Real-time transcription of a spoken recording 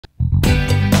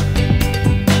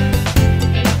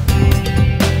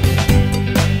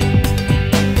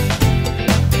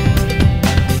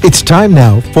time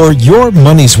now for Your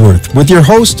Money's Worth with your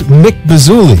host, Mick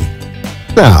Bazsuly.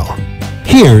 Now,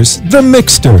 here's the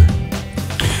Mixter.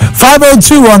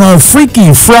 5:02 on our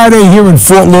Freaky Friday here in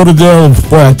Fort Lauderdale.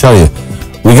 Boy, I tell you,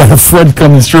 we got a friend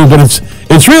coming through, but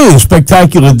it's really a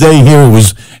spectacular day here. It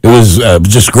was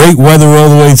just great weather all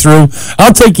the way through.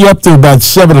 I'll take you up to about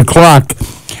 7 o'clock.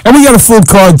 And we got a full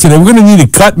card today. We're going to need a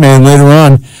cut man later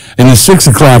on in the 6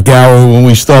 o'clock hour when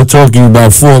we start talking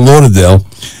about Fort Lauderdale.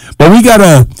 But we got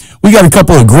a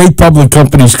couple of great public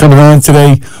companies coming on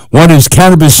today. One is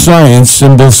Cannabis Science,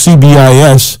 symbol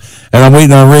CBIS, and I'm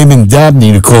waiting on Raymond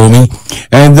Dabney to call me.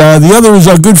 And the other is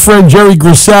our good friend Jerry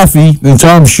Grisafi and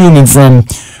Tom Schumann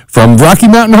from Rocky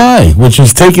Mountain High, which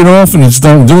is taking off and it's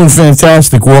doing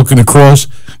fantastic walking across.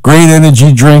 Great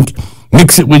energy drink.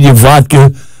 Mix it with your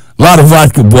vodka. A lot of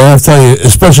vodka, boy, I'll tell you,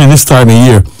 especially this time of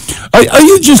year. Are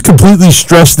you just completely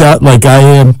stressed out like I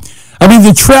am? I mean,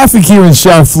 the traffic here in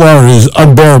South Florida is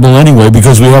unbearable anyway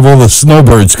because we have all the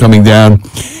snowbirds coming down.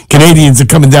 Canadians are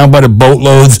coming down by the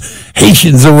boatloads.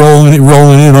 Haitians are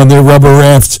rolling in on their rubber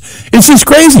rafts. It's just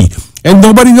crazy, and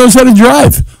nobody knows how to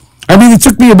drive. I mean, it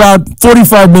took me about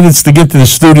 45 minutes to get to the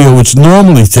studio, which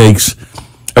normally takes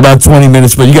about 20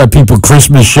 minutes, but you got people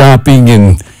Christmas shopping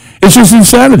and... It's just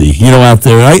insanity, out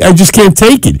there. I just can't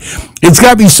take it. It's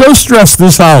got me so stressed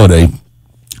this holiday.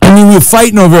 I mean, we're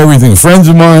fighting over everything. Friends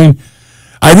of mine,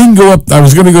 I didn't go up. I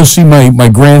was going to go see my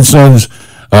grandsons,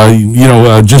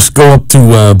 just go up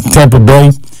to Tampa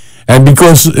Bay. And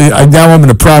because now I'm in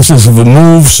the process of a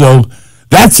move, so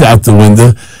that's out the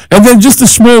window. And then just the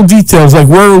small details, like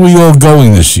where are we all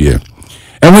going this year?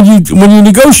 And when you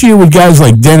negotiate with guys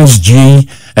like Dennis G.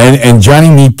 and Johnny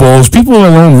Meatballs, people in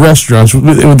their own restaurants,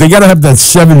 they got to have that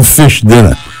 7-fish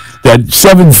dinner, that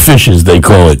 7 fishes they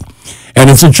call it, and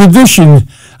it's a tradition,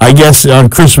 I guess, on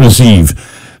Christmas Eve.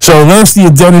 So last year,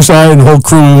 Dennis, I, and the whole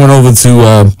crew, we went over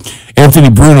to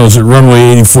Anthony Bruno's at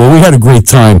Runway 84. We had a great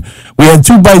time. We had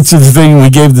 2 bites of the thing, and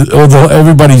we gave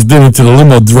everybody's dinner to the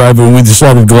limo driver, and we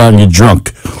decided to go out and get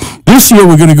drunk. This year,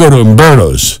 we're going to go to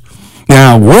Umberto's.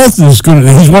 Now, Walter's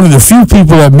he's one of the few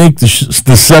people that make the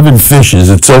 7 fishes.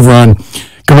 It's over on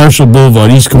Commercial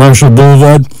Boulevard, East Commercial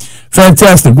Boulevard.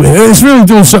 Fantastic. It's really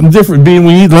doing something different, being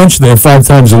we eat lunch there 5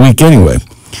 times a week anyway.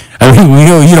 I mean,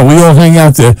 we all hang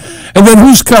out there. And then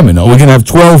who's coming? We're going to have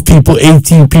 12 people,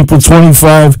 18 people,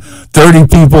 25, 30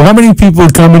 people. How many people are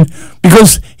coming?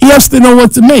 Because he has to know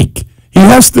what to make. He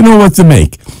has to know what to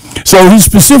make. So he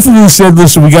specifically said,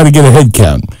 listen, we got to get a head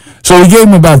count. So we gave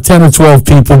him about 10 or 12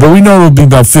 people, but we know it'll be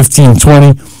about 15,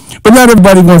 20. But not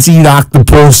everybody wants to eat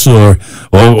octopus or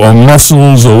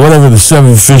mussels or whatever the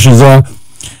 7 fishes are.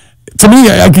 To me,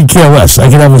 I could care less.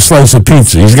 I could have a slice of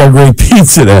pizza. He's got great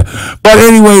pizza there. But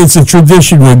anyway, it's a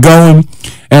tradition. We're going.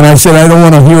 And I said, I don't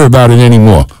want to hear about it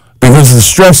anymore because the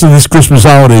stress of this Christmas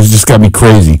holiday has just got me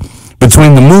crazy.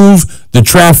 Between the move, the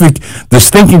traffic, the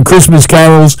stinking Christmas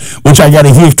carols, which I got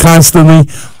to hear constantly.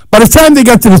 By the time they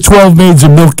got to the 12 Maids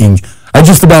of Milking, I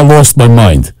just about lost my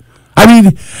mind. I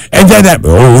mean, and then that,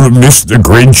 oh, Mr.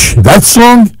 Grinch, that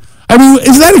song? I mean,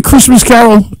 is that a Christmas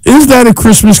carol? Is that a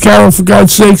Christmas carol, for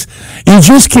God's sakes? You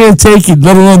just can't take it,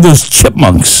 let alone those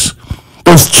chipmunks.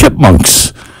 Those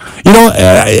chipmunks.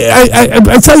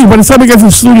 I tell you, by the time I got to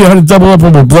the studio, I had to double up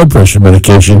on my blood pressure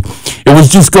medication. It was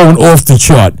just going off the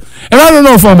chart. And I don't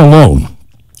know if I'm alone.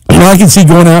 I can see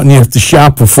going out and you have to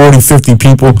shop for 40, 50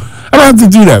 people. I don't have to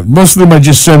do that. Most of them I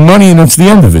just send money and that's the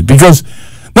end of it. Because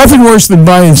nothing worse than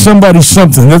buying somebody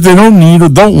something that they don't need or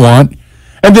don't want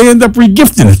and they end up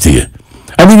regifting it to you.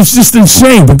 I mean, it's just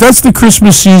insane. But that's the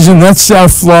Christmas season. That's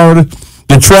South Florida,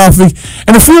 the traffic.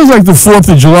 And it feels like the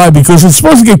 4th of July because it's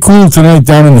supposed to get cool tonight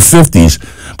down in the 50s.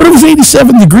 But it was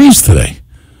 87 degrees today.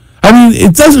 I mean,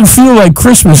 it doesn't feel like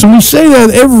Christmas. And we say that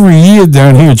every year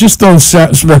down here. It just don't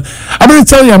sound... I'm going to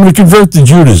tell you, I'm going to convert to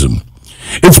Judaism.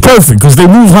 It's perfect because they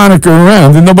move Hanukkah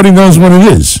around and nobody knows when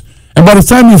it is. And by the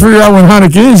time you figure out when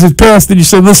Hanukkah is, it's passed and you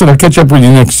say, listen, I'll catch up with you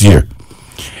next year.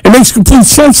 It makes complete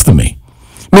sense to me.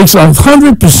 It makes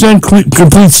 100%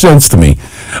 complete sense to me.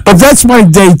 But that's my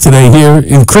day today here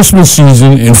in Christmas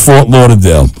season in Fort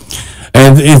Lauderdale.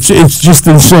 And it's just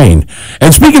insane.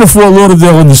 And speaking of Fort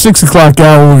Lauderdale, in the 6 o'clock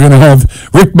hour, we're going to have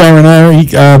Rick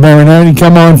Marinari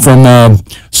come on from the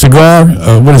Cigar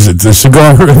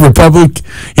Republic.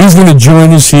 He's going to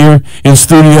join us here in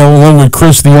studio along with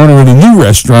Chris, the owner of the new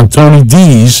restaurant, Tony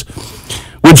D's,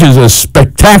 which is a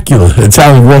spectacular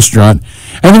Italian restaurant.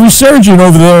 And the Resurgent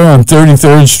over there on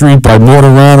 33rd Street by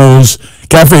Mortaranos,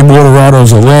 Cafe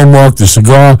Mortaranos, a landmark, the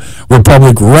Cigar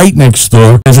Republic right next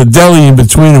door. There's a deli in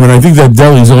between them, and I think that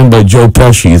deli is owned by Joe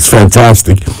Pesci. It's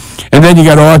fantastic. And then you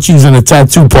got Archie's and a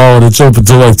tattoo parlor that's open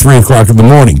till like 3 o'clock in the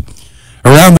morning.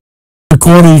 Around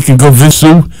corner, you can go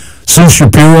visit Sue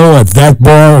Shapiro at that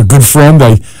bar, a good friend,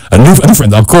 a new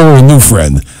friend. I'll call her a new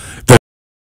friend.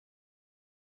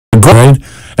 Right?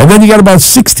 And then you got about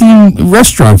 16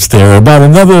 restaurants there, about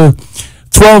another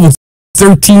 12 or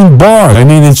 13 bars. I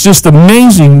mean, it's just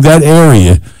amazing, that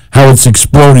area, how it's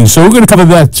exploding. So we're going to cover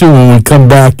that, too, when we come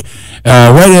back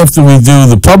right after we do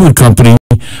the public company,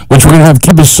 which we're going to have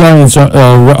Mick Bazsuly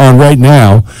on right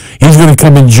now. He's going to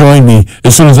come and join me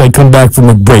as soon as I come back from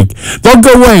a break. Don't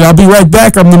go away. I'll be right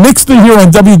back. I'm the Mixter here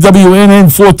on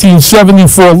WWNN 1470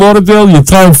 Fort Lauderdale. Your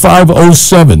time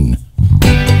 5:07.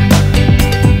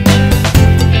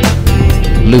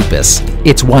 Lupus.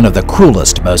 It's one of the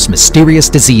cruelest, most mysterious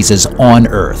diseases on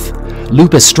Earth.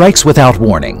 Lupus strikes without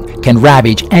warning, can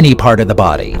ravage any part of the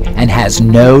body, and has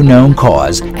no known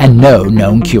cause and no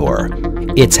known cure.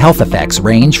 Its health effects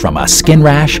range from a skin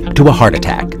rash to a heart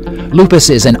attack. Lupus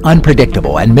is an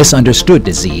unpredictable and misunderstood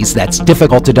disease that's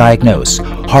difficult to diagnose,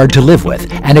 hard to live with,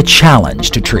 and a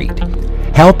challenge to treat.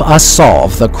 Help us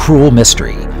solve the cruel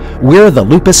mystery. We're the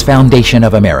Lupus Foundation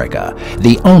of America,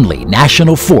 the only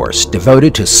national force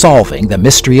devoted to solving the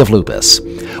mystery of lupus.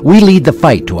 We lead the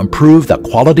fight to improve the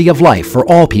quality of life for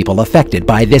all people affected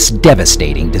by this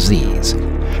devastating disease.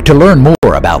 To learn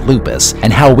more about lupus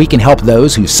and how we can help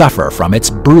those who suffer from its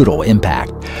brutal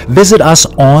impact, visit us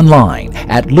online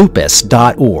at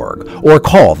lupus.org or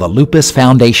call the Lupus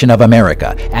Foundation of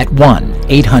America at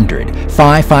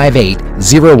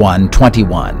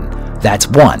 1-800-558-0121. That's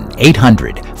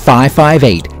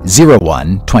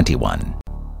 1-800-558-0121.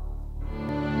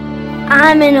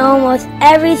 I'm in almost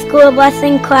every school bus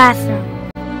and classroom.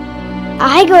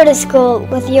 I go to school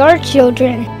with your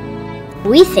children.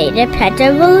 We say the Pledge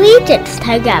of Allegiance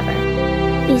together.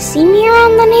 You see me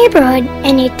around the neighborhood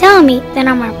and you tell me that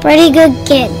I'm a pretty good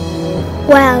kid.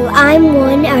 Well, I'm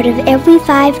one out of every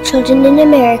 5 children in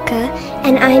America,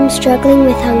 and I'm struggling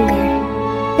with hunger.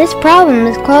 This problem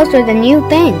is closer than you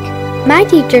think. My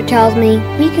teacher tells me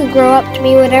we can grow up to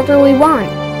be whatever we want.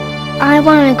 I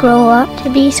want to grow up to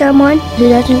be someone who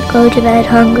doesn't go to bed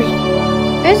hungry.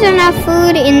 There's enough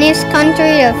food in this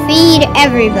country to feed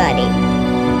everybody.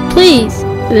 Please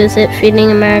visit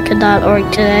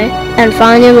feedingamerica.org today and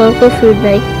find your local food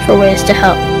bank for ways to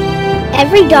help.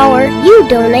 Every dollar you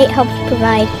donate helps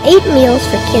provide 8 meals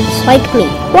for kids like me,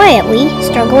 quietly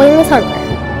struggling with hunger.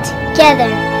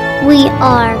 Together, we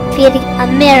are Feeding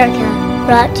America,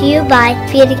 brought to you by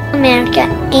Feeding America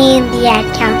and the Ad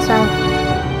Council.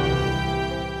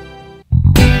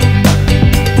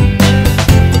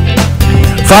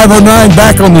 .509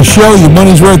 back on the show. Your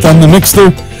money's worth. I'm the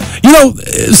Mixter. You know,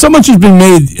 so much has been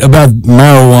made about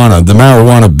marijuana, the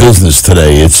marijuana business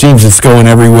today. It seems it's going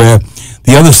everywhere.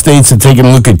 The other states are taking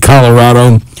a look at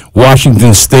Colorado,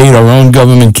 Washington State, our own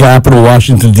government capital,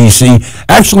 Washington, D.C.,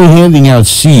 actually handing out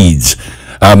seeds,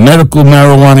 medical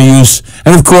marijuana use,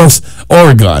 and, of course,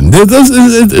 Oregon.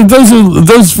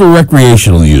 Those for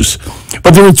recreational use.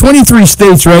 But there are 23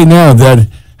 states right now that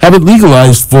have it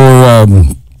legalized for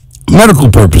medical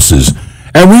purposes.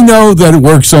 And we know that it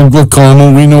works on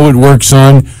glaucoma. We know it works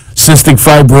on cystic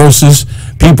fibrosis,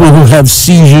 people who have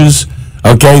seizures.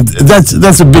 Okay,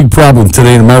 that's a big problem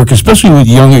today in America, especially with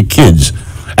younger kids.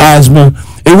 Asthma.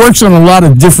 It works on a lot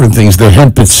of different things, the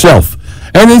hemp itself.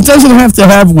 And it doesn't have to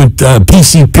have with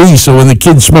PCP, so when the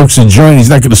kid smokes a joint, he's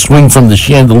not going to swing from the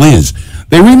chandeliers.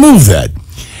 They remove that.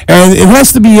 And it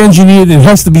has to be engineered. It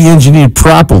has to be engineered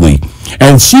properly.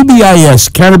 And CBIS,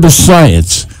 Cannabis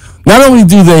Science, not only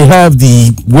do they have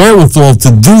the wherewithal to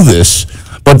do this,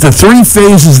 but the 3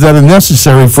 phases that are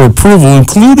necessary for approval,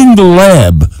 including the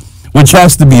lab, which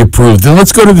has to be approved. And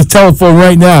let's go to the telephone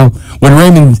right now with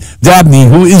Raymond Dabney,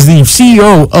 who is the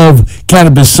CEO of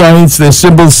Cannabis Science, their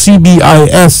symbol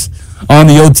CBIS on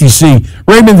the OTC.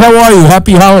 Raymond, how are you?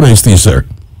 Happy holidays to you, sir.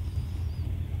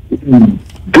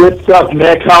 Good stuff,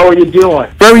 Mick. How are you doing?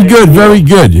 Very good, very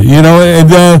good. You know,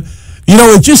 and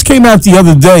it just came out the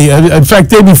other day. In fact,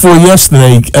 day before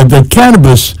yesterday, that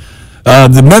cannabis,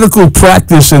 the medical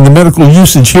practice and the medical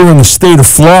usage here in the state of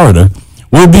Florida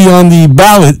will be on the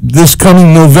ballot this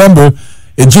coming November.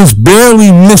 It just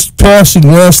barely missed passing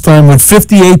last time with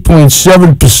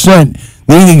 58.7%,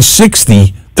 needing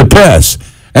 60 to pass.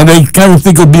 And they kind of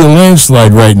think it'll be a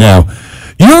landslide right now.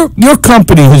 Your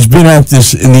company has been at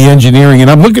this in the engineering, and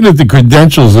I'm looking at the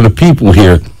credentials of the people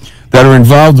here that are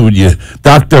involved with you.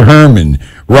 Dr. Herman,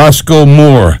 Roscoe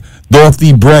Moore,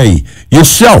 Dorothy Bray,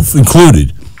 yourself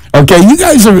included. Okay, you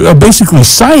guys are basically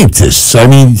scientists. I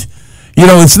mean, you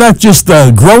know, it's not just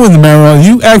growing the marijuana.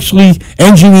 You actually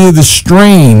engineer the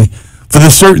strain for the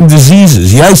certain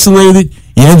diseases. You isolate it,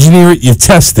 you engineer it, you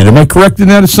test it. Am I correct in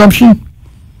that assumption?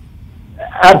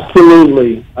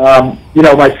 Absolutely.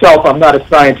 Myself, I'm not a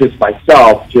scientist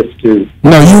myself, just to...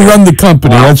 No, you run the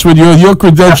company. That's what your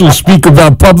credentials speak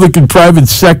about, public and private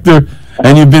sector,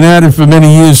 and you've been at it for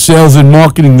many years, sales and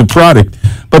marketing the product.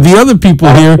 But the other people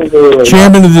Absolutely. here,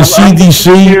 chairman of the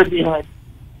CDC...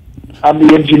 I'm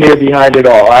the engineer behind it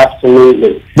all,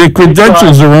 absolutely. The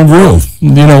credentials are unreal.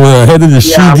 Head of the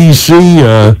CDC,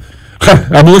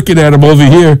 I'm looking at him over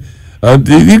here.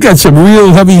 You got some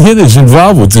real heavy hitters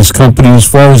involved with this company as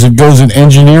far as it goes in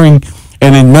engineering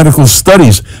and in medical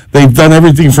studies. They've done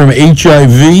everything from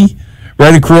HIV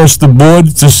right across the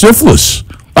board to syphilis.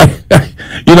 I'm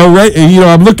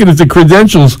looking at the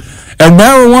credentials, and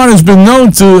marijuana has been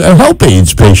known to help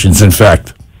AIDS patients, in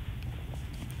fact.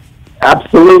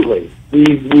 Absolutely.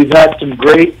 We've had some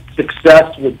great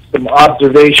success with some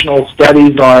observational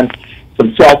studies on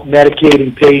some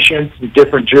self-medicating patients in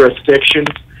different jurisdictions.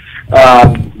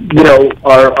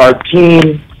 Our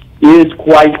team is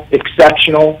quite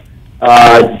exceptional.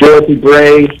 Dorothy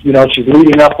Bray, she's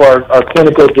leading up our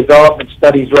clinical development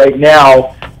studies right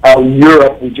now out in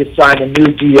Europe. We just signed a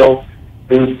new deal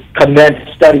to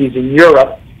commence studies in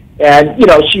Europe. And,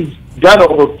 she's done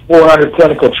over 400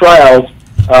 clinical trials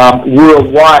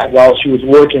worldwide while she was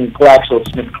working at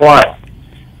GlaxoSmithKline.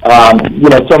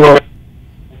 Some of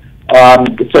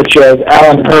such as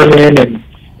Alan Herman and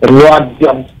Ron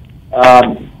Dillon,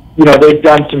 they've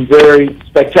done some very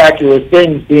spectacular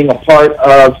things being a part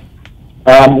of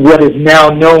what is now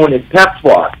known as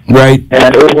PEPFAR. Right.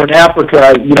 And over in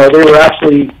Africa, they were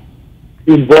actually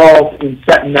involved in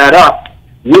setting that up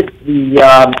with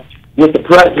the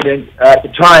president at the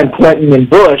time, Clinton and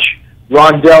Bush.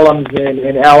 Ron Dellums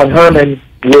and Alan Herman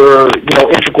were,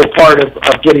 integral part of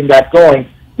getting that going,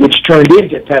 which turned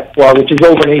into PEPFAR, which is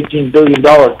over an $18 billion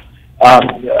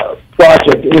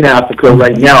project in Africa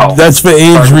right now. That's for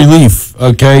AIDS relief,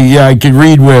 okay? Yeah, I can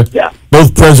read where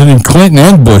both President Clinton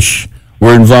and Bush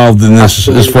were involved in this.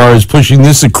 Absolutely. As far as pushing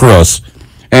this across.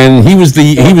 And he was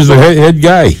the head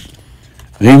guy.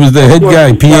 He was the head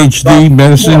guy, PhD,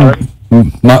 medicine,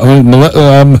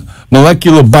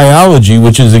 molecular biology,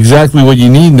 which is exactly what you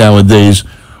need nowadays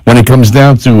when it comes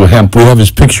down to hemp. We have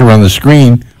his picture on the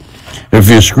screen. If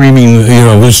you're streaming,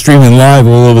 we're streaming live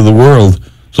all over the world.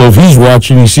 So if he's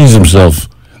watching, he sees himself.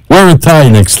 Wear a tie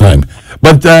next time.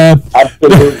 But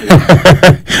absolutely.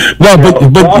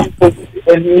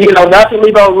 And not to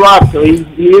leave out Rob, so he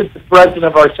is the president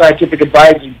of our scientific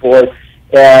advisory board,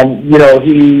 and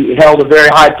he held a very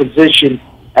high position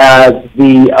as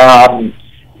the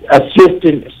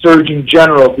Assistant Surgeon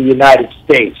General of the United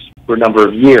States for a number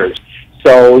of years.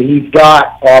 So he's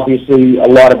got, obviously, a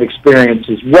lot of experience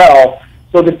as well.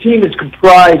 So the team is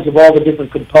comprised of all the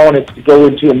different components to go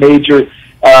into a major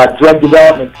drug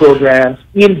development programs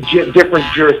in different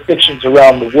jurisdictions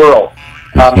around the world.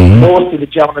 Most of the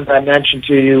gentlemen I mentioned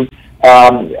to you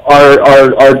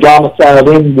are domiciled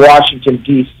in Washington,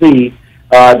 D.C.,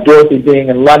 Dorothy being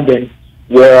in London,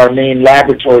 where our main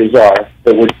laboratories are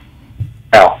that we're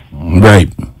now. Right.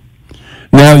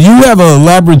 Now, you have a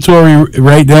laboratory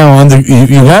right now,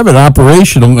 you have it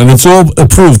operational, and it's all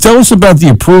approved. Tell us about the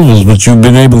approvals which you've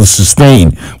been able to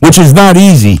sustain, which is not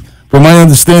easy. From my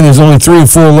understanding, there's only 3 or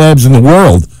 4 labs in the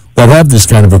world that have this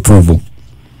kind of approval.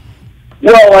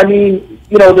 Well, I mean,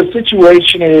 the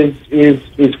situation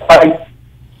is quite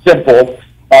simple.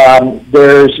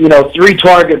 There's, 3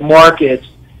 target markets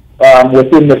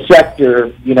within the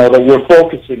sector, that we're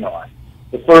focusing on.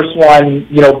 The first one,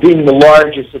 being the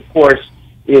largest, of course,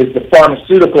 is the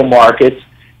pharmaceutical market.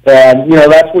 And,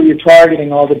 that's where you're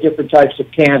targeting all the different types of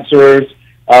cancers,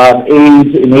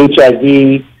 AIDS and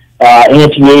HIV,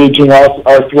 anti-aging,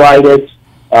 arthritis,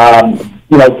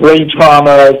 brain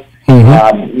trauma,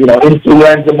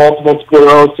 influenza, multiple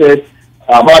sclerosis,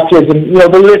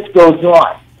 autism, the list goes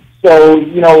on. So,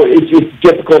 it's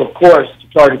difficult, of course, to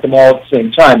target them all at the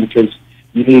same time because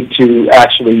you need to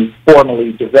actually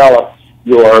formally develop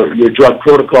your drug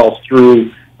protocols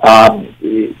through, I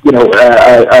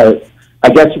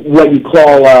guess what you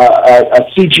call a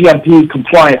CGMP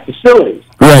compliant facilities.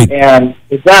 Right. And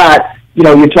with that,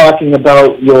 you're talking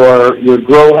about your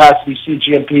grow has to be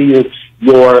CGMP,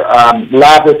 your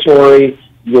laboratory,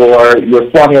 your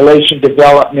formulation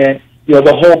development. The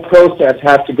whole process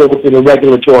has to go through the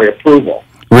regulatory approval.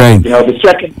 Right. The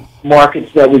second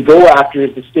markets that we go after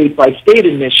is the state-by-state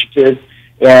initiative,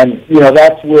 and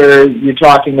that's where you're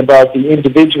talking about the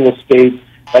individual states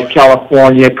like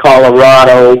California,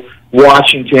 Colorado,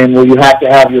 Washington, where you have to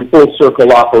have your full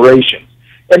circle operations.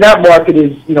 And that market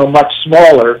is, much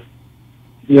smaller.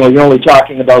 You're only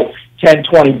talking about 10,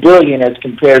 20 billion as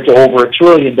compared to over $1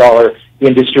 trillion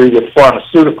industry with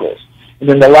pharmaceuticals. And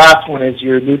then the last one is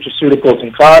your nutraceuticals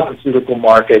and cosmeceutical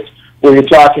markets, where you're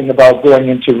talking about going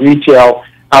into retail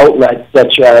outlets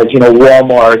such as,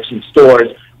 Walmarts and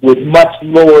stores with much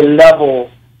lower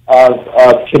levels of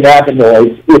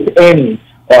cannabinoids, if any,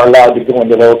 are allowed to go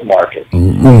into those markets.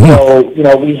 Mm-hmm.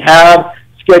 So, we have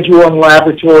Schedule and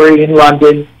Laboratory in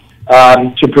London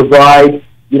to provide,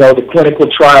 the clinical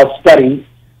trial studies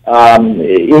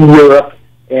in Europe,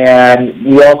 and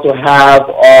we also have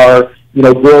our,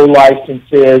 grow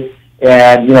licenses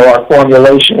and, our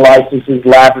formulation licenses,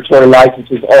 laboratory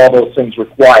licenses, all those things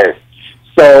required.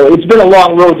 So it's been a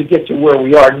long road to get to where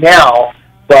we are now,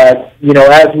 but,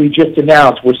 as we just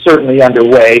announced, we're certainly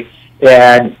underway.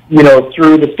 And,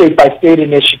 through the state-by-state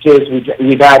initiatives,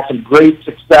 we've had some great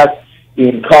success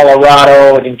in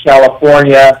Colorado and in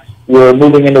California. We're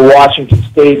moving into Washington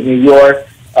State, New York.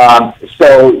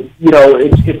 So,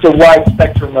 it's a wide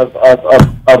spectrum of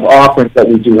offerings that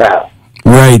we do have.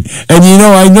 Right. And,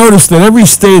 I noticed that every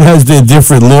state has their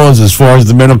different laws as far as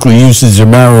the medical usage of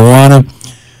marijuana.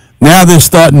 Now they're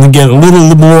starting to get a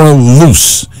little more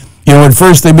loose. At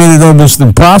first they made it almost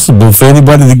impossible for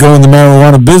anybody to go in the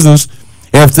marijuana business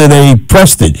after they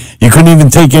pressed it. You couldn't even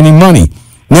take any money.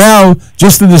 Now,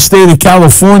 just in the state of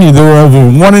California, there are over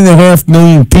 1.5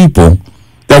 million people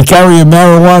that carry a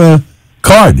marijuana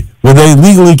card where they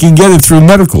legally can get it through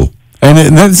medical.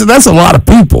 And that's a lot of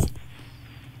people.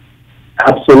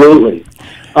 Absolutely.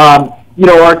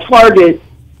 Our target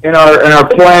and our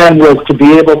plan was to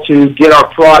be able to get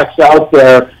our products out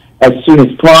there as soon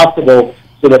as possible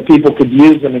so that people could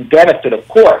use them and benefit, of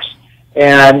course.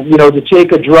 And, to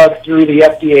take a drug through the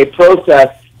FDA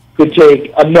process could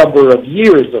take a number of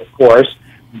years, of course,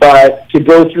 but to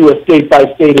go through a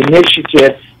state-by-state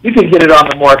initiative, you can get it on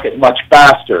the market much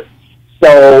faster.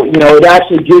 So, it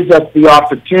actually gives us the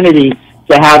opportunity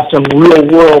to have some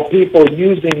real-world people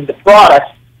using the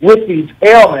products with these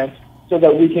ailments so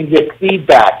that we can get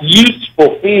feedback,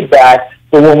 useful feedback,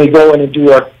 for when we go in and do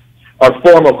our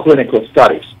formal clinical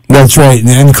studies. That's right.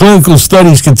 And clinical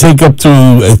studies can take up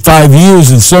to 5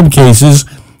 years in some cases,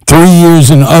 3 years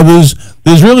in others.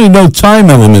 There's really no time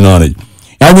element on it.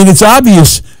 I mean, it's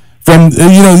obvious from,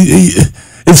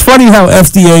 it's funny how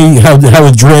FDA, how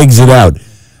it drags it out.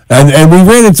 And we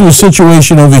ran into a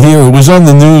situation over here. It was on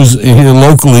the news here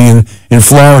locally in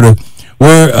Florida,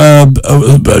 where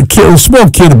a small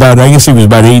kid I guess he was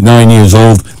about 8, 9 years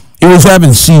old, he was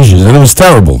having seizures, and it was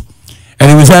terrible. And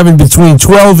he was having between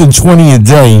 12 and 20 a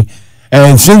day.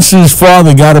 And since his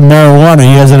father got him marijuana,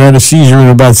 he hasn't had a seizure in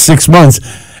about 6 months.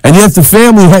 And yet the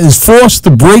family is forced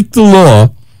to break the law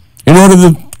in order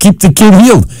to keep the kid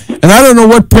healed. And I don't know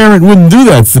what parent wouldn't do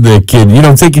that for their kid,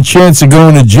 take a chance of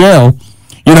going to jail,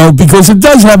 because it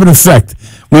does have an effect.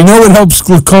 We know it helps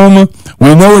glaucoma.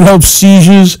 We know it helps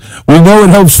seizures. We know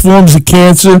it helps forms of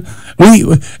cancer. We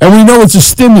know it's a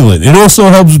stimulant. It also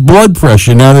helps blood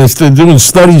pressure. Now they're doing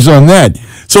studies on that.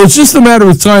 So it's just a matter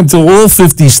of time till all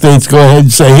 50 states go ahead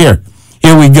and say,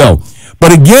 here we go.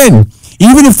 But again,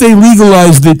 even if they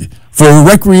legalized it for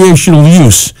recreational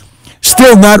use,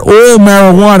 still not all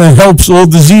marijuana helps all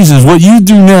diseases. What you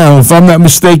do now, if I'm not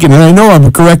mistaken, and I know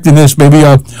I'm correct in this, maybe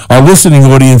our listening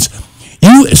audience,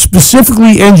 you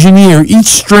specifically engineer each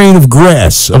strain of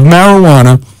grass, of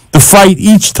marijuana, to fight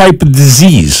each type of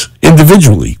disease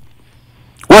individually.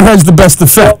 What has the best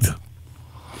effect?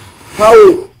 How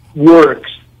it works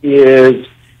is,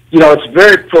 it's a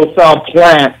very profound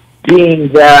plant,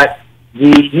 being that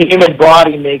the human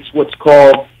body makes what's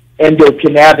called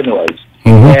endocannabinoids.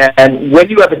 Mm-hmm. And when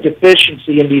you have a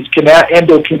deficiency in these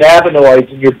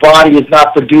endocannabinoids and your body is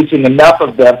not producing enough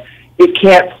of them, it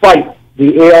can't fight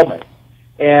the ailment.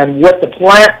 And what the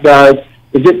plant does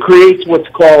is it creates what's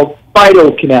called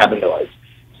phytocannabinoids.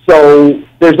 So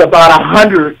there's about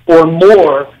 100 or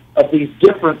more of these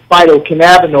different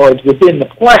phytocannabinoids within the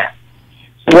plant.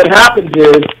 So what happens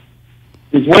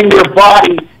is when your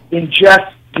body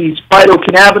ingests these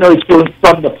phytocannabinoids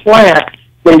from the plant,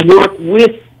 they work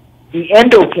with the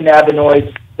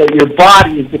endocannabinoids that your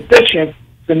body is deficient,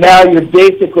 so now you're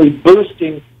basically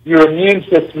boosting your immune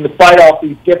system to fight off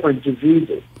these different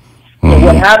diseases. So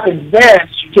what happens then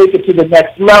is you take it to the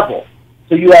next level.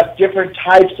 So you have different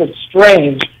types of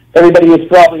strains. Everybody has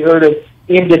probably heard of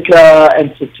indica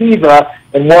and sativa,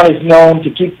 and one is known to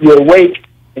keep you awake,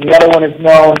 and the other one is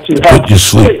known to help you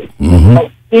sleep. Mm-hmm.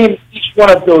 In each one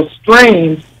of those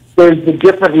strains, there's the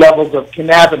different levels of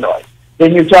cannabinoids.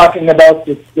 Then you're talking about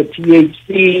the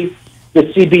THC, the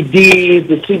CBD,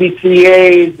 the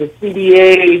CBCAs, the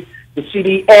CBAs, the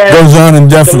CBN. Goes on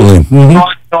indefinitely. Mm-hmm.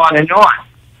 On and on.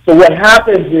 So what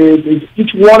happens is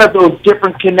each one of those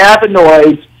different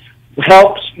cannabinoids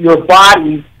helps your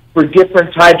body for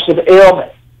different types of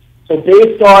ailments. So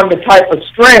based on the type of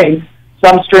strain,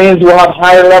 some strains will have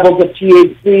higher levels of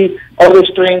THC, other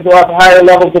strains will have higher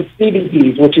levels of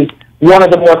CBDs, which is one of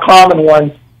the more common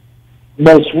ones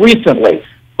most recently.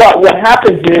 But what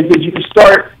happens is you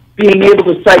start being able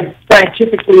to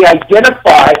scientifically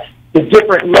identify the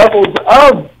different levels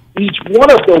of each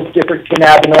one of those different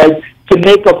cannabinoids to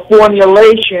make a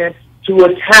formulation to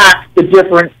attack the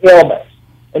different ailments.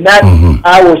 And that's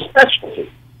our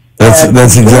specialty.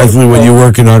 That's exactly what you're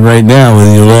working on right now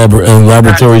in your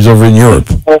laboratories over in Europe.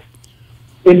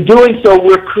 In doing so,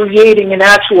 we're creating an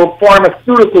actual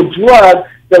pharmaceutical drug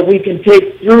that we can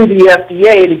take through the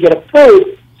FDA to get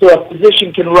approved so a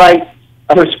physician can write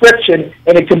a prescription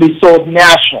and it can be sold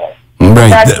nationally.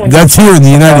 Right. That's here in the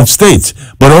United States.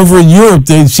 But over in Europe,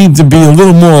 they seem to be a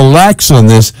little more lax on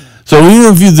this. So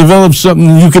even if you develop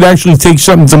something, you could actually take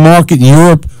something to market in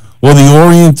Europe or the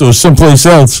Orient or someplace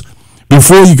else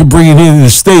before you could bring it here to the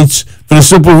States, for the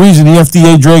simple reason the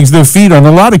FDA drags their feet on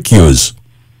a lot of cures.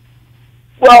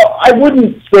 Well, I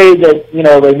wouldn't say that,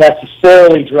 they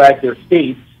necessarily drag their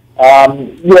feet.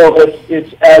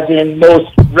 It's as in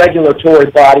most regulatory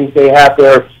bodies, they have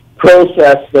their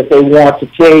process that they want to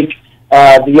take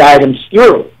the items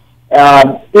through.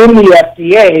 In the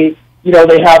FDA,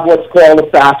 they have what's called a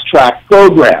fast-track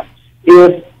program.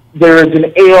 If there is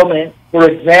an ailment, for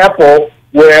example,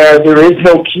 where there is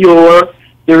no cure,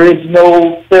 there is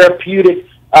no therapeutic,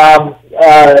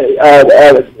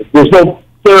 there's no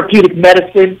therapeutic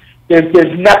medicine,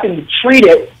 there's nothing to treat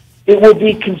it, it will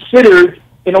be considered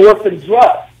an orphan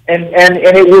drug, and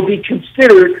it will be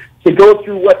considered to go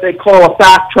through what they call a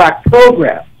fast-track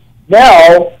program.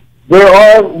 Now, there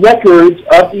are records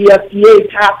of the FDA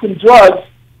passing drugs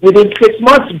within 6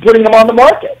 months and putting them on the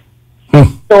market.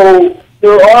 So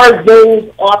there are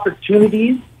those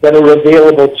opportunities that are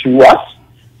available to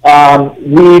us.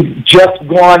 We've just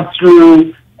gone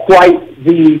through quite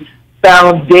the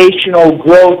foundational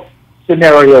growth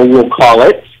scenario, we'll call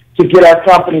it, to get our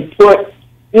company put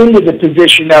into the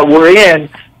position that we're in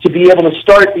to be able to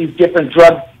start these different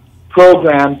drug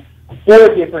programs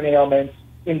for different ailments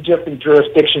in different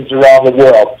jurisdictions around the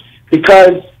world.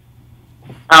 Because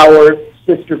our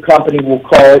sister company, we'll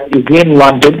call it, is in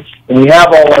London, and we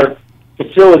have all our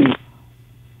facilities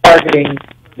targeting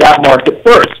that market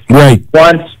first. Right.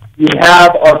 Once we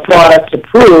have our products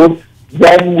approved,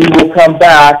 then we will come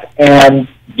back and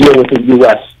deal with the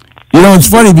U.S. It's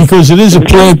funny because it is a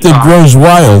plant that grows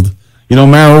wild.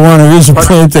 Marijuana is a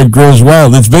plant that grows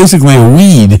wild. It's basically a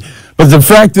weed. But the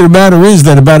fact of the matter is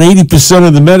that about 80%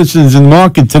 of the medicines in the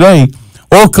market today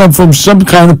all come from some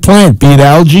kind of plant, be it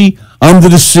algae, under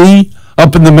the sea,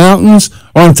 up in the mountains,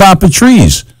 or on top of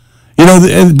trees.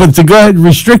 But to go ahead and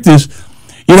restrict this,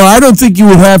 I don't think you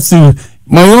would have to,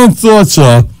 my own thoughts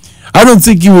are, I don't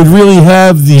think you would really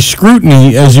have the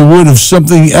scrutiny as you would of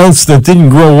something else that didn't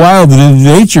grow wild, and in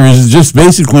nature is just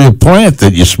basically a plant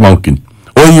that you're smoking,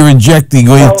 or you're injecting,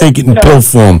 or you take it in pill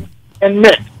form. And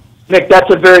Mick,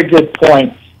 that's a very good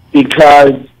point,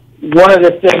 because one of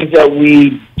the things that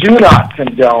we do not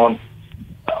condone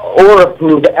or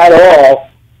approve at all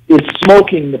is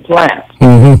smoking the plant.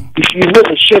 You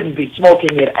really shouldn't be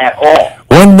smoking it at all.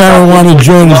 One marijuana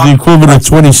joint is the equivalent of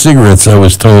 20 cigarettes, I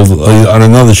was told, on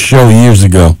another show years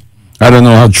ago. I don't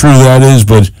know how true that is,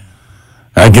 but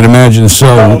I can imagine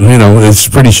so. It's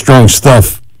pretty strong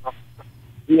stuff.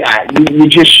 Yeah, you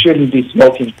just shouldn't be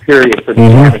smoking, period, for the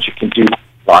damage it can do to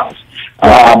lungs.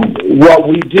 What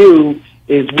we do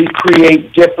is we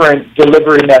create different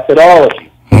delivery methodologies.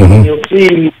 You'll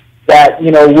see that,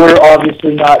 we're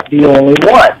obviously not the only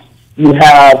ones. You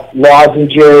have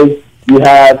lozenges, you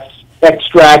have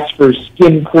extracts for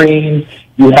skin creams,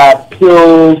 you have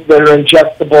pills that are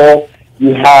ingestible,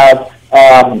 you have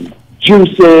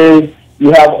juices,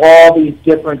 you have all these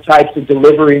different types of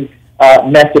delivery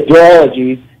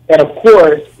methodologies, and of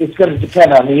course, it's going to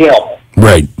depend on the ailment.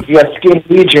 Right. If you have skin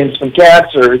lesions from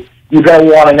cancers, you're going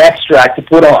to want an extract to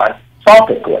put on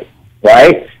topically,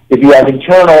 right? If you have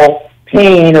internal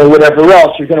pain or whatever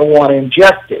else, you're going to want to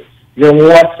ingest it. You're going to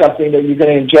want something that you're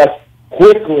going to ingest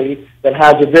quickly that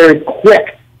has a very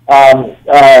quick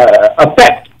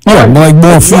effect. Yeah, like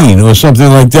morphine or something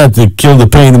like that to kill the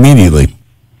pain immediately.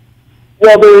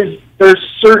 Well, there's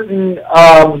certain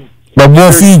but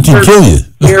morphine can kill you.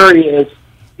 Areas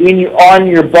on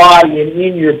your body and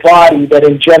in your body that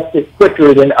ingest it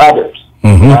quicker than others.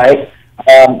 Right?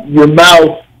 Your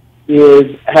mouth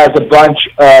has a bunch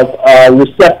of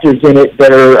receptors in it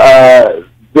that are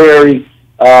very,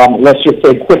 let's just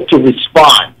say, quick to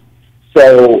respond.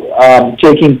 So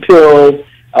taking pills,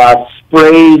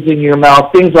 sprays in your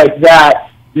mouth, things like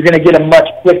that you're going to get a much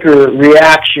quicker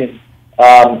reaction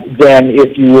than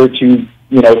if you were to,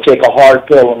 take a hard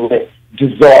pill and let it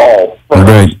dissolve.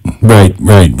 Right.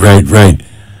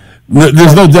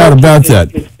 There's no doubt about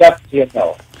that. It's definitely a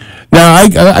no. Now,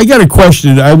 I got a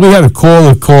question. We had a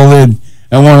caller call in.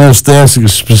 I want us to ask a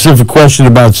specific question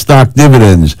about stock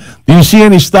dividends. Do you see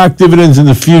any stock dividends in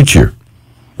the future?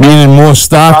 Meaning more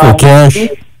stock or cash?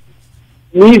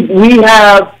 We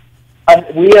have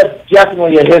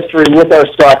definitely a history with our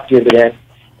stock dividend,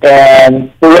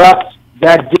 and for us,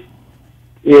 that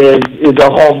is a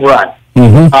home run.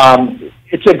 Mm-hmm.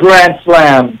 It's a grand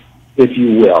slam, if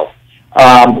you will.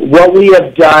 What we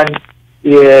have done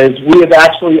is we have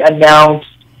actually announced,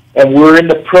 and we're in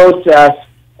the process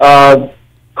of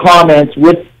comments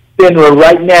with FINRA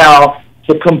right now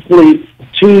to complete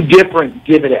 2 different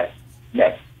dividends.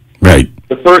 Right.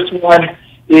 The first one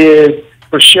is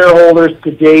for shareholders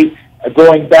to date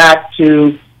going back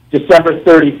to December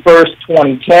 31st,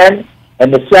 2010.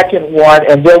 And the second one,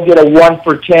 and they'll get a 1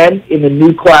 for 10 in the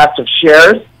new class of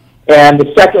shares. And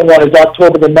the second one is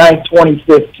October the 9th,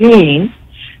 2015,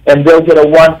 and they'll get a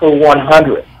 1 for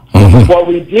 100. Mm-hmm. What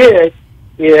we did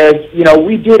is,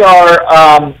 we did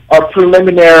our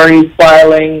preliminary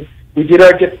filing. We did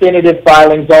our definitive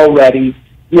filings already.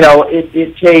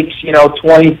 It takes,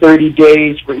 20, 30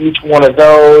 days for each one of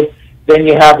those. Then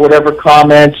you have whatever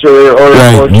comments or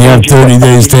right. Or you have 30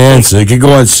 days to answer. It could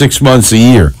go on 6 months, a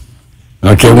year.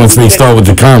 Okay, once they start with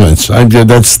the comments.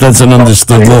 That's an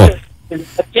understood law.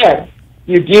 Again,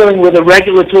 you're dealing with a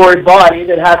regulatory body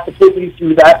that has to put you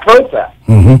through that process.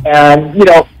 Mm-hmm. And,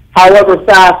 however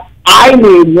fast I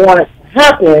may want it to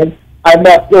happen, I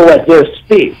must go at their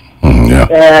speed. Yeah.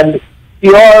 And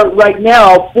we are right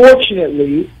now,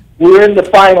 fortunately, we're in the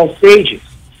final stages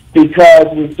because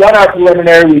we've done our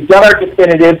preliminary, we've done our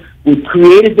definitive, we've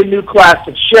created the new class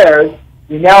of shares.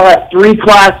 We now have 3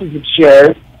 classes of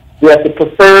shares. We have the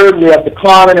preferred, we have the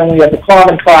common, and we have the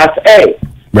common class A.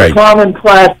 Right. The common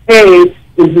class A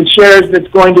is the shares that's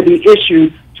going to be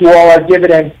issued to all our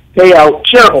dividend payout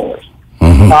shareholders.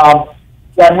 Mm-hmm.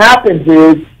 What happens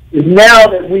is now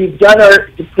that we've done our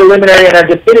preliminary and our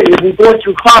definitive, we go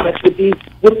through comments with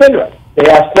FINRA. They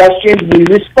ask questions, we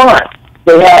respond.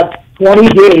 They have 20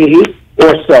 days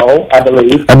or so, I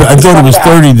believe. I thought it was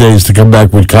 30 days to come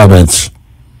back with comments.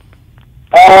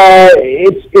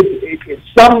 It's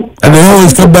some... And they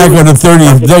always come back on the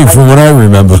 30th day, from what I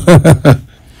remember.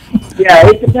 Yeah,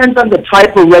 it depends on the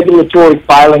type of regulatory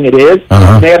filing it is.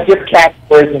 Uh-huh. They have different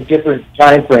categories and different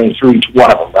time frames for each one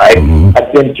of them, right? Mm-hmm.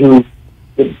 I've been through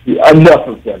enough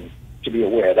of them to be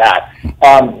aware of that.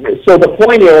 So the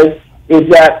point is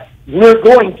that we're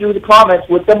going through the comments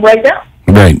with them right now.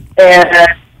 Right. And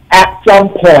at some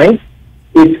point,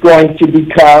 it's going to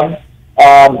become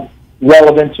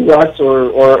relevant to us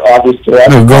or obvious to us.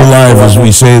 It'll go live, as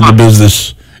we say in the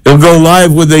business. It'll go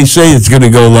live when they say it's going to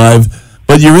go live.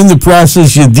 But you're in the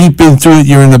process, you're deep into it,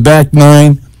 you're in the back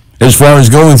 9 as far as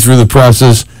going through the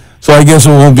process, so I guess it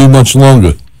won't be much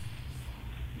longer.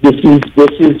 This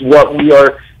is what we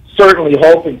are certainly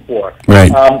hoping for.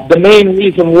 Right. The main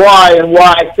reason why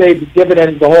I say the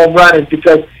dividend is the home run is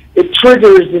because it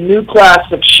triggers the new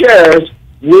class of shares,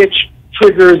 which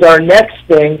triggers our next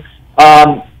thing.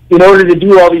 In order to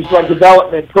do all these drug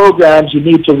development programs, you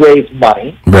need to raise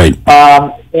money. Right.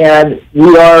 And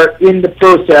we are in the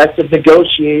process of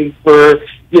negotiating for,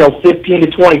 15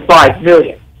 to 25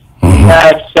 million. Mm-hmm. We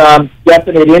have some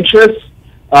definite interest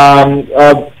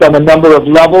from a number of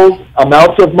levels,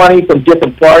 amounts of money from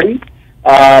different parties,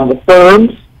 the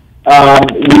firms.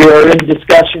 We are in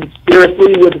discussions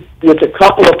seriously with a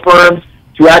couple of firms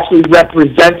to actually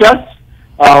represent us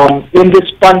in this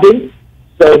funding,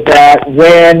 so that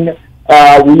when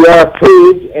we are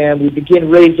approved and we begin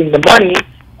raising the money,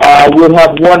 we'll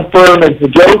have one firm as the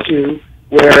go-to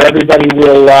where everybody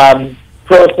will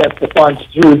process the funds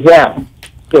through them,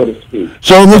 so to speak.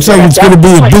 So it looks like it's going to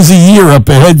be a busy year up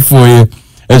ahead for you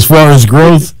as far as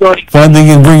growth,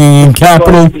 funding, and bringing in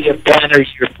capital. It's going to be a banner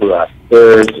year for us.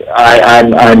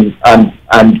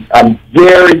 I'm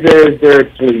very, very, very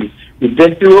pleased. We've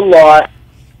been through a lot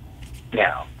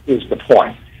now, is the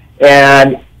point.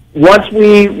 And once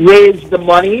we raise the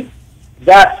money,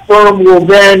 that firm will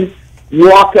then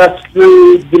walk us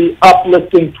through the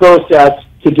uplifting process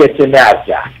to get to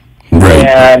NASDAQ. Right.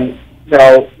 And,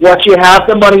 once you have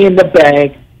the money in the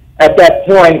bank, at that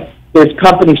point, there's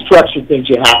company structure things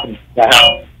you have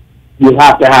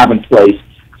to have in place,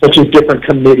 such as different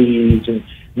committees and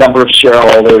number of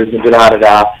shareholders and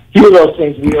da-da-da-da. A few of those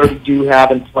things we already do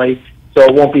have in place, so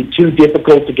it won't be too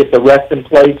difficult to get the rest in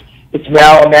place. It's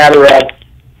now a matter of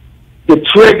the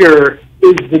trigger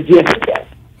is the dividend.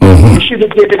 Mm-hmm. You issue the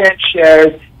dividend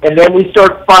shares, and then we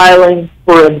start filing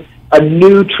for a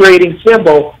new trading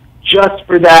symbol just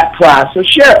for that class of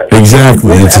shares.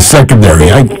 Exactly. It's a secondary.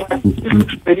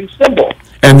 Trading symbol.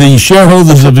 And the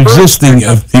shareholders of the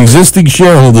existing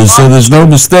shareholders, so there's no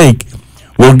mistake,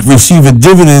 will receive a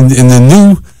dividend in the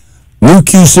new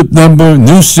QSIP number,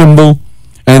 new symbol,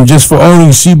 and just for owning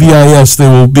CBIS,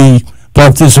 there will be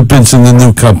participants in the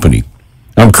new company.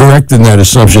 I'm correct in that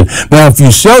assumption. Now, if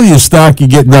you sell your stock, you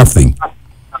get nothing.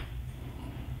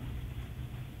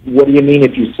 What do you mean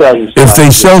if you sell your stock? If they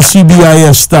sell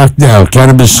CBIS stock now,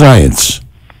 Cannabis Science,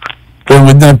 they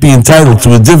would not be entitled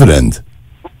to a dividend.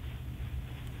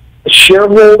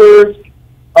 Shareholders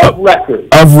of record.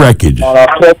 Of record. On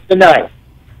October 9th,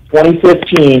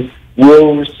 2015,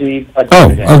 will receive a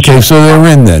dividend. Oh, okay, so they're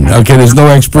in then. Okay, there's no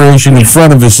expiration in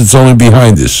front of us, it's only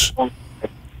behind us.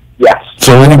 Yes.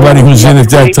 So anybody who's in at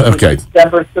that time, okay.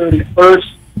 December 31st,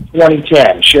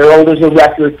 2010, shareholders of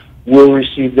record will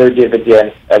receive their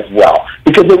dividend as well.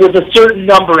 Because it was a certain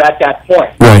number at that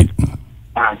point. Right.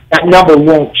 That number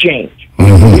won't change.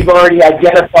 Mm-hmm. We've already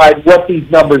identified what these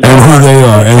numbers and are. Who they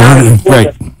are. And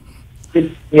right.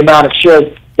 The amount of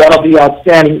shares that'll be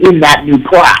outstanding in that new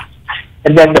class.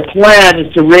 And then the plan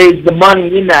is to raise the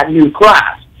money in that new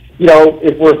class. You know,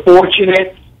 if we're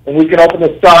fortunate and we can open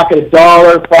the stock at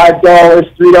 $1, $5,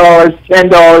 $3,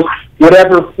 $10,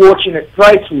 whatever fortunate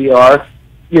price we are,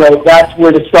 you know, that's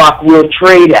where the stock will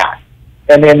trade at.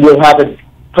 And then we'll have a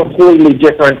completely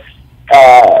different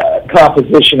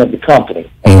composition of the company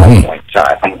at that point in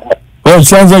time. Well, it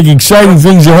sounds like exciting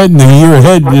things ahead in the year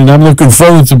ahead, and I'm looking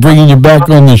forward to bringing you back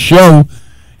on the show,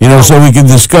 you know, so we can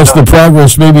discuss the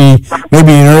progress. Maybe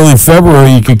in early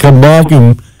February you could come back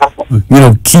and, you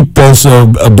know, keep us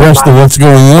abreast of what's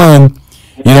going on,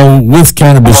 you know, with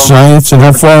Cannabis Science and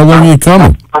how far along you're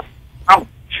coming.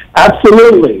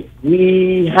 Absolutely.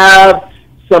 We have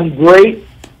some great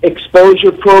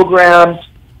exposure programs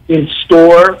in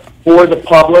store for the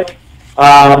public.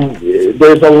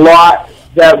 There's a lot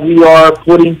that we are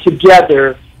putting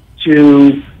together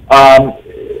to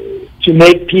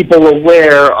make people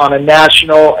aware on a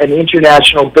national and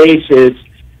international basis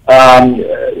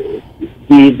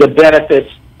the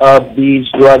benefits of these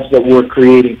drugs that we're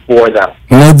creating for them.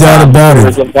 No doubt about it.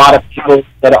 There's a lot of people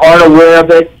that aren't aware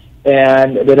of it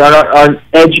and that aren't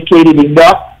educated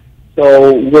enough,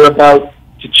 so we're about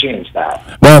to change that.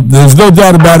 Well, there's no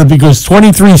doubt about it because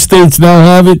 23 states now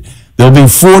have it. There'll be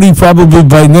 40 probably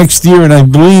by next year, and I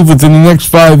believe within the next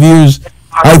 5 years,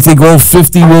 I think all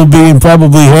 50 will be, and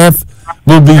probably half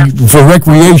will be for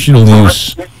recreational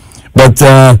use. But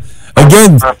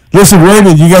again, listen,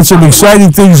 Raymond, you got some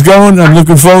exciting things going. I'm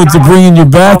looking forward to bringing you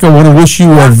back. I want to wish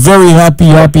you a very happy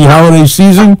holiday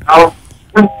season.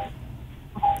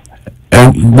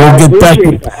 And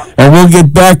we'll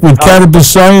get back with Cannabis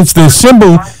Science. Their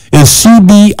symbol is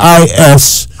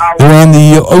CBIS. They're on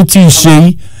the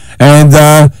OTC. And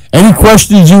any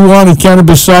questions you want at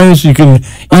Cannabis Science, you can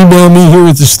email me here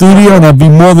at the studio, and I'll be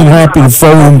more than happy to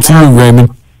forward them to you,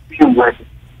 Raymond.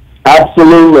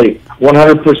 Absolutely,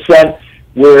 100%.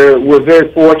 We're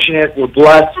very fortunate. We're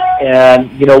blessed,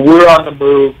 and you know we're on the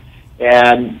move.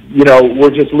 And, you know, we're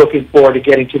just looking forward to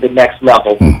getting to the next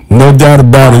level. No doubt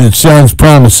about it. It sounds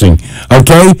promising.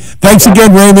 Okay? Thanks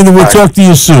again, Raymond, and we'll talk to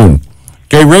you soon.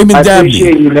 Okay, Raymond Dabney.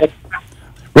 Appreciate you, Nick.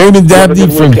 Raymond Dabney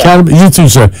from Cannabis, you too,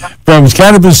 sir, from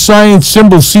Cannabis Science,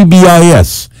 symbol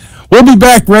CBIS. We'll be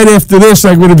back right after this.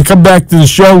 I'm going to come back to the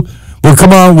show. We'll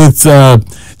come on with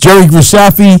Jerry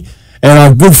Grisafi and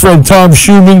our good friend Tom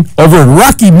Schumann over at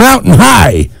Rocky Mountain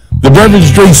High. The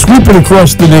beverage drink sweeping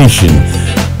across the nation.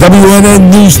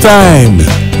 WNN News Time,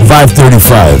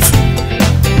 5:35.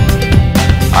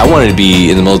 I wanted to be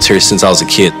in the military since I was a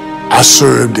kid. I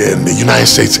served in the United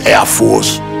States Air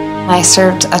Force. I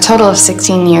served a total of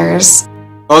 16 years.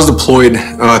 I was deployed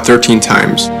 13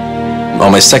 times.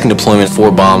 On my second deployment,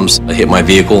 4 bombs hit my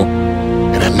vehicle.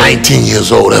 And at 19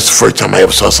 years old, that's the first time I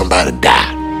ever saw somebody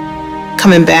die.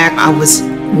 Coming back, I was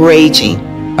raging.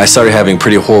 I started having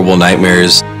pretty horrible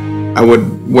nightmares. I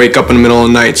would wake up in the middle of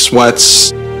the night,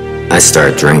 sweats. I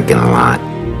started drinking a lot.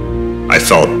 I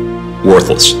felt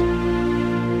worthless.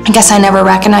 I guess I never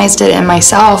recognized it in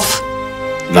myself.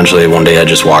 Eventually, one day I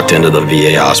just walked into the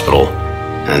VA hospital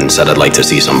and said I'd like to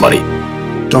see somebody.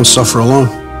 Don't suffer alone.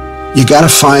 You gotta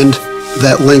find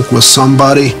that link with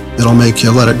somebody that'll make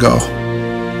you let it go.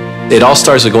 It all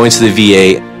starts with going to the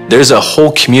VA. There's a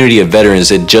whole community of veterans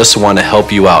that just want to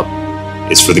help you out.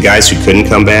 It's for the guys who couldn't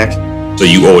come back, so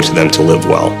you owe it to them to live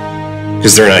well,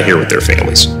 because they're not here with their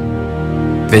families.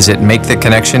 Visit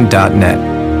MakeTheConnection.net.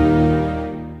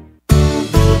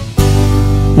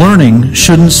 Learning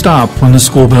shouldn't stop when the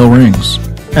school bell rings.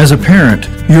 As a parent,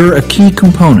 you're a key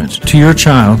component to your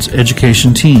child's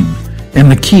education team and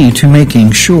the key to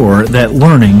making sure that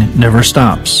learning never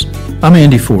stops. I'm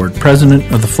Andy Ford, President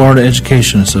of the Florida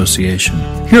Education Association.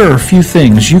 Here are a few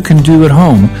things you can do at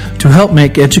home to help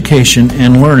make education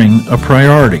and learning a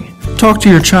priority. Talk to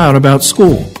your child about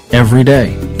school every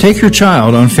day. Take your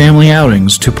child on family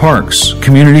outings to parks,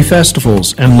 community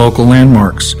festivals, and local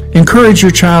landmarks. Encourage your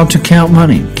child to count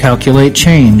money, calculate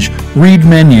change, read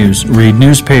menus, read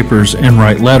newspapers, and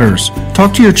write letters.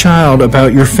 Talk to your child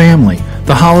about your family,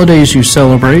 the holidays you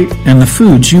celebrate, and the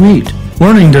foods you eat.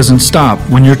 Learning doesn't stop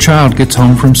when your child gets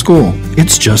home from school.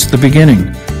 It's just the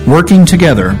beginning. Working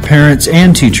together, parents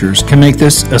and teachers can make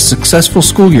this a successful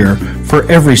school year for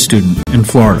every student in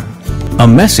Florida. A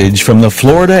message from the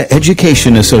Florida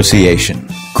Education Association.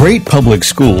 Great public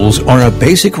schools are a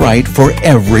basic right for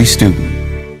every student.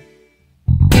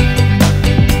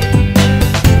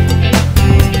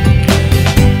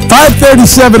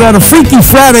 .537 on a Freaky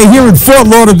Friday here in Fort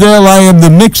Lauderdale. I am the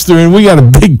Mixter, and we got a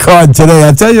big card today.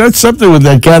 I tell you, that's something with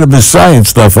that cannabis science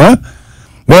stuff, huh?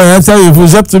 Well, I tell you, if it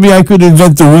was up to me, I could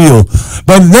invent the wheel.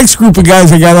 But the next group of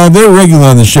guys I got on, they're regular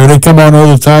on the show. They come on all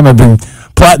the time. I've been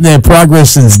plotting their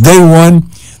progress since day one.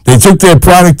 They took their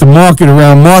product to market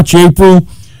around March, April.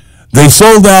 They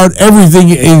sold out everything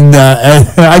in,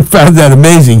 I found that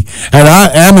amazing, at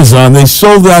Amazon. They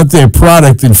sold out their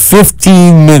product in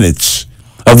 15 minutes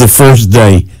of the first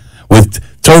day with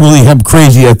Totally Hemp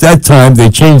Crazy. At that time, they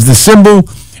changed the symbol,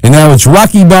 and now it's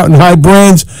Rocky Mountain High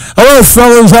Brands. Hello,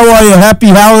 fellas. How are you? Happy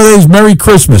holidays. Merry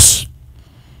Christmas.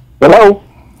 Hello.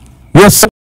 Yes, sir.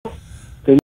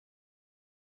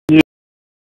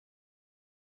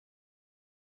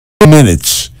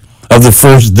 Minutes of the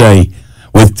first day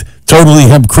with Totally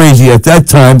Hemp Crazy. At that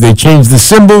time, they changed the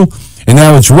symbol, and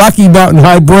now it's Rocky Mountain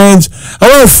High Brands.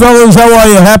 Hello, fellas. How are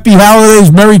you? Happy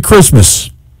holidays. Merry Christmas.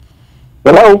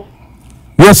 Hello.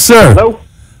 Yes, sir. Hello.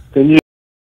 Can you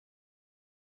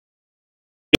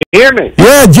hear me?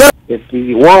 Yeah, Jeff. It's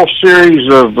the World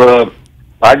Series of,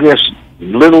 I guess,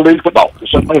 Little League football.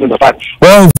 Something in the finals.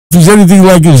 Well, if there's anything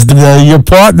like his, your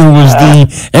partner was the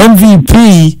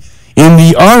MVP in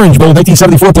the Orange Bowl,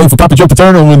 1974, playing for Papa Joe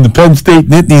Paterno in the Penn State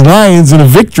Nittany Lions in a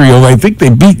victory over, I think they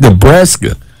beat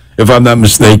Nebraska, if I'm not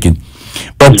mistaken.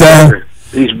 But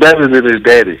he's better than his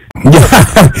daddy.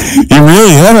 Yeah, he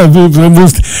really,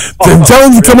 tell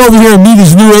him to come over here and meet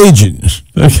his new agent.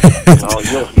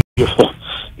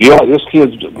 This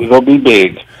kid's going to be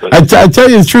big. I tell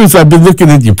you the truth, I've been looking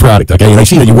at your product, okay, and I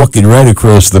see that you're walking right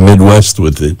across the Midwest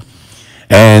with it.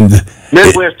 And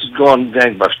Midwest is going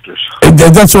gangbusters.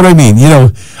 That's what I mean. You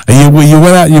know, you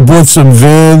went out and you bought some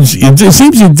vans. It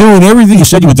seems you're doing everything you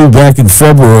said you would do back in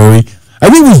February. I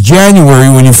think it was January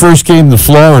when you first came to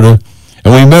Florida,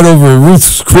 and we met over at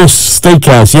Ruth's Chris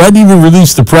Steakhouse. You hadn't even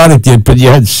released the product yet, but you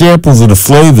had samples of the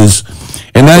flavors,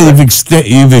 and now you've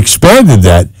expanded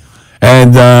that.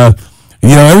 And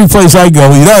every place I go,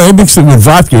 I mix it with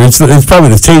vodka. It's probably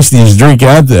the tastiest drink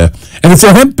out there. And it's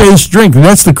a hemp-based drink, and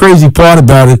that's the crazy part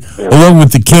about it, along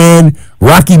with the can,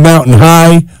 Rocky Mountain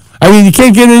High. I mean, you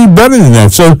can't get any better than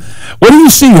that. So what do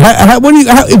you see?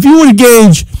 If you were to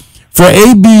gauge for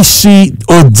A, B, C,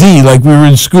 or D, like we were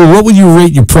in school, what would you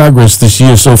rate your progress this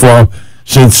year so far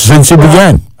since you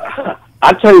began?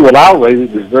 I'll tell you what I'll rate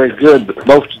it is very good, but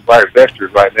most of our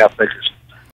investors right now think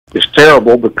it's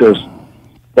terrible because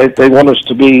they want us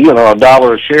to be,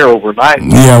 $1 a share overnight.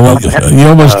 Yeah, well, you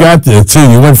almost got there, too.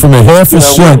 You went from a half a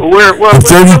cent to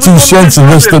 32 cents in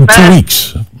less than 2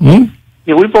 weeks.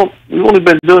 Yeah, we've only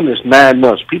been doing this 9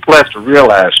 months. People have to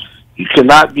realize you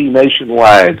cannot be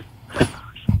nationwide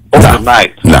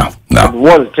overnight. No. Number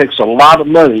one, it takes a lot of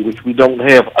money, which we don't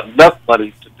have enough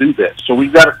money to do that. So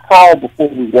we've got to crawl before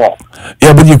we walk.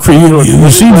 Yeah, but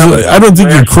I don't think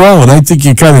you're crawling. I think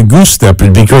you're kind of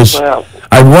goose-stepping because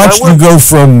I watched you go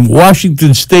from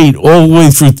Washington State all the way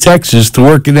through Texas to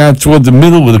working out toward the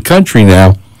middle of the country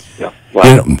now. Yeah,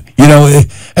 right.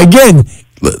 Again,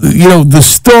 the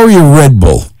story of Red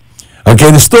Bull.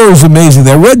 Okay, the story is amazing.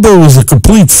 That Red Bull was a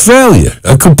complete failure.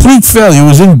 It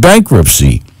was in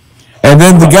bankruptcy. And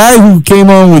then the guy who came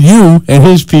on with you and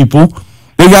his people,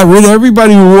 they got rid of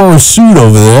everybody who wore a suit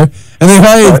over there, and they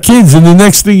hired kids, and the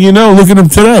next thing you know, look at them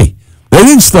today. They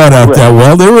didn't start out that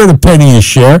well. They were at a penny a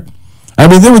share. I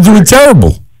mean, they were doing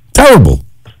terrible.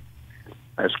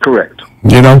 That's correct.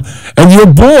 And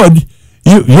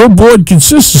your board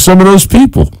consists of some of those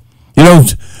people.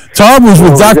 Tom was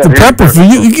with Dr. Pepper for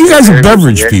you. You guys are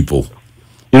beverage people.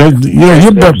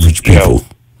 You're beverage people.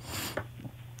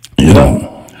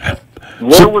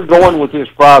 Where we're going with this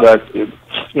product,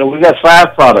 we got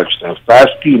 5 products now, 5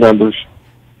 SKU numbers.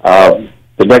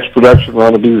 The next production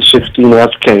run will be the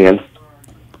 16-ounce can.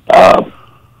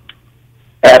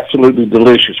 Absolutely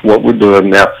delicious what we're doing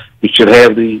now. We should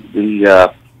have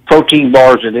the protein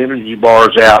bars and energy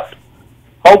bars out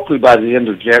hopefully by the end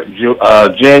of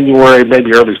January,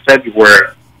 maybe early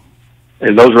February.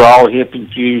 And those are all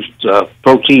hemp-infused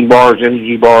protein bars,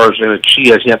 energy bars, and a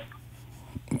chia hemp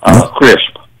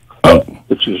crisp,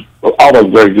 which is all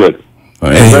very good.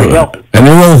 Very healthy. And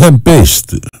they're all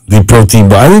hemp-based, the protein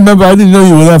bar. I didn't know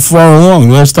you were that far along.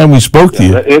 Last time we spoke to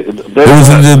you, it was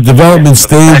in the development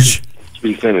stage. To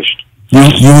be finished. You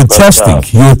were testing.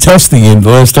 You were testing it the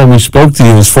last time we spoke to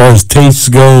you as far as tastes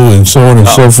go and so on and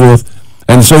so forth.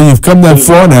 And so you've come that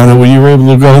far now that you were able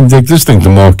to go ahead and take this thing to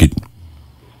market.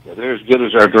 Yeah, they're as good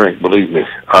as our drink, believe me.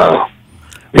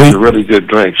 These are really good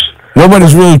drinks.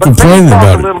 Nobody's really complaining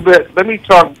about it. Let me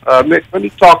talk, Mick, let me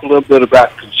talk a little bit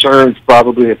about concerns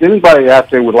probably. If anybody out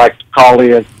there would like to call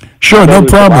in. Sure, no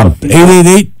problem.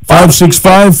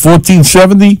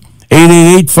 888-565-1470.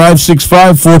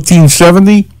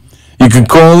 888-565-1470. You can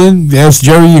call in, ask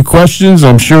Jerry your questions.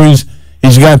 I'm sure he's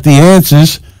got the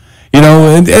answers. And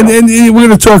we're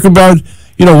going to talk about,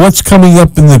 what's coming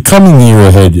up in the coming year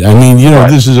ahead. I mean,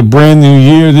 This is a brand new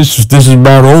year. This is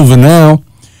about over now.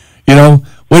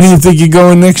 Where do you think you're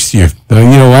going next year?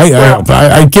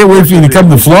 I can't wait for you to come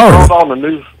to Florida.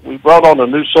 We brought on a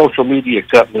new social media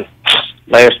company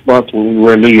last month when we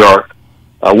were in New York.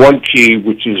 One Key,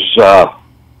 which is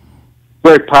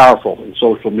very powerful in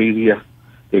social media.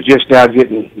 They're just now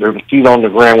getting their feet on the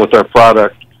ground with our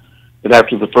product. And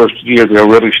after the first year, they'll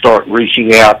really start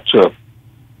reaching out to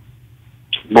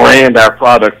brand our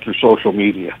product through social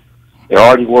media. They're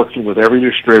already working with every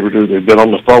distributor. They've been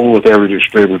on the phone with every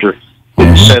distributor.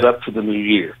 It's set up for the new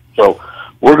year. So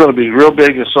we're going to be real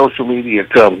big in social media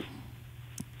come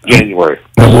January.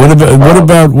 What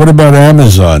about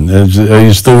Amazon? Are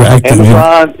you still active?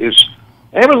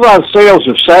 Amazon sales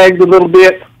have sagged a little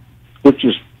bit, which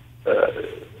is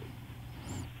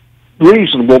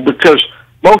reasonable because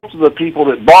most of the people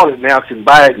that bought it now can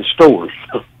buy it in stores.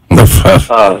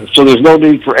 So there's no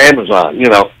need for Amazon.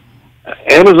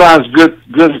 Amazon's good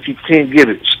if you can't get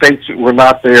it. States that we're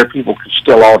not there, people can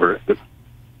still order it. But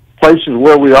places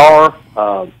where we are,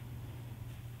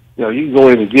 you can go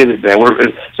in and get it now.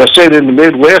 As I said, in the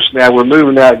Midwest now, we're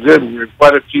moving out good. We're in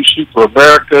quite a few Super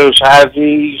Americas,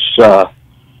 Hy-Vees.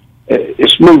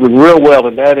 It's moving real well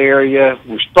in that area.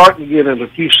 We're starting to get in a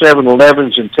few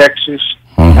 7-Elevens in Texas.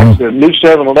 Actually, a new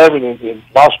 7-Eleven in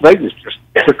Las Vegas just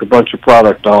took a bunch of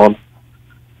product on.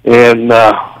 And,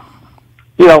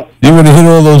 you're going to hit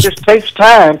all those. It just takes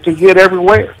time to get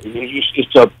everywhere.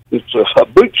 It's a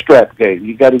bootstrap game.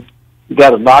 You got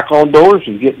to knock on doors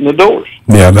and get in the doors.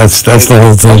 Yeah, that's the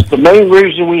whole thing. That's the main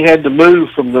reason we had to move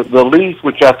from the leaf,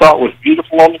 which I thought was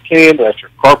beautiful on the can. That's our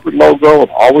corporate logo.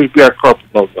 It'll always be our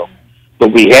corporate logo.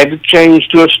 But we had to change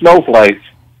to a snowflake.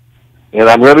 And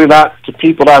I'm really not, to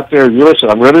people out there, listen,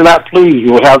 I'm really not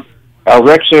pleased with how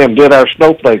Rexham did our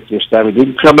snowflake this time. It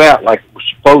didn't come out like it was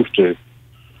supposed to.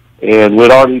 And we'd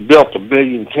already built 1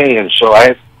 million cans, so I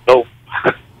had to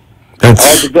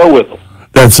go with them.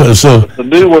 The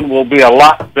new one will be a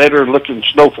lot better looking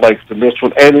snowflake than this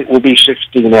one, and it will be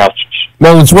 16 ounces.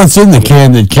 Well, it's what's in the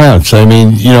can that counts. I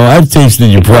mean, I've tasted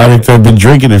your product. I've been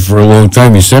drinking it for a long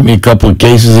time. You sent me a couple of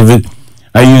cases of it.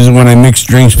 I use it when I mix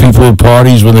drinks, people at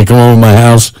parties, when they come over to my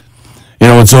house.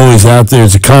 It's always out there.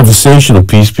 It's a conversational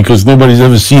piece because nobody's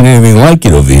ever seen anything like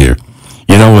it over here.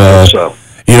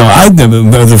 I'd never,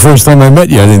 the first time I met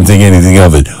you, I didn't think anything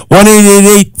of it.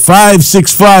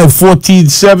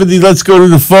 1-888-565-1470. Let's go to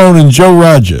the phone and Joe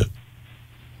Roger.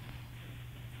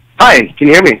 Hi, can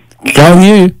you hear me? Can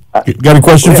hear you. Got a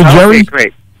question for Jerry? Okay,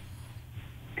 great.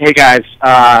 Hey, guys.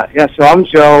 So I'm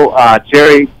Joe.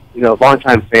 Jerry,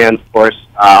 longtime fan, of course.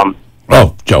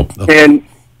 Joe. And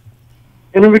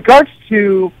in regards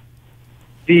to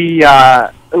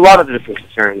a lot of the different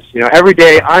concerns, every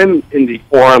day I'm in the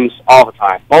forums all the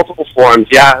time, multiple forums,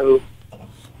 Yahoo,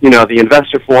 the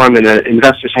investor forum and the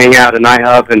investors hangout and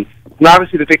iHub, and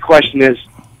obviously the big question is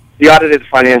the audited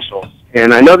financials.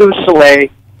 And I know there was a delay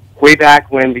way back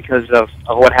when because of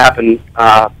what happened.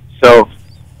 Explain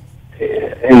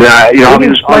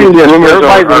this. Rumors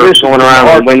are going around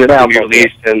on when this will be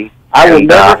released, and I will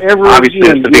never ever obviously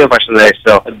it's the big question today.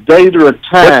 So a date or a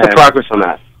time. What's the progress on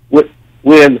that?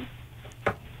 When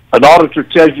an auditor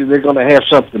tells you they're going to have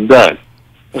something done,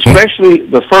 especially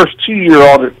the first 2-year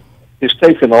audit is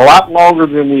taking a lot longer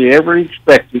than we ever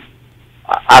expected.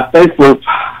 I think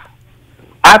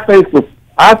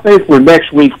we're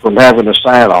next week from having a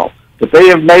sign off. But they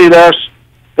have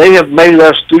They have made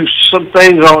us do some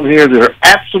things on here that are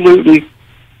absolutely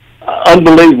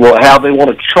unbelievable. How they want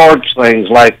to charge things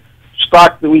like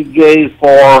stock that we gave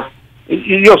for.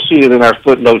 You'll see it in our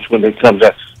footnotes when it comes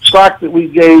out. Stock that we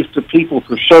gave to people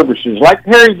for services, like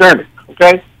Harry Dermott.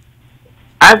 Okay,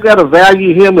 I've got to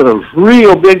value him at a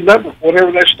real big number,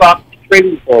 whatever that stock was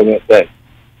trading for that day,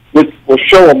 which will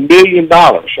show $1 million.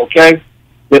 Okay,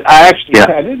 that I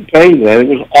didn't pay him that. It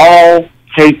was all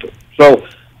paper. So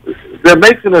they're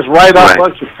making us write off a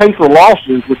bunch of paper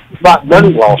losses, which is not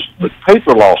money losses, but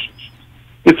paper losses,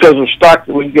 because of stock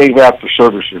that we gave out for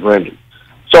services rendered.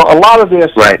 So a lot of this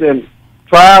has been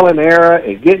trial and error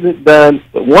and getting it done.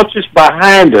 But once it's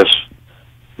behind us,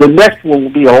 the next one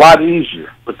will be a lot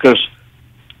easier because,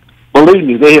 believe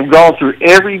me, they have gone through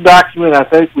every document I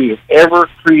think we have ever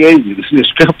created in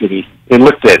this company and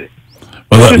looked at it,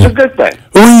 which is a good thing.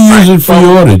 Who are you using for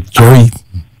your audit, Jerry?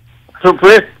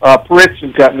 Pritz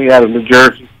and Company out of New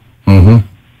Jersey. Mm-hmm.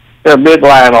 They're a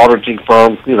midline auditing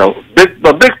firm. You know,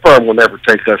 a big firm will never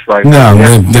take us right now.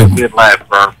 No, midline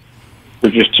firm.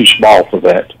 They're just too small for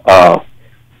that.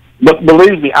 But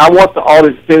believe me, I want the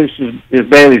audit finished as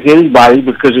bad as anybody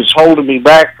because it's holding me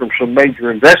back from some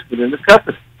major investment in the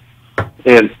company.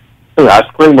 And I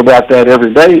scream about that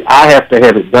every day. I have to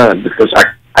have it done because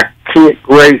I can't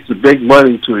raise the big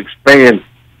money to expand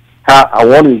how I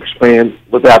want to expand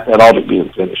without that audit being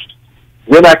finished.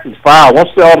 Then I can file. Once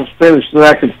the audit's finished, then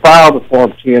I can file the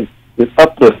Form 10 and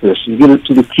uplift this and get it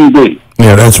to the QB.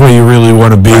 Yeah, that's where you really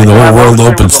want to be. The whole world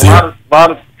opens to you. A lot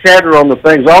of chatter on the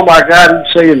things. Oh, my God,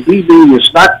 he's saying DB.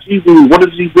 It's not QB. What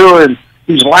is he doing?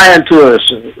 He's lying to us.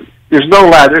 There's no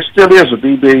lie. There still is a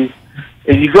DB.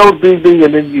 And you go to DB,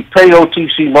 and then you pay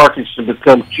OTC Markets to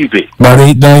become QB. About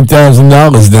 $8,000-9,000 now.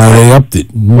 They upped it.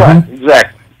 Mm-hmm. Right,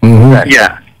 exactly. Mm-hmm. Exactly.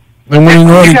 Yeah. And when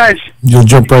you guys, you'll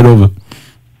jump right over.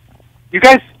 You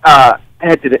guys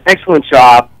did an excellent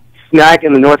job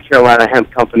snagging the North Carolina Hemp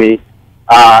Company.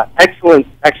 Excellent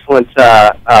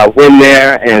win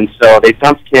there, and so they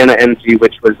dumped Canada Energy,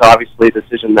 which was obviously a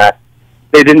decision that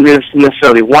they didn't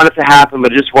necessarily want it to happen,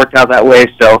 but it just worked out that way.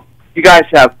 So you guys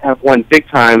have won big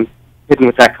time hitting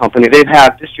with that company. They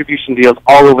have distribution deals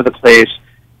all over the place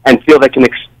and feel they can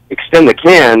extend the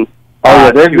can.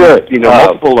 They're good.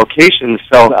 Multiple locations.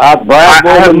 So I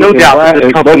have no doubt that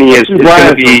this company is going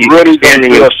to be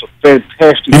expanding.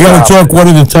 Fantastic. You got to talk one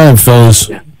at a time, fellas.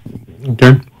 Yeah.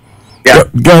 Okay. Yeah.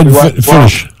 Go ahead,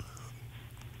 finish.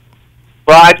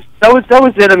 Well, that was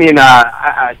it. I mean,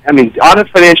 audit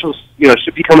financials,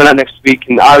 should be coming out next week,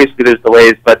 and obviously there's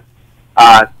delays, but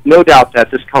no doubt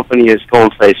that this company is going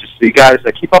places. So you guys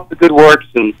keep up the good works,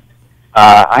 and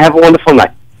I have a wonderful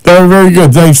night. Very, very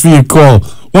good. Thanks for your call.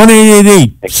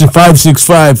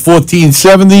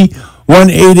 1-888-565-1470.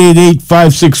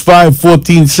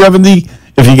 1-888-565-1470.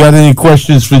 If you got any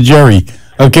questions for Jerry.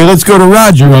 Okay, let's go to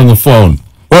Roger on the phone.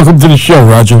 Welcome to the show,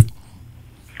 Roger.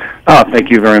 Oh, thank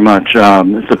you very much.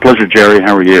 It's a pleasure, Jerry.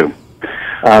 How are you?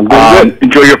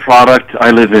 Enjoy your product.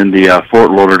 I live in the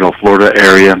Fort Lauderdale, Florida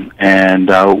area, and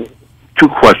two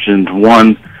questions.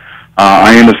 One,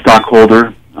 I am a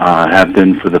stockholder, have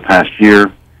been for the past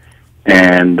year,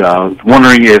 and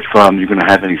wondering if you're going to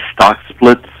have any stock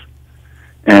splits.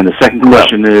 And the second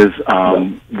question is,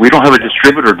 we don't have a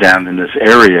distributor down in this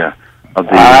area of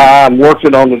the... I'm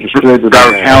working on the distributor.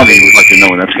 Broward County. We'd like to know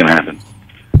when that's going to happen.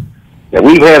 Yeah,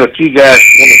 we've had a few guys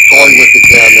want to toy with it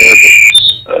down there, but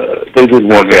they didn't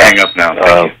want to hang up now.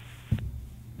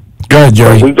 Go ahead,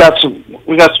 Jerry. We got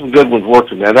some good ones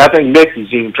working there. And I think Mick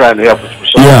is even trying to help us with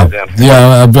some of them.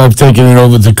 Yeah, I've taken it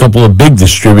over to a couple of big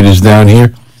distributors down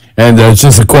here, and it's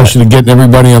just a question of getting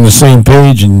everybody on the same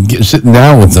page and sitting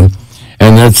down with them,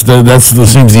 and that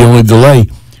seems the only delay.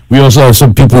 We also have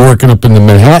some people working up in the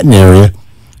Manhattan area,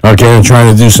 okay, and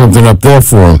trying to do something up there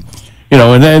for them.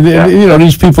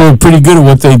 These people are pretty good at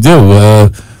what they do.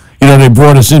 They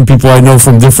brought us in people I know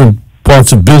from different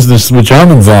parts of business, which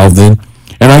I'm involved in,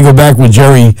 and I go back with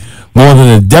Jerry more than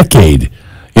a decade.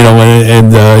 I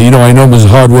know him as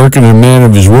hard working and a man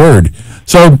of his word.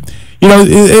 So,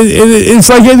 it's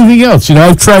like anything else.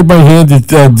 I've tried my hand at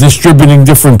distributing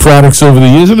different products over the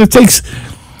years, and it takes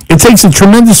a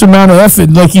tremendous amount of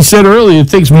effort. Like you said earlier, it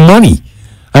takes money.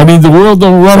 I mean, the world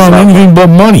don't run on anything but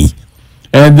money.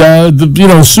 And,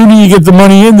 the sooner you get the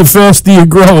money in, the faster you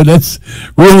grow. And that's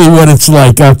really what it's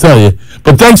like, I'll tell you.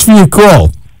 But thanks for your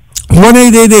call.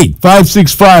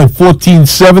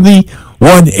 1-888-565-1470.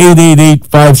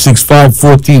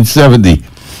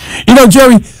 1-888-565-1470.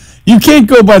 Jerry, you can't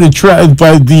go by the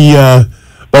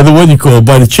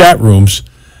chat rooms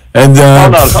And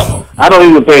no, I don't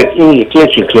even pay any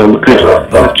attention to them because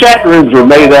the chat rooms are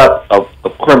made up of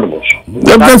criminals.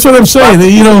 That's what I'm saying.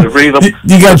 You know,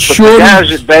 you got short. The guys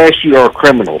that bash you are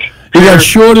criminals. You got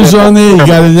shorters on there. You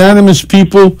got anonymous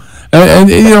people. And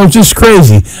you know, just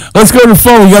crazy. Let's go to the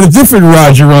phone. We got a different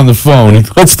Roger on the phone.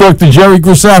 Let's talk to Jerry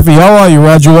Grisafi. How are you,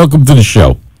 Roger? Welcome to the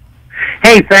show.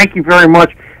 Hey, thank you very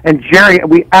much. And Jerry,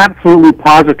 we absolutely,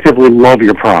 positively love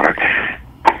your product.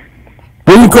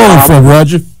 Where are you calling from,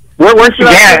 Roger? One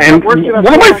of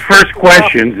my first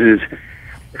questions is,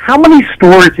 how many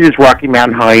stores is Rocky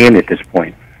Mountain High in at this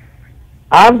point?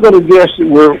 I'm going to guess that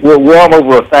we're well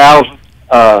over 1,000.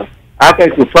 I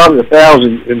think we're probably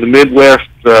 1,000 in the Midwest,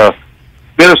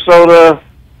 Minnesota,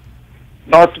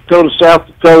 North Dakota, South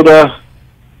Dakota,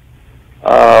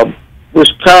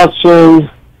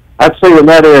 Wisconsin. I'd say in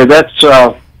that area. That's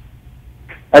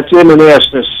M&S.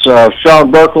 That's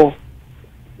Sean Burkle.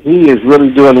 He is really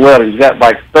doing well. He's got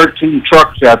like 13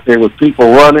 trucks out there with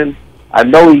people running. I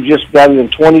know he just got in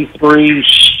 23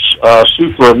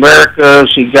 Super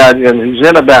Americas. He's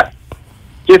in about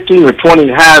 15 or 20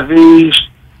 Hy-Vees.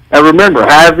 Now remember,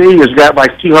 Hy-Vee has got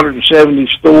like 270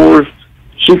 stores.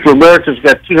 Super America's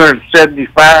got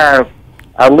 275.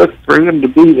 I look for him to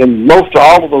be in most of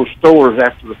all of those stores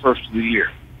after the first of the year.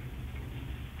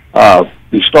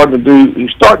 He's starting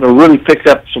to really pick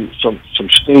up some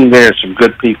steam there and some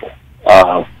good people.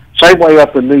 Same way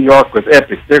up in New York with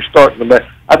Epic. They're starting to make,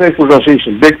 I think we're going to see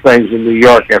some big things in New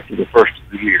York after the first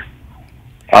of the year.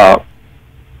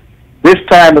 This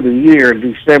time of the year in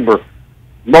December,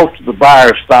 most of the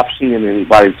buyers stop seeing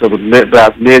anybody until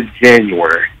about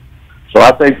mid-January. So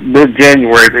I think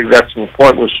mid-January they've got some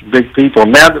appointments with some big people.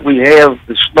 Now that we have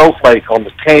the snowflake on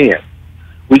the can,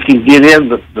 we can get in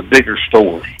the bigger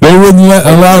stores. They wouldn't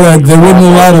allow that. They wouldn't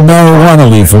allow the marijuana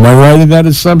leaf. Am I right in that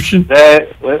assumption?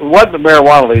 It wasn't a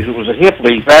marijuana leaf. It was a hemp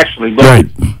leaf, actually. But right.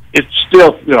 It's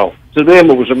still, to them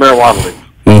it was a marijuana leaf.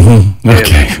 Mm-hmm.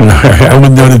 Okay. All right. I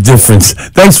wouldn't know the difference.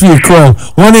 Thanks for your call.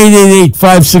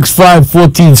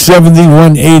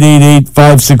 1-888-565-1470.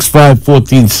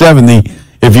 1-888-565-1470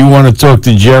 if you want to talk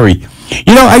to Jerry.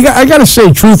 I got to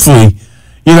say, truthfully,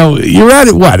 you're at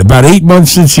it, what, about 8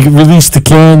 months since you released the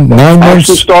can? 9 months?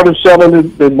 Actually started selling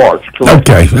in March, correct.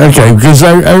 Okay, because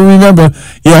I remember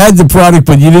you had the product,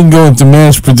 but you didn't go into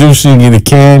mass producing in a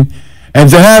can. And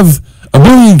to have 1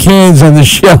 million cans on the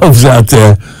shelves out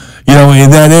there,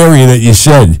 in that area that you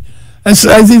said, I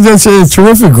think that's a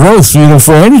terrific growth,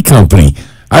 for any company.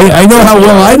 I know how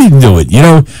well I didn't do it,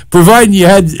 providing you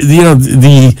had,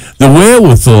 the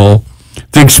wherewithal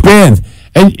to expand.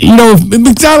 And, if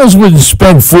McDonald's wouldn't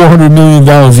spend $400 million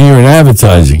a year in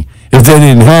advertising if they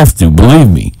didn't have to, believe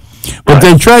me. But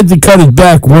they tried to cut it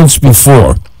back once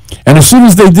before. And as soon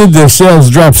as they did, their sales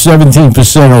dropped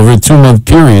 17% over a 2-month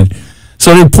period.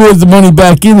 So they poured the money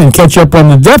back in and catch up on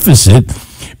the deficit.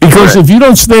 Because if you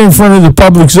don't stay in front of the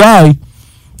public's eye,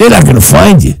 they're not going to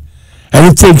find you. And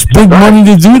it takes big money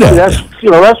to do that.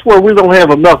 That's where we don't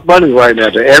have enough money right now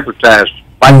to advertise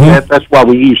like that. That's why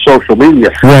we use social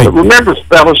media. Right. But remember,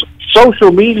 fellas,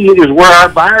 social media is where our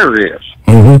buyer is.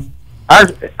 Mm-hmm.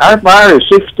 Our buyer is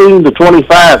 16 to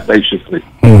 25, basically.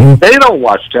 Mm-hmm. They don't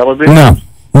watch television. No.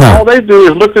 All they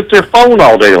do is look at their phone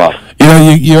all day long.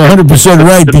 You're 100%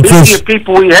 right. The media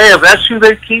people we have, that's who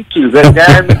they keep to. That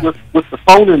guy with the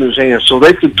phone in his hand, so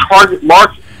they can target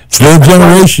markets. It's their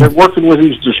generation. They're working with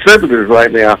these distributors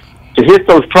right now to hit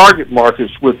those target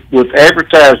markets with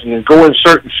advertising and go in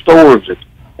certain stores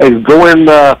and go in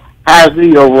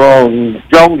Hy-Vee over on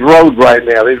Jones Road right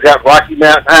now. They've got Rocky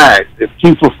Mountain High. It's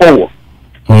 2 for $4.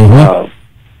 Mm-hmm.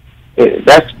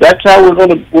 That's how we're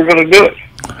gonna do it.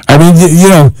 I mean,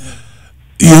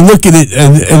 you look at it,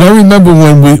 and I remember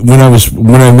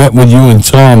when I met with you and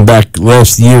Tom back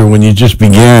last year when you just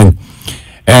began,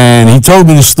 and he told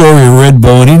me the story of Red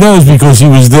Bull, and he knows because he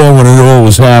was there when it all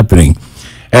was happening.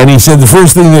 And he said the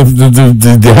first thing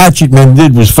the hatchet men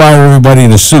did was fire everybody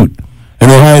in a suit, and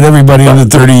they hired everybody under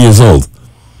 30 years old.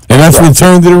 And that's what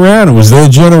turned it around. It was their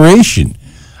generation.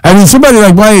 I mean, somebody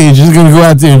like my age is going to go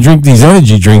out there and drink these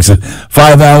energy drinks, a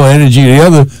 5-hour energy or the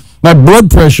other. My blood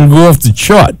pressure will go off the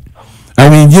chart. I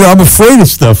mean, I'm afraid of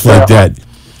stuff like that.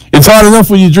 It's hard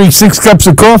enough when you drink 6 cups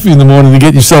of coffee in the morning to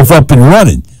get yourself up and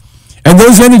running. And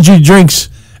those energy drinks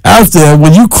out there,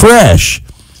 when you crash,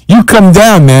 you come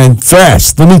down, man,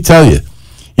 fast. Let me tell you.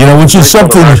 Which is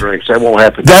something. Drinks, that won't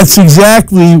happen. That's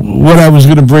exactly what I was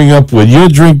going to bring up with. Your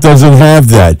drink doesn't have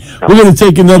that. We're going to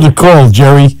take another call,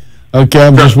 Jerry. Okay,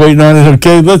 I'm just waiting on it.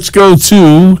 Okay, let's go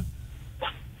to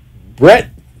Brett.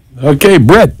 Okay,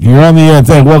 Brett, you're on the air.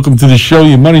 Welcome to the show.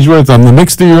 Your money's worth. I'm the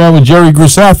Mixter. You're on with Jerry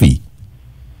Grisafi.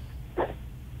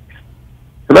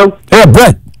 Hello? Hello? Yeah,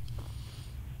 Brett.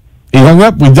 He hung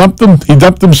up. We dumped him. He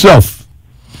dumped himself.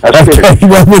 Okay,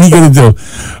 what are you going to do?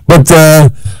 But, I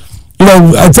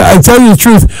tell you the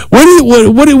truth.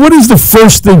 What is the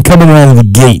first thing coming out of the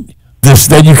gate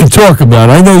that you can talk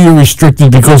about? I know you're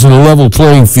restricted because of the level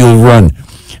playing field run.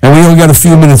 And we only got a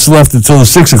few minutes left until the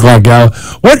 6 o'clock hour.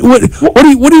 What are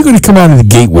you going to come out of the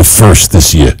gate with first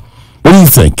this year? What do you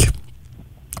think?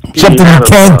 Something you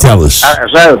can tell us. Is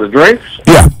that of the drinks?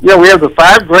 Yeah. Yeah, we have the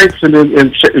 5 drinks, and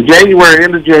in January,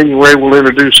 end of January, we'll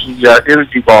introduce the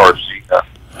energy bars.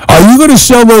 Are you going to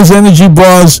sell those energy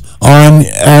bars on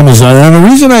Amazon? And the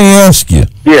reason I ask you,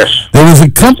 yes, there was a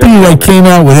company that came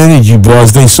out with energy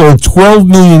bars. They sold 12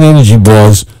 million energy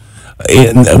bars.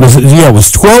 It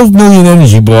was 12 million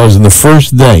energy bars in the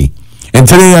first day. And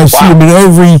today I see them in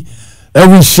every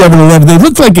 7-Eleven. They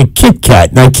look like a Kit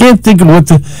Kat, and I can't think of what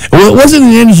it wasn't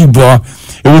an energy bar.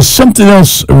 It was something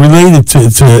else related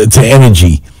to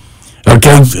energy.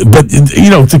 Okay, but,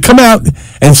 to come out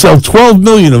and sell 12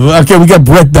 million of them. Okay, we got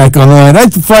Brett back on the line. I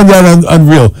have to find that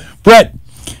unreal. Brett,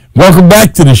 welcome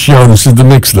back to the show. This is the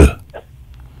Mixler.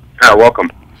 Welcome.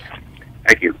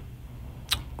 Thank you.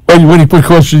 What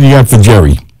question do you got for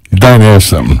Jerry? You're dying to ask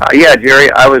something. Yeah,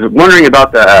 Jerry, I was wondering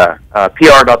about the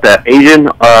PR about the Asian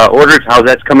orders, how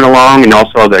that's coming along, and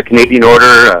also the Canadian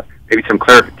order, maybe some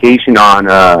clarification on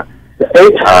the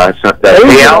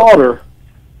Asian order.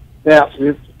 Now,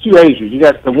 it's 2 Asians. You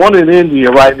got the one in India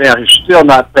right now who's still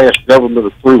not passed government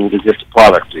approval to get the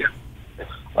product in.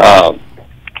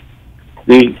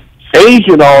 The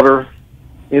Asian order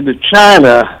into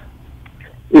China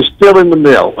is still in the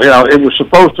mill. It was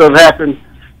supposed to have happened,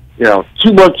 2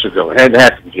 months ago. It hadn't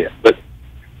happened yet. But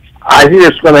I hear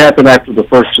it's going to happen after the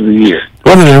first of the year.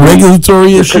 What are the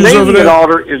regulatory issues over there? The Canadian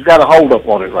order has got a hold up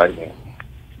on it right now.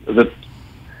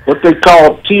 What they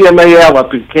call TMAL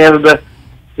up in Canada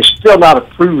is still not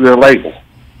approved their label.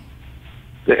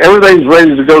 Everything's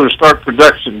ready to go to start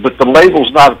production, but the label's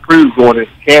not approved going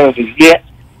into Canada yet.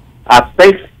 I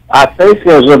think as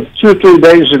of 2 or 3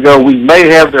 days ago, we may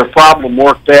have their problem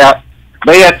worked out.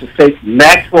 May have to take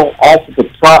natural off of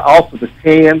the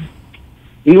can.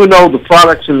 Even though the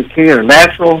products in the can are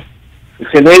natural, the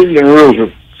Canadian rules are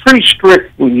pretty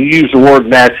strict when you use the word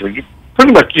natural. You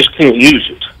pretty much just can't use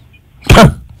it.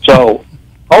 So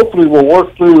hopefully we'll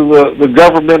work through the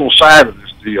governmental side of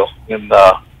this deal and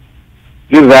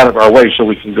get it out of our way so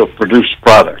we can go produce the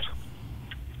product.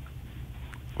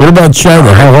 What about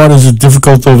China? How hard is it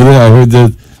difficult over there? I heard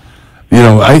that,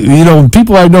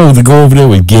 people I know that go over there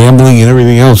with gambling and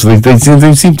everything else, they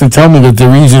seem to tell me that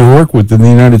they're easy to work with in the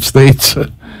United States.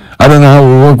 I don't know how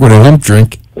we work with a hemp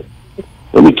drink.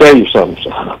 Let me tell you something,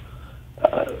 son.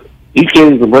 You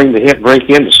can't even bring the hemp drink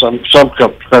into some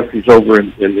countries over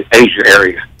in the Asia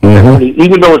area. Mm-hmm.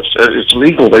 Even though it's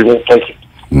legal, they won't take it.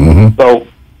 Mm-hmm. So,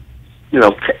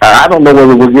 I don't know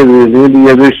whether we'll get it in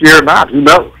India this year or not. Who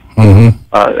knows? Mm-hmm.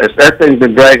 That thing's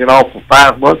been dragging off for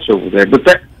 5 months over there. But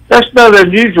that's not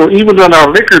unusual. Even on our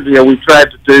liquor deal we tried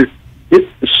to do,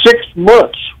 it's 6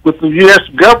 months with the U.S.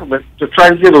 government to try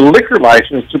and get a liquor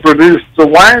license to produce the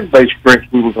wine-based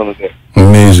drinks we were going to do.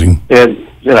 Amazing. And,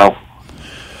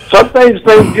 some things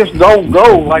just don't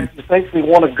go like you think they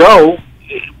want to go.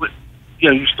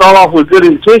 You start off with good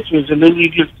intentions, and then you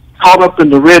get caught up in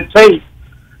the red tape.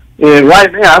 And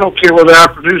right now, I don't care whether I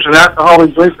produce an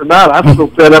alcoholic drink or not. I'm so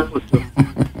fed up with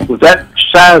that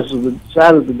side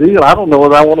of the deal. I don't know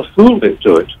whether I want to fool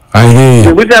into it. I hear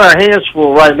you. We got our hands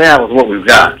full right now with what we've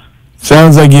got.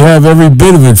 Sounds like you have every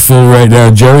bit of it full right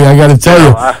now, Jerry. I got to tell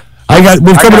you,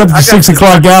 we're coming up to the 6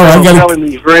 o'clock hour.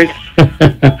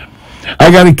 I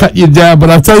got to cut you down, but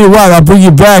I'll tell you what, I'll bring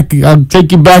you back. I'll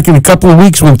take you back in a couple of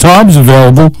weeks when Tom's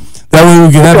available. That way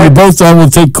we can have you both on. We'll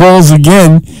take calls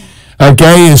again.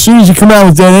 Okay, as soon as you come out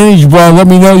with that energy bar, let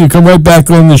me know. You come right back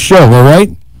on the show, all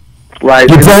right? Right.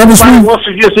 You promise me? Wants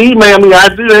to just email me, I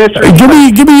do answer. Give me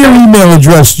your email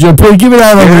address, Joe. Give it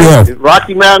out on the air.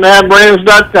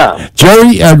 RockyMountainHighBrands.com.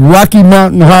 Jerry at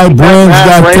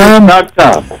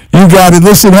RockyMountainHighBrands.com. You got it.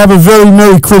 Listen, have a very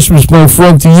Merry Christmas, my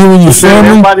friend, to you and your family.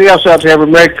 Everybody else out there, have a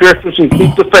Merry Christmas and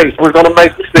keep the faith. We're going to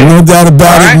make the thing. No doubt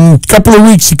about it. In a couple of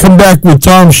weeks, you come back with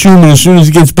Tom Schumann as soon as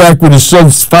he gets back with his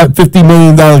son's $50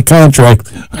 million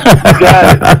contract.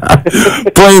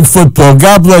 Playing football.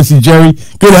 God bless you, Jerry.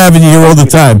 Good having you here all the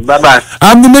time. Bye-bye.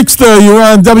 I'm the Mixter. You're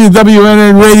on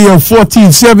WWNN Radio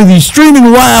 1470,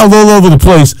 streaming wild all over the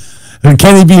place. And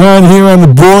Kenny behind here on the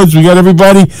boards. We got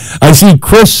everybody. I see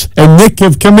Chris and Nick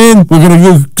have come in. We're going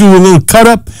to do a little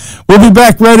cut-up. We'll be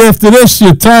back right after this.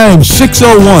 Your time,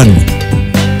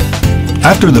 6:01.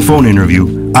 After the phone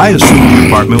interview, I assumed the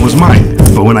apartment was mine.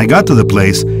 But when I got to the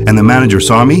place and the manager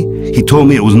saw me, he told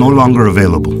me it was no longer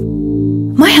available.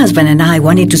 My husband and I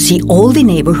wanted to see all the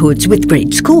neighborhoods with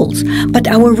great schools, but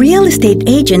our real estate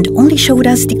agent only showed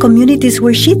us the communities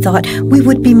where she thought we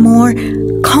would be more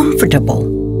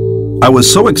comfortable. I was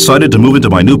so excited to move into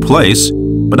my new place,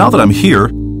 but now that I'm here,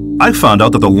 I found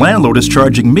out that the landlord is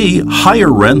charging me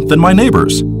higher rent than my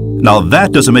neighbors. Now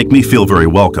that doesn't make me feel very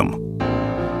welcome.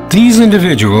 These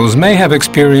individuals may have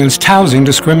experienced housing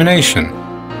discrimination.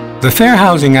 The Fair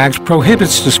Housing Act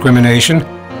prohibits discrimination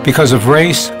because of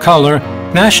race, color,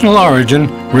 national origin,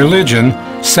 religion,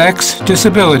 sex,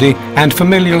 disability, and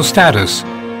familial status.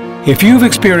 If you've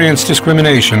experienced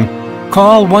discrimination,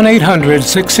 call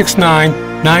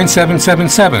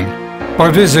 1-800-669-9777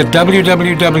 or visit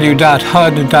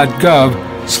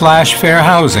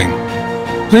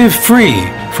www.hud.gov/fairhousing. Live free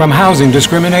from housing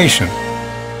discrimination.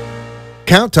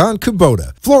 Count on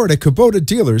Kubota.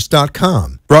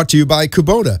 FloridaKubotaDealers.com. Brought to you by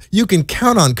Kubota. You can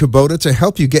count on Kubota to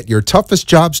help you get your toughest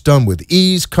jobs done with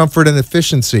ease, comfort, and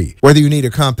efficiency. Whether you need a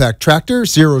compact tractor,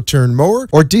 zero-turn mower,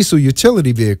 or diesel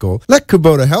utility vehicle, let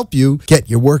Kubota help you get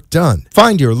your work done.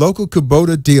 Find your local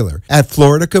Kubota dealer at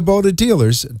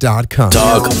FloridaKubotaDealers.com.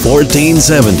 Talk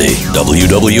 1470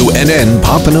 WWNN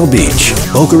Pompano Beach,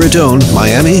 Boca Raton,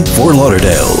 Miami, Fort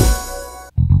Lauderdale.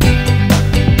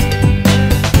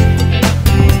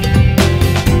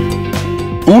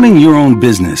 Owning your own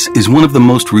business is one of the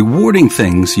most rewarding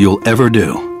things you'll ever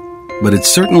do, but it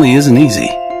certainly isn't easy.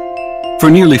 For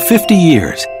nearly 50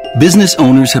 years, business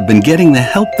owners have been getting the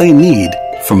help they need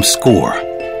from SCORE,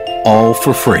 all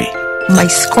for free. My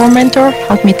SCORE mentor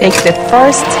helped me take the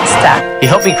first step. He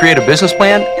helped me create a business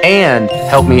plan and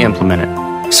helped me implement it.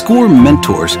 SCORE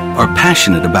mentors are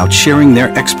passionate about sharing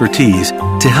their expertise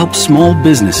to help small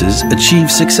businesses achieve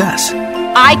success.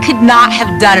 I could not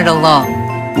have done it alone.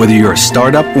 Whether you're a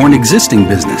startup or an existing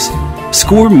business,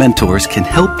 SCORE mentors can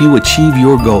help you achieve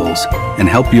your goals and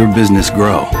help your business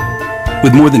grow.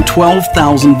 With more than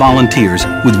 12,000 volunteers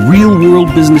with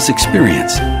real-world business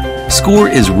experience, SCORE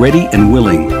is ready and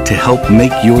willing to help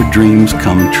make your dreams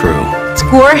come true.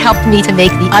 SCORE helped me to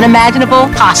make the unimaginable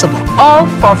possible, all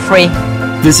for free.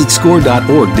 Visit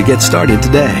SCORE.org to get started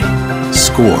today.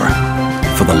 SCORE,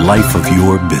 for the life of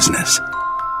your business.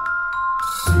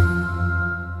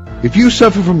 If you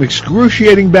suffer from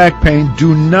excruciating back pain,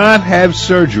 do not have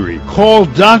surgery. Call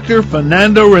Dr.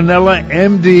 Fernando Ranella,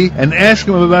 MD, and ask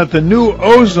him about the new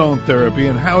ozone therapy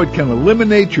and how it can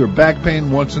eliminate your back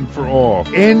pain once and for all.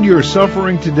 End your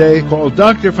suffering today. Call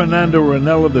Dr. Fernando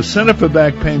Ranella, the Center for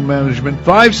Back Pain Management,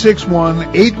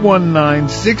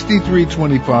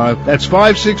 561-819-6325. That's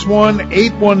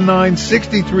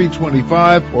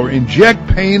 561-819-6325 or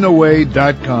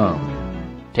injectpainaway.com.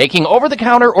 Taking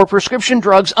over-the-counter or prescription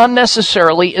drugs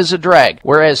unnecessarily is a drag,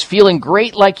 whereas feeling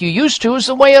great like you used to is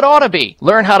the way it ought to be.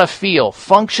 Learn how to feel,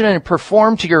 function, and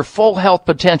perform to your full health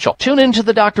potential. Tune into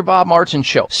the Dr. Bob Martin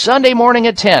Show, Sunday morning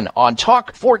at 10 on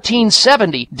Talk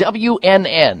 1470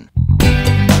 WNN.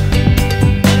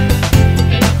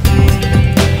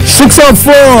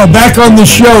 6:04, back on the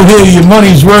show here, your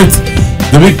money's worth.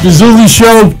 The Mick Bazsuly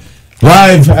Show.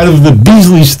 Live out of the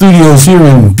Beasley Studios here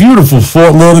in beautiful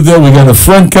Fort Lauderdale. We got a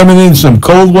front coming in, some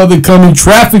cold weather coming,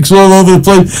 traffic's all over the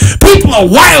place. People are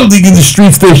wilding in the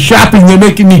streets. They're shopping. They're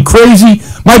making me crazy.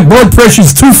 My blood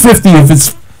pressure's 250 if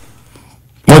it's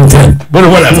 110. But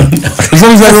whatever. As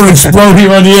long as I don't explode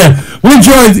here on the air. We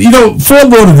enjoyed, Fort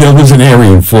Lauderdale, there's an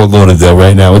area in Fort Lauderdale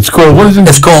right now. It's called, what is it?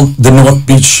 It's called the North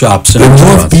Beach Shops. The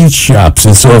North Beach Shops.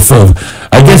 It's off of,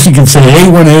 I guess you can say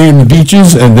A1A in the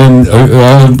beaches and then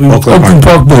Oakland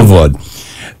Park Boulevard.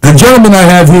 The gentleman I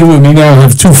have here with me now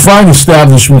have two fine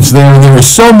establishments there, and there are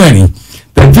so many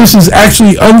that this is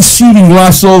actually unseating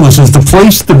Las Olas as the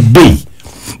place to be.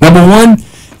 Number one,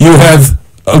 you have...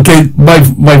 Okay, my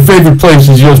favorite place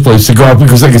is your place, Cigar,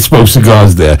 because I can smoke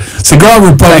cigars there. Cigar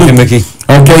Republic. Thank you, Mickey.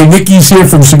 Okay, Mickey's here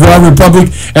from Cigar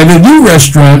Republic, and a new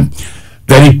restaurant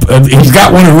that he's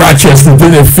got one in Rochester.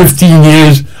 Been there 15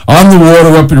 years on the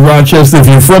water up in Rochester. If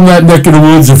you're from that neck of the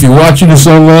woods, if you're watching us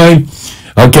online,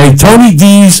 okay, Tony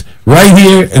D's right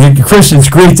here, and Chris, it's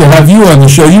great to have you on the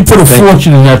show. You put a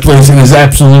fortune in that place, and it's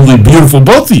absolutely beautiful,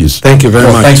 both of you. Thank you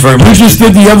very much. Thanks very much. You just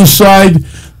did the other side.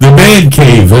 The man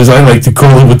cave, as I like to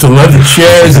call it, with the leather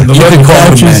chairs and the leather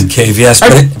couches. The man cave, yes,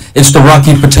 but it's the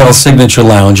Rocky Patel Signature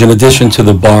Lounge, in addition to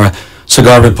the bar,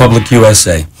 Cigar Republic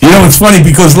USA. It's funny,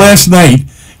 because last night,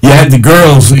 you had the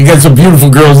girls, you got some beautiful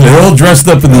girls, they're all dressed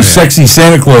up in these sexy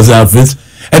Santa Claus outfits,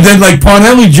 and then like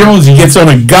Parnelli Jones, he gets on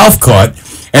a golf cart,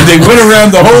 and they went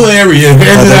around the whole area. And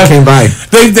they came by.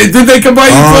 Did they come by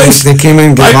your place? They came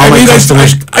in and gave all my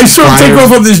customers I saw them take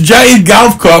off on this giant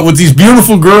golf cart with these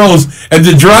beautiful girls and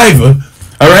the driver.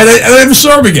 All right, I never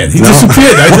saw him again. He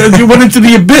disappeared. He went into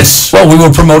the abyss. Well, we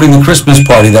were promoting the Christmas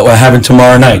party that we're having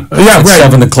tomorrow night at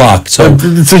 7 o'clock. So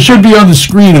it should be on the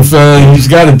screen if he's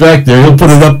got it back there. He'll put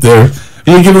it up there.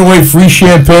 You're giving away free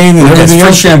champagne and everything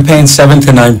else? Free champagne 7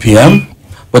 to 9 p.m.,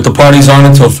 but the party's on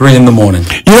until 3 in the morning.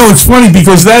 You know, it's funny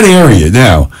because that area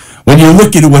now, when you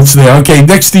look at what's there, okay,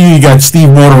 next to you got Steve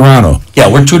Mortorano. Yeah,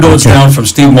 we're 2 doors down from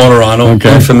Steve Mortorano,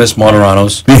 infamous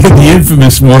Mortoranos. The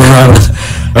infamous Mortoranos.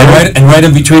 And right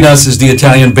in between us is the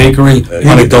Italian bakery,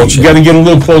 Honey Dolce. You got to get a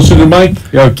little closer to the mic?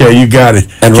 Okay, you got it.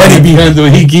 And Kenny behind the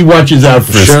he watches out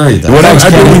for us. Sure he does.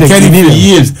 I've been with Kenny for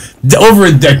years, over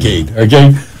a decade,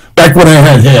 okay? Back when I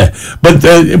had hair. But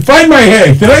find my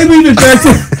hair. Did I leave it back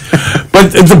there?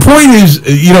 But the point is,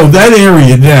 you know, that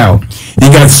area now,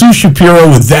 you got Sue Shapiro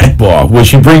with that bar, where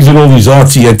she brings in all these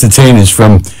artsy entertainers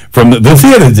from the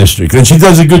theater district, and she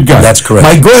does a good job. That's correct.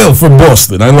 My girl from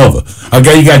Boston, I love her.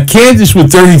 Okay, you got Candace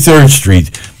with 33rd Street,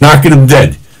 knocking them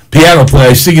dead. Piano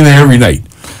player, singing there every night.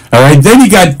 All right, then you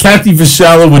got Kathy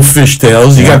Vassallo with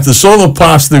Fishtails. You got the Solo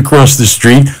Pasta across the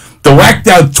street. The whacked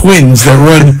out twins that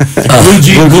run Blue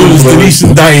Jean Blues, Denise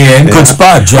and Diane. Good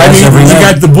spot, jazz every night. You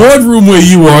got the boardroom where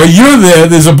you are. You're there.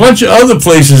 There's a bunch of other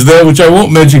places there, which I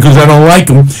won't mention because I don't like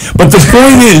them. But the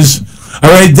point is, all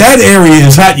right, that area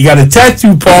is hot. You got a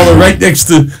tattoo parlor right next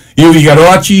to you. You got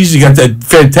Archie's. You got that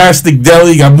fantastic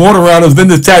deli. You got Mortorano's. Then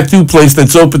the tattoo place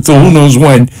that's open till who knows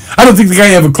when. I don't think the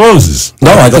guy ever closes.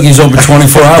 No, I think he's open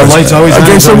 24 hours. The light's always on.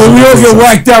 Okay, so when we all get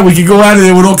whacked out, we can go out of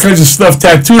there with all kinds of stuff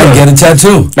tattooed on. Get a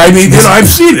tattoo. I mean, you know, I've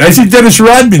seen it. I see Dennis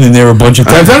Rodman in there a bunch of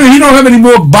times. He don't have any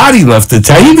more body left to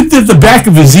tie. He even did the back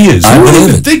of his ears. Who would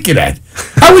even think of that?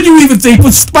 How would you even think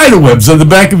with spider webs on the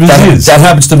back of his ears? That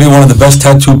happens to be one of the best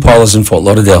tattoo parlors in Fort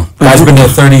Lauderdale. Guy's been there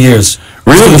 30 years.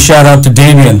 Really? A shout out to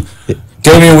Damien.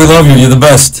 Damien, we love you. You're the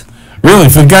best. Really?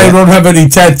 For a guy who don't have any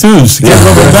tattoos, can't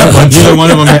love him that much. Neither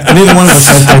one of us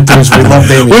have tattoos. We love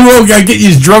Damien. We all got to get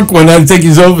you drunk one night and take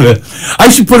you over there. I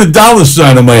should put a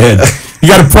 $sign on my head. You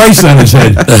got a price on his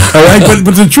head. All right?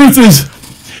 But the truth is,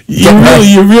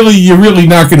 you're really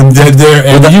knocking them dead there,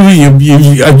 and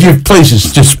your place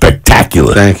is just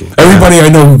spectacular. Thank you. Everybody I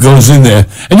know who goes in there,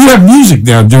 and you have music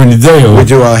now during the day. We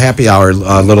do a happy hour,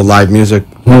 little live music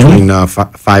between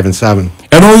 5 and 7.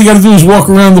 And all you got to do is walk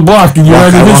around the block, and you're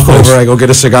right at his place. I go get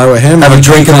a cigar with him. Have a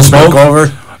drink and a smoke over.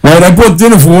 Right, I bought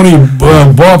dinner for one of your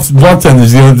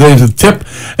bartenders the other day as a tip,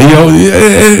 and, you know,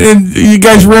 and you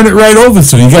guys ran it right over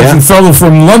to me. You got some fellow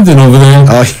from London over there.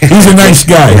 Oh, yeah. He's a nice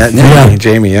guy.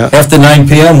 Jamie, After 9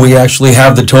 p.m., we actually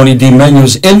have the Tony D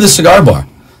menus in the cigar bar.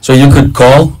 So you could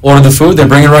call, order the food, they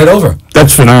bring it right over.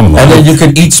 That's phenomenal. And then you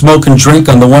could eat, smoke, and drink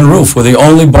on the one roof. We're the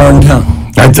only bar in town.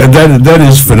 That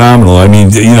is phenomenal. I mean,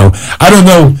 you know, I don't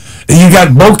know. You got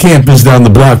Beaucamp is down the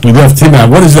block. We left him out.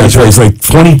 What is that place? Like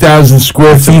 20,000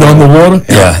 square feet on the water?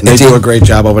 Yeah. They do a great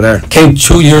job over there. Came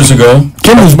 2 years ago.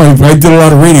 Kim was I did a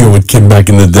lot of radio with Kim back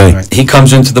in the day. Right. He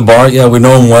comes into the bar. Yeah, we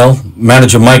know him well.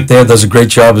 Manager Mike there does a great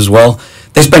job as well.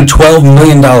 They spent $12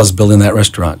 million building that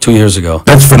restaurant 2 years ago.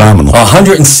 That's phenomenal.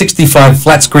 165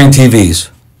 flat screen TVs.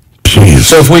 Jeez.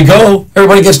 So if we go,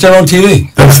 everybody gets their own TV.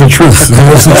 That's the truth.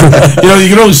 That's the truth. You know, you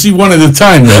can only see one at a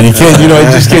time, man. You can't, you know, you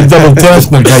just can't double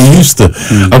task like I used to.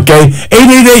 Okay?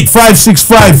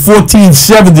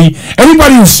 888-565-1470.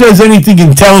 Anybody who says anything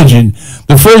intelligent,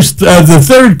 the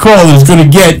third call is going to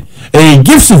get a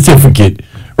gift certificate.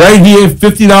 Right here,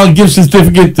 $50 gift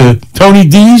certificate to Tony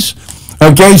D's.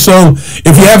 Okay, so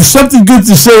if you have something good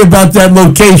to say about that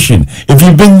location, if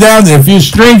you've been down there, if you're a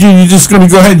stranger and you're just going to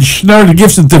go ahead and snort a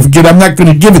gift certificate, I'm not going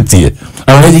to give it to you.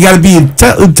 All right, you got to be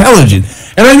intelligent.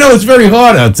 And I know it's very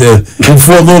hard out there in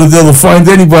Fort Lauderdale to find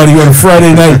anybody on a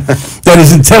Friday night that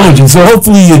is intelligent. So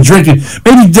hopefully you're drinking.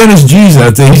 Maybe Dennis G's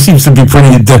out there. He seems to be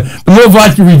pretty intelligent. The more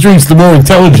vodka he drinks, the more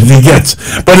intelligent he gets.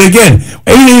 But again,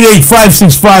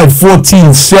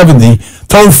 888-565-1470.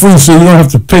 Toll free, so you don't have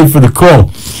to pay for the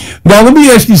call. Now, let me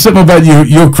ask you something about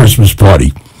your Christmas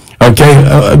party. Okay?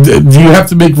 Do you have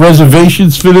to make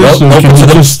reservations for this? Well,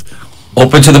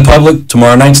 open to the public.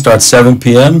 Tomorrow night starts 7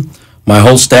 p.m. My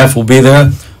whole staff will be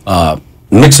there.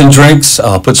 Mixing drinks.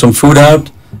 I'll put some food out.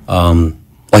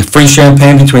 Like free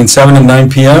champagne between 7 and 9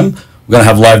 p.m. We're going to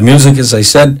have live music, as I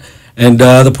said. And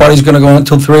the party's going to go on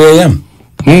until 3 a.m.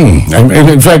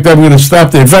 In fact, I'm going to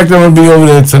stop there. In fact, I'm going to be over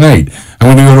there tonight. I'm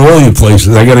going to go to all your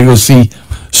places. I got to go see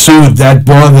Sue at that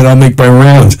bar, that I'll make my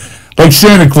rounds. Like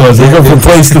Santa Claus, I go from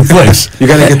place to place. You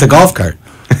got to get the golf cart.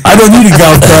 I don't need a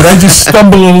golf cart. I just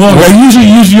stumble along. I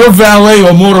usually use your valet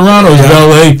or Mortorano's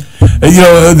valet,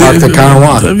 Park the car and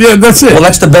walk. Yeah, that's it. Well,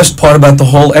 that's the best part about the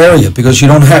whole area because you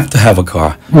don't have to have a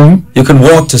car. You can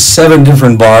walk to 7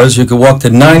 different bars. You can walk to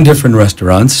 9 different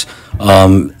restaurants.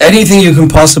 Anything you can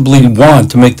possibly want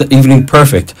to make the evening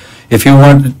perfect. If you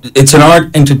want, it's an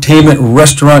art, entertainment,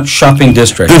 restaurant, shopping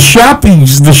district. The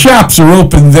shops are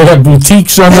open. They have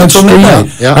boutiques on that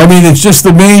street. Yeah. I mean, it's just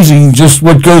amazing just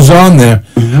what goes on there.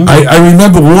 I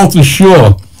remember Walter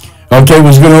Shaw,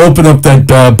 was going to open up that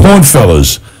Porn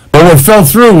Fellas. But what fell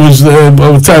through was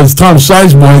Tom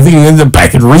Sizemore. I think he ended up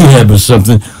back in rehab or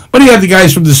something. But he had the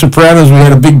guys from The Sopranos. We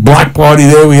had a big block party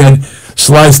there. We had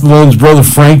Sly Stallone's brother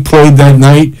Frank played that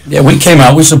night. Yeah, we came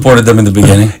out. We supported them in the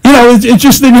beginning. It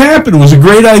just didn't happen. It was a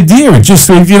great idea. It just,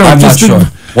 I'm not sure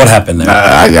what happened there.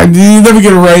 You never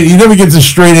get it right. You never get the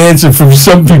straight answer from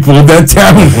some people in that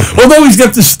town. Although he's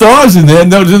got the stars in there.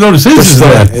 Notice his is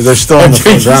there. They're still on the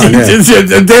front ground.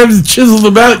 They haven't chiseled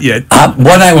them out yet.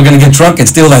 One night we're going to get drunk and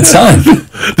steal that sign.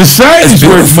 The sign is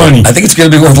worth money. I think it's going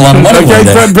to be worth a lot of money one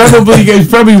day. It's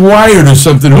probably wired or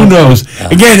something. Who knows?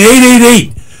 Again,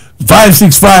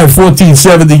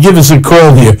 888-565-1470. Give us a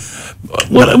call here.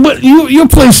 Your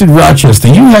place in Rochester,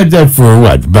 you had that for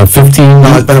what, about 15 years?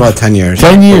 No, it's been about 10 years.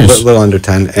 10 years. A little under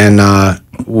 10. And,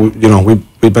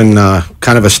 we've been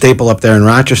kind of a staple up there in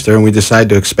Rochester, and we decided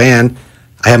to expand.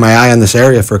 I had my eye on this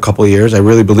area for a couple of years. I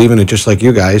really believe in it, just like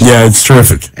you guys. Yeah, it's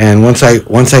terrific. And once I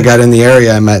got in the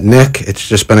area, I met Nick. It's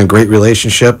just been a great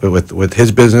relationship with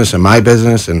his business and my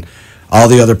business and all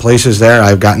the other places there.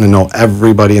 I've gotten to know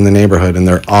everybody in the neighborhood, and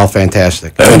they're all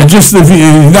fantastic. Just if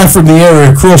you're not from the area,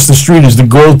 across the street is the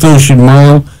Gold Ocean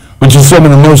Mall, which is some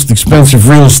of the most expensive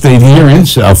real estate here in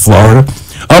South Florida.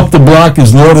 Up the block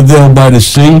is Lauderdale by the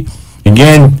Sea.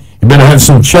 Again, you better have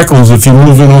some shekels if you're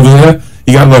moving over there.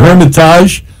 You got the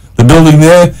Hermitage, the building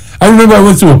there. I remember I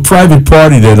went to a private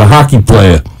party there, the hockey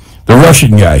player, the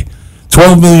Russian guy,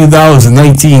 $12 million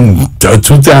in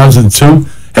 2002.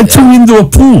 Had 2 indoor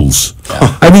pools.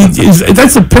 I mean,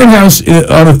 that's a penthouse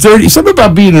on a 30. Something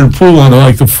about being in a pool on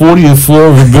like the 40th floor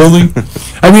of a building.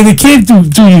 I mean, it can't do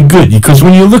you good because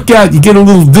when you look out, you get a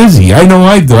little dizzy. I know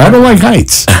I do. I don't like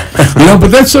heights. But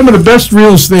that's some of the best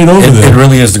real estate over there. It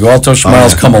really is. The Gold Ocean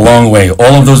Mile's come a long way.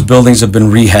 All of those buildings have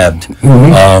been rehabbed.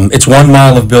 It's 1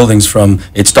 mile of buildings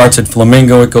it starts at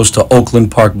Flamingo, it goes to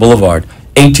Oakland Park Boulevard.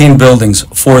 18 buildings,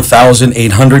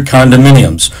 4,800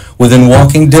 condominiums within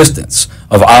walking distance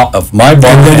of my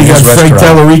bar and then you got Frank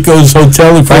Tallarico's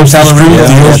hotel across the street.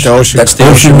 That's the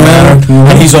Ocean Manor.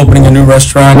 And he's opening a new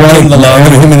restaurant. Him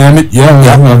and Emmett.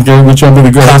 Which I'm going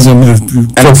to go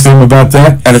and talk to him about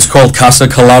that. And it's called Casa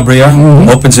Calabria.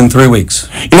 Opens in 3 weeks.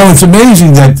 It's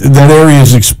amazing that area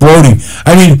is exploding.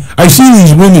 I mean, I see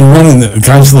these women running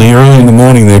constantly early in the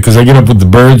morning there because I get up with the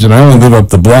birds and I only live up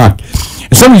the block.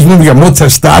 And some of these women got more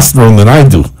testosterone than I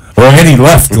do, or any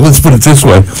left. Let's put it this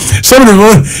way. Some of them,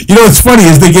 what's funny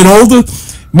is they get older.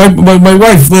 My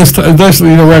wife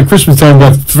around Christmas time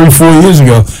about 3-4 years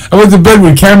ago, I went to bed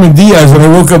with Cameron Diaz and I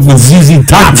woke up with ZZ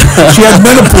Top. She had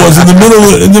menopause in the middle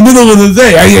of the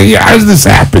day. How does this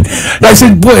happen? And I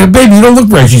said, "Boy, baby, you don't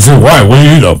look right." She said, "Why? What do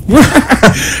you know?"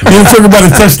 You talk about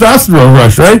a testosterone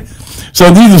rush, right? So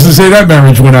needless to say, that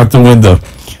marriage went out the window.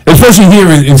 Especially here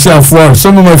in South Florida.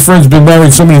 Some of my friends have been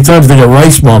married so many times they got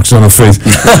rice marks on their face.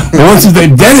 But what's his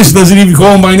name? Dennis doesn't even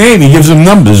call him by name. He gives them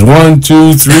numbers. 1,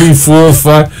 2, 3, 4,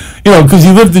 5. Because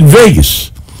he lived in Vegas.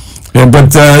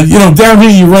 But down here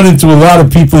you run into a lot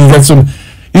of people. You got some.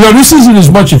 This isn't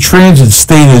as much a transit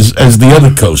state as the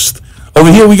other coast. Over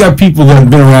here, we got people that have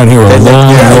been around here a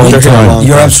long time.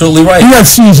 You're absolutely right. We got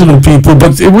seasonal people,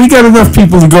 but we got enough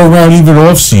people to go around even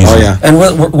off-season. Oh, yeah. And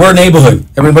we're a neighborhood.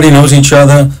 Everybody knows each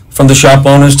other, from the shop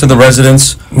owners to the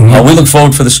residents. We look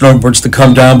forward for the snowbirds to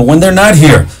come down, but when they're not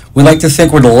here, we like to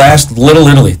think we're the last Little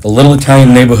Italy, the little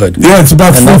Italian neighborhood. Yeah, it's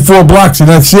about 3-4 blocks, and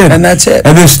that's it. And that's it.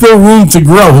 And there's still room to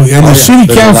grow. And the city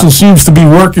council seems to be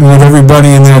working with everybody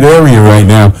in that area right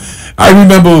now. I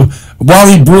remember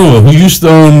Wally Brewer, who used to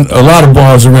own a lot of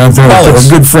bars around there, a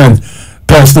good friend,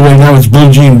 passed away. Now it's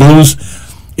Blue Jean Blues.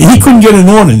 He couldn't get an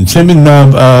ordinance. Him and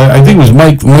I think it was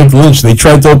Mike Lynch. They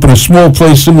tried to open a small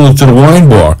place similar to the wine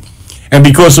bar, and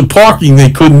because of parking, they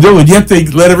couldn't do it. Yet they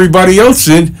let everybody else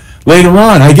in later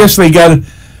on. I guess they got it.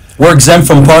 We're exempt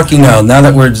from parking now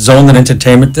that we're zoned an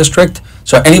entertainment district.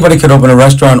 So anybody could open a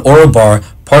restaurant or a bar.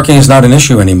 Parking is not an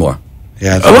issue anymore.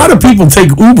 Yeah, a lot of people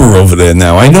take Uber over there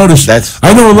now. I noticed.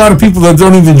 I know a lot of people that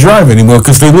don't even drive anymore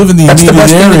because they live in the immediate area. That's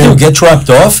the best thing to do. Get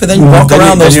dropped off and then you walk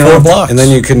around those 4 blocks. And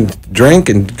then you can drink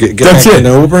and get back in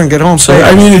the Uber and get home. So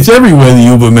I mean, it's everywhere, the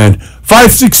Uber men.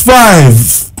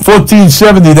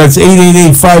 565-1470. That's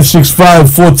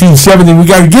 888-565-1470. We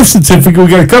got a gift certificate. We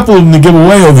got a couple of them to give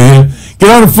away over here. Get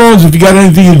on the phones if you got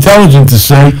anything intelligent to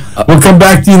say. We'll come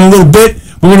back to you in a little bit.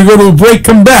 We're going to go to a break.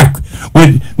 Come back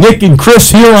with Nick and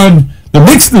Chris here on the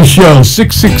Mixner Show.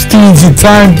 6:16's your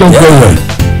time. Don't go away.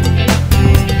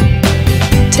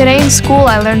 Today in school,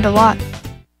 I learned a lot.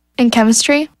 In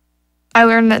chemistry, I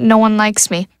learned that no one likes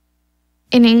me.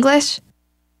 In English,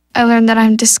 I learned that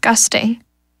I'm disgusting.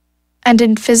 And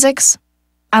in physics,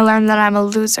 I learned that I'm a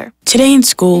loser. Today in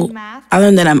school, I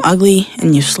learned that I'm ugly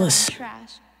and useless.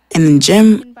 And in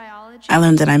gym, I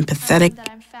learned that I'm pathetic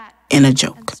and a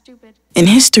joke. In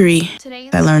history,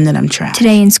 I learned that I'm trash.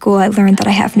 Today in school, I learned that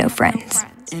I have no friends.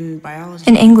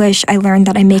 In English, I learned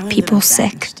that I make people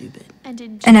sick.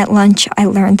 And at lunch, I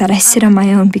learned that I sit on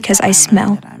my own because I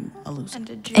smell.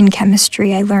 In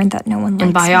chemistry, I learned that no one likes me.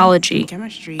 In biology,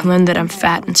 I learned that I'm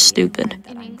fat and stupid.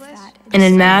 And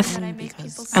in math,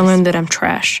 I learned that I'm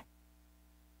trash.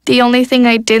 The only thing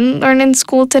I didn't learn in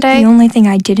school today? The only thing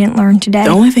I didn't learn today. The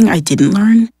only thing I didn't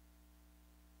learn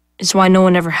is why no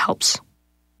one ever helps.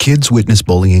 Kids witness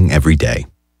bullying every day.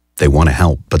 They want to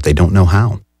help, but they don't know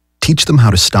how. Teach them how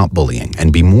to stop bullying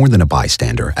and be more than a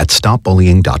bystander at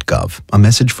stopbullying.gov. A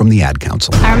message from the Ad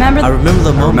Council. I remember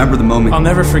the moment. I'll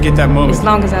never forget that moment. As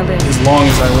long as I live. As long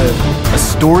as I live. A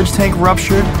storage tank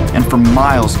ruptured, and for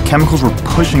miles, chemicals were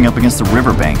pushing up against the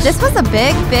riverbanks. This was a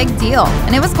big, big deal,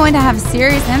 and it was going to have a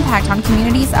serious impact on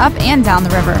communities up and down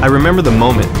the river. I remember the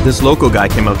moment this local guy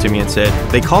came up to me and said,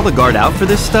 "They call the guard out for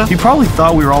this stuff?" He probably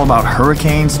thought we were all about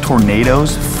hurricanes,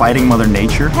 tornadoes, fighting Mother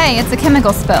Nature. Hey, it's a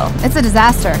chemical spill. It's a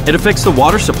disaster. It affects the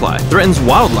water supply, threatens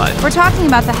wildlife. We're talking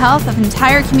about the health of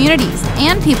entire communities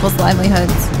and people's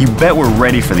livelihoods. You bet we're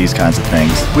ready for these kinds of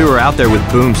things. We were out there with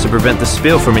booms to prevent the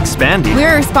spill from expanding.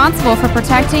 We're responsible for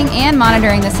protecting and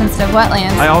monitoring the sensitive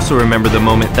wetlands. I also remember the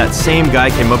moment that same guy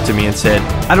came up to me and said,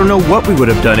 "I don't know what we would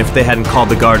have done if they hadn't called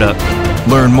the guard up."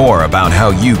 Learn more about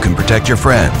how you can protect your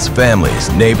friends, families,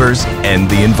 neighbors, and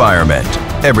the environment.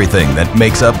 Everything that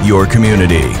makes up your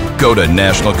community. Go to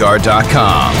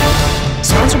NationalGuard.com.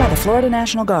 Sponsored by the Florida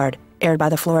National Guard. Aired by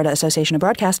the Florida Association of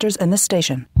Broadcasters and this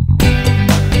station.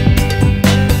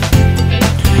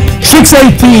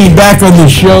 6:18 back on the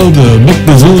show, the Mick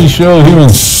Bazsuly show here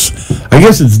in, I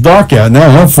guess it's dark out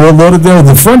now, huh? Fort Lauderdale.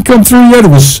 Did the front come through yet?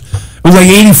 It was like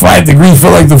 85 degrees,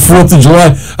 felt like the 4th of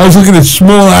July. I was looking at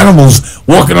small animals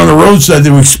walking on the roadside.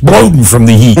 They were exploding from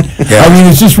the heat. I mean,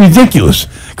 it's just ridiculous.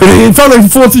 It felt like the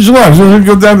 4th of July. I was going to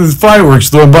go down to the fireworks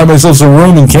store and buy myself some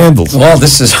Roman candles. Well,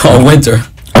 this is all winter.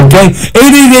 Okay,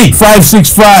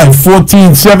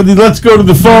 888-565-1470. Let's go to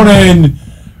the phone and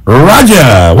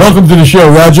Roger. Welcome to the show,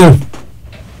 Roger.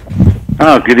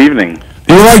 Oh, good evening.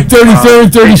 Do you like 33rd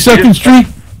and 32nd Street?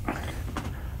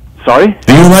 Sorry?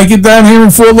 Do you like it down here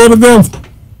in Fort Lauderdale?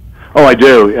 Oh, I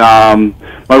do.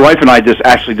 My wife and I just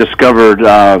actually discovered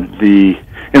the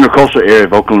intercoastal area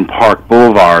of Oakland Park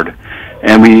Boulevard.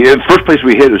 And the first place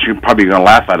we hit, which you're probably going to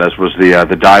laugh at us, was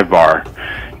the dive bar.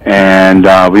 And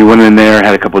we went in there,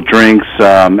 had a couple of drinks.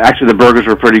 Actually, the burgers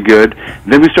were pretty good.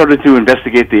 Then we started to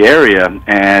investigate the area,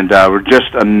 and we're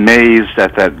just amazed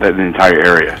at that entire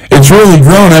area. It's really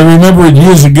grown. I remember it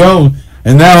years ago,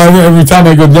 and now every time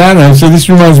I go down there, I say, this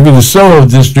reminds me of the Soho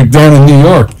District down in New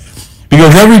York.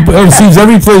 Because it seems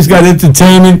every place got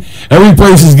entertainment. Every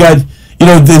place has got...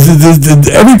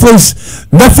 every place,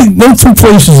 no two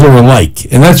places are alike,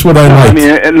 and that's what I like. I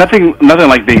mean, nothing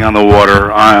like being on the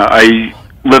water. I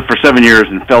lived for 7 years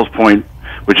in Fells Point,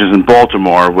 which is in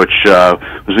Baltimore, which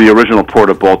was the original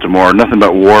port of Baltimore. Nothing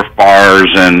but wharf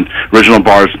bars and original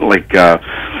bars like the.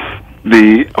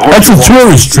 That's a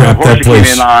tourist trap. That place.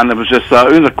 Came in on. It was just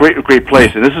it was a great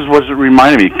place, and this is what it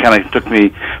reminded me. Kind of took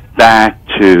me back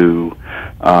to.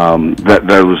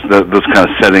 Those kind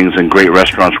of settings and great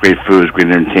restaurants, great foods, great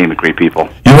entertainment, great people.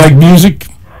 You like music?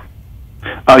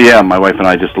 Oh yeah, my wife and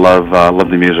I just love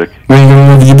the music.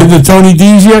 Have you been to Tony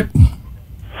D's yet?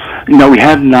 No, we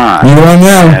have not. You are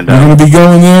now. You're going to be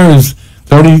going there. Is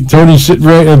Tony sitting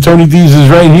right? Tony D's is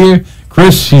right here.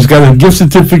 Chris, he's got a gift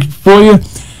certificate for you.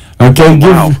 Okay,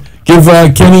 give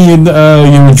Kenny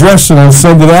your address, and I'll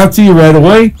send it out to you right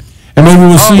away. And maybe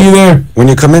we'll see you there. When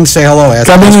you come in, say hello.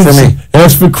 Ask for me.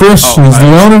 Ask for Chris, who's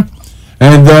the owner.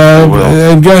 And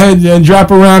go ahead and drop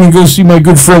around and go see my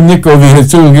good friend Nick over here,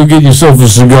 too, and go get yourself a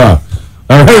cigar.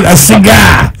 All right, a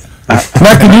cigar.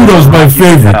 Macanudo's my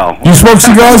favorite. You smoke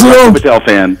cigars at all? Patel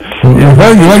fan.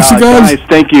 Well, you like cigars? Guys,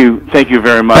 thank you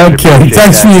very much. Okay,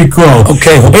 thanks for your call.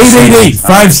 Okay.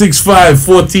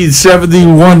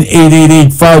 888-565-1470,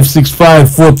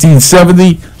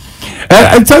 1-888-565-1470.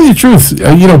 I tell you the truth,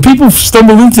 people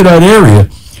stumble into that area,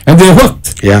 and they're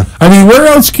hooked. Yeah. I mean, where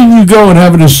else can you go and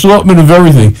have an assortment of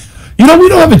everything? We don't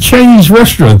have a Chinese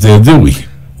restaurant there, do we?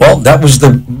 Well, that was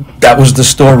the That was the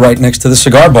store right next to the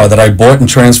cigar bar that I bought and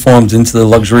transformed into the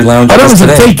luxury lounge. Oh, that was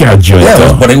today. a takeout joint,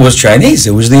 though. But it was Chinese.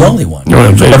 It was the only one.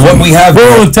 But what we have... We're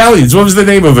all Italians. What was the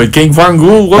name of it? King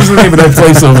Fangul? What was the name of that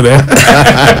place over there?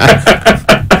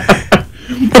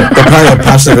 They probably have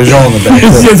pasta visual in the back.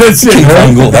 Yeah, that's it. King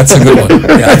Fangul. That's a good one.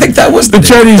 Yeah, I think that was the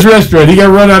Chinese restaurant. He got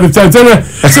run out of town.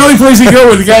 That's the only place he go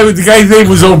with. The guy's name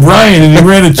was O'Brien, and he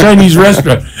ran a Chinese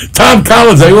restaurant. Tom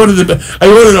Collins. I ordered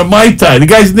a Mai Tai. The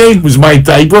guy's name was Mai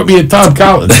Tai. He brought me a Tom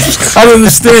Collins. I don't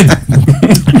understand.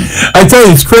 I tell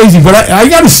you, it's crazy. But I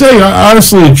got to say,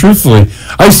 honestly and truthfully,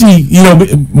 I see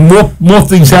more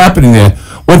things happening there.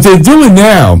 What they're doing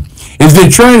now is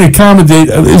they're trying to accommodate.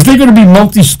 Is there going to be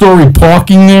multi-story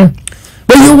parking there?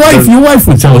 Well, your wife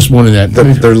would tell us more than that.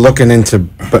 They're looking into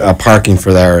parking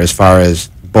for there, as far as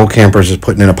Boat Campers is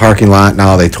putting in a parking lot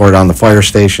now. They tore down the fire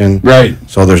station. Right.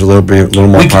 So there's a little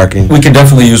more parking. We could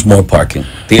definitely use more parking.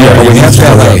 But we have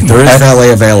valet. There is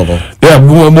valet available. Yeah,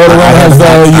 Motorrad has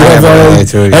valet. You have valet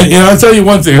too. Yeah. And I'll tell you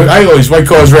one thing. My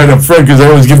car's right up front because I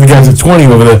always give the guys a 20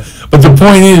 over there. But the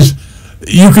point is,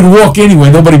 you can walk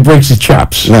anywhere. Nobody breaks the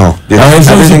chops. No.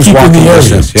 Everything's walking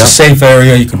distance. It's a safe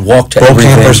area. You can walk to Boat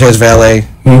everything. Campers has valet.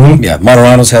 Mm-hmm. Yeah,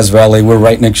 Moderano's has valet. We're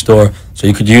right next door, so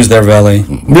you could use their valet.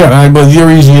 Yeah, but you're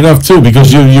easy enough, too,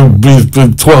 because you're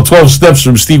 12 steps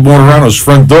from Steve Moderano's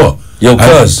front door. Yo,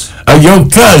 cuz. Yo,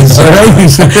 cuz.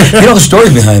 You know the story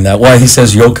behind that, why he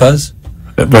says yo, cuz?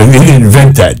 But he didn't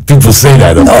invent that. People say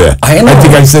that up there. I know. I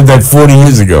think I said that 40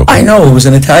 years ago. I know. It was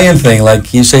an Italian thing.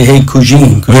 Like, you say, hey,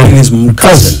 Cugine. Cugine is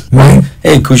cousin. Right?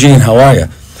 Hey, Cugine, how are you?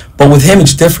 But with him,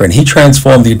 it's different. He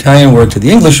transformed the Italian word to the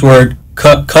English word,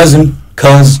 cousin,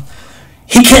 cuz.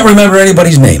 He can't remember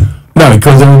anybody's name. No, he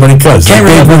calls everybody cuz. Can't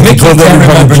remember Mick. He can't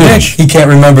remember Nick. He can't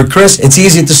remember Chris. It's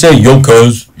easy to say, yo,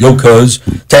 cuz,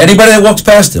 to anybody that walks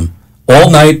past him.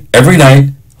 All night, every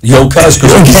night. Yo, cuz,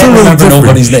 because you can't remember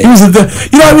nobody's name.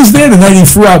 I was there the night he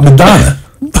threw out Madonna.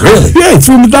 Really? Yeah, he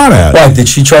threw Madonna out. Why? Did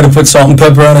she try to put salt and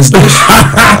pepper on his dish?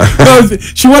 No,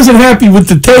 she wasn't happy with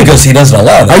the taste. Because he doesn't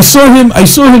allow that. I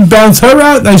saw him bounce her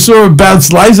out, and I saw her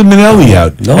bounce Liza Minnelli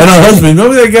out. No, and her husband.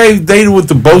 Remember that guy dated with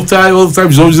the bow tie all the time?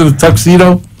 He's always in a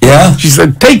tuxedo. Yeah. She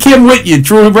said, take him with you.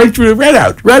 Threw him right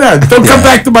out. Don't come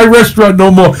back to my restaurant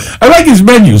no more. I like his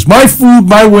menus. My food,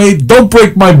 my way. Don't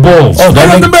break my balls. Oh,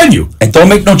 right on the menu. And don't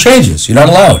make no changes. You're not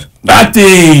allowed.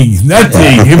 Nothing.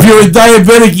 If you're a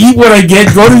diabetic, eat what I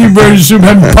get. Go to the emergency room,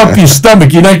 have them pump your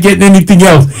stomach. You're not getting anything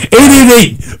else.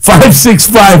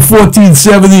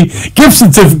 888-565-1470. Gift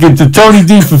certificate to Tony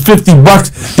D for $50.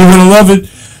 You're going to love it.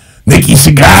 Nicky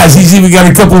Cigars. He's even got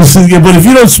a couple of cigars. But if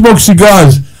you don't smoke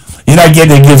cigars, you're not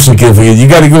getting a gift certificate. You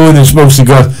got to go in and smoke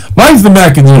cigars. Mine's the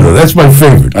Macanudo. That's my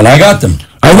favorite. And I got them.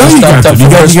 I know you got them. You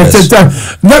got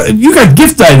you got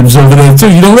gift items over there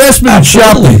too. You know, last minute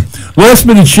shopping.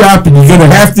 You're gonna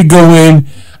have to go in.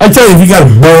 I tell you, if you got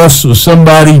a boss or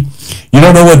somebody, you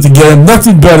don't know what to get them.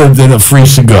 Nothing better than a free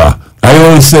cigar. I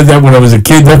always said that when I was a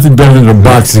kid. Nothing better than a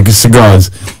box of cigars.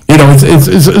 You know,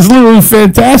 it's literally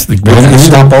fantastic, man. You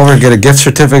stop over and get a gift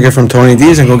certificate from Tony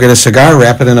D's and go get a cigar,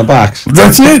 wrap it in a box.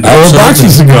 That's it. Or a box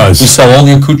of cigars. We sell all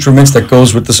the accoutrements that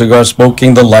goes with the cigar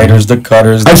smoking, the lighters, the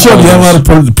cutters. I showed you a lot of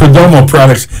Perdomo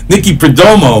products. Nicky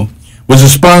Perdomo was a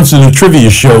sponsor of the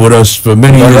trivia show with us for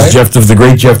many years. Right? The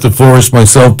great Jeff DeForest,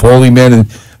 myself, Paulie Man, and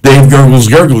Dave Gurgles,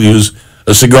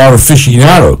 a cigar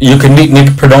aficionado. You can meet Nick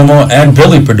Perdomo and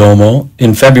Billy Perdomo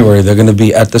in February. They're going to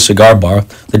be at the cigar bar.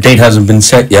 The date hasn't been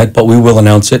set yet, but we will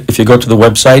announce it. If you go to the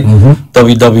website,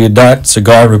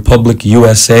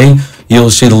 www.cigarrepublicusa,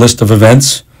 you'll see the list of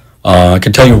events. I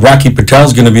can tell you Rocky Patel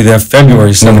is going to be there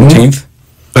February 17th.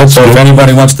 So if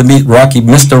anybody wants to meet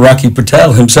Mr. Rocky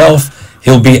Patel himself,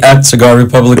 he'll be at Cigar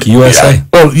Republic USA. Yeah.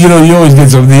 Well, you know, you always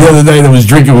get something. The other night I was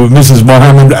drinking with Mrs.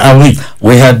 Muhammad Ali.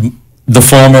 We had the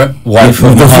former wife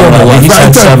of Muhammad Ali.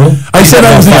 I said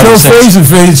I was a Joe Frazier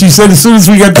fan. She said as soon as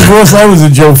we got divorced, I was a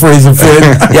Joe Frazier fan.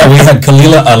 Yeah, we had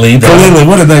Kalila Ali there. Kalila,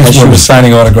 what a nice woman. She was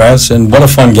signing autographs, and what a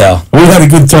fun gal. We had a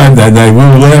good time that night. We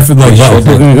were laughing like hell. It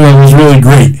was really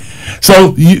great.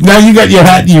 So now you got your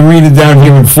hat and your arena down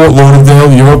here in Fort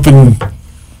Lauderdale. You're open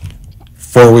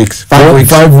 4 weeks. 5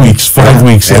 weeks. 5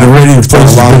 weeks. Yeah. And already the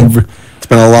place it's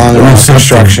been a long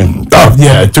construction. Oh,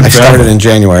 yeah. It took I started in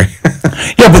January.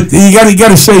 Yeah, but you got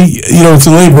to say, you know, it's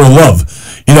a labor of love.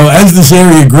 You know, as this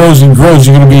area grows and grows,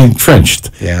 you're going to be entrenched.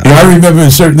 Yeah. You know, I remember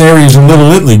in certain areas in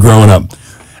Little Italy growing up.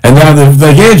 And now they're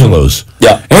like Angelo's.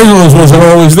 Yeah. Angelo's wasn't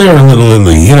always there in Little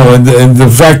Italy. You know, and the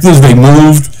fact is they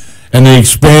moved and they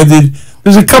expanded.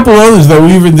 There's a couple others that were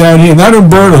even down here. Not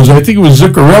Umberto's. I think it was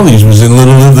Zuccarelli's was in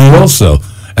Little Italy also.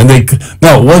 And it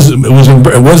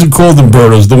wasn't called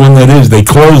Umberto's. The one that is, they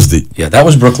closed it. Yeah, that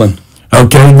was Brooklyn.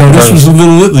 Okay, now this was in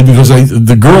Little Italy because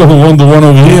the girl who owned the one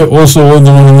over here also owned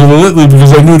the one in Little Italy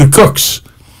because I knew the cooks.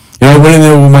 You know, I went in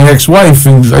there with my ex-wife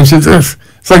and I said,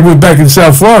 it's like we're back in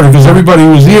South Florida because everybody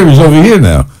who was here is over here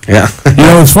now. Yeah. You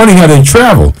know, it's funny how they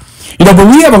travel. You know, but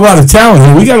we have a lot of talent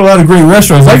here. We got a lot of great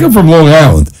restaurants. I come from Long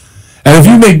Island. And if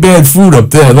you make bad food up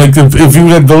there, like if you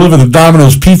had deliver the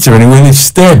Domino's pizza anyway, they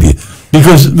stab you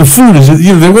because the food is,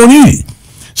 you know, they won't eat it.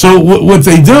 So what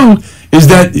they do is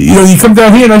that, you know, you come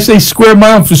down here and I say square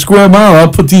mile for square mile,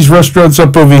 I'll put these restaurants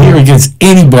up over here against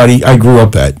anybody I grew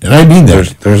up at. And I mean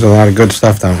that. There's a lot of good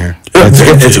stuff down here.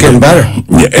 It's getting better.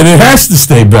 Yeah, and it has to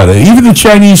stay better. Even the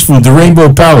Chinese food, the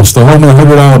Rainbow Palace, the home of the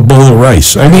 $100 bowl of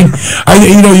rice. I mean,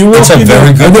 you know, you walk It's a in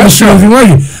very there, good I've never seen anything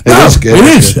like it. It is good. It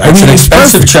is. I It's mean, an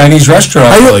expensive Chinese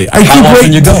restaurant. I How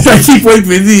often you go? I keep waiting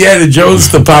for Indiana Jones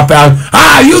to pop out.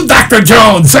 You Dr.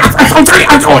 Jones. They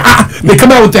come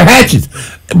out with their hatchets.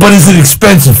 But is it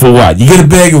expensive for what? You get a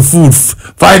bag of food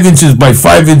 5 inches by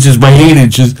 5 inches by 8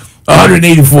 inches,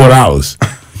 $184.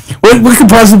 What could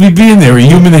possibly be in there? A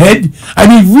human head? I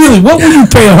mean, really, what would you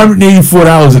pay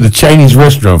 $184 at a Chinese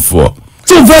restaurant for?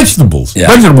 It's all vegetables.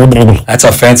 Yeah. That's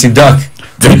a fancy duck.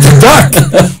 The duck.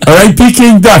 All right,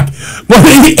 Peking duck.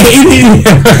 888.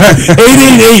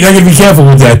 I got to be careful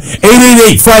with that.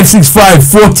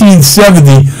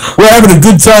 888-565-1470. We're having a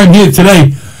good time here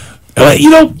today.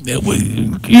 You know,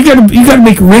 you gotta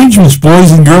make arrangements,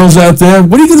 boys and girls out there.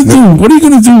 What are you gonna do? What are you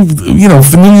gonna do? You know,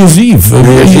 for New Year's Eve.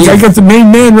 I got the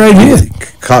main man right here.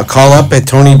 Call up at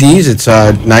Tony D's. It's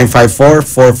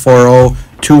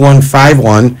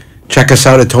 954-440-2151. Check us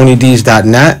out at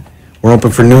TonyD's.net. We're open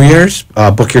for New Year's.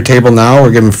 Book your table now.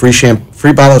 We're giving free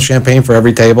bottle of champagne for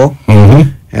every table. Mm-hmm.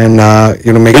 And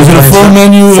you know, make is it a full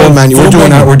menu? Full menu. We're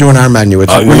doing our menu. We're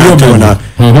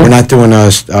not doing a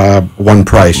one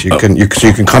price. You can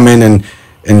come in and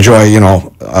enjoy, you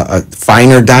know,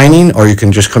 finer dining, or you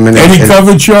can just come in. Any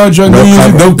cover charge on New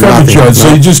Year's? No cover charge. So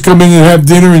you just come in and have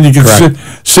dinner, and you can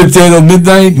sit there till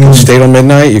midnight. You can stay till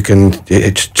midnight. You can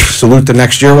salute the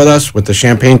next year with us with the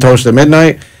champagne toast at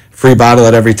midnight. Free bottle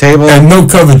at every table. And no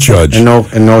cover charge. And no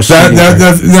seating.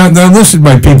 Now listen,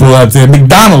 my people out there.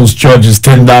 McDonald's charges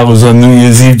 $10 on New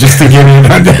Year's Eve just to get in.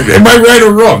 Am I right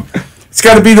or wrong? It's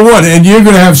got to be the one. And you're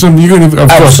going to have some.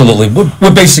 Absolutely.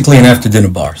 We're basically an after-dinner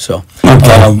bar. So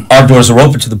our doors are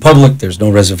open to the public. There's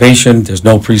no reservation. There's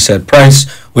no preset price.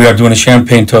 We are doing a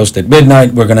champagne toast at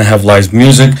midnight. We're going to have live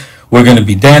music. We're going to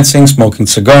be dancing, smoking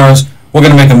cigars. We're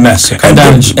going to make a mess, so come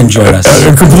down and join us.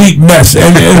 A complete mess.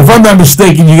 And if I'm not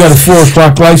mistaken, you got a 4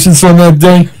 o'clock license on that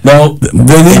day? No.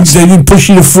 They didn't push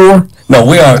you to 4? No,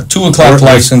 we are 2 o'clock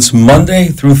license Monday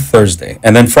through Thursday.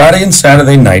 And then Friday and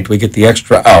Saturday night, we get the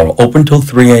extra hour, open till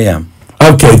 3 a.m.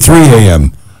 Okay, 3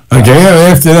 a.m. Okay,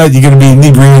 after that, you're going to be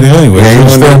inebriated anyway. Yeah, you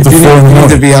stay up to 4 in the morning.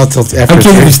 To be out till after. I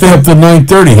can't even stay up till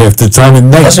 9:30 half the time at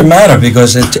night. It doesn't matter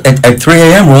because at 3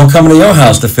 a.m. we're all coming to your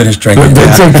house to finish drinking.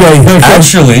 That's okay.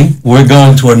 Actually, we're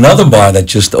going to another bar that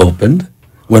just opened.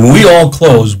 When we all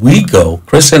close, we go,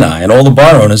 Chris and I, and all the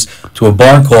bar owners, to a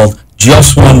bar called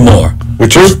Just One More.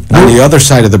 Which is on the other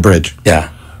side of the bridge. Yeah.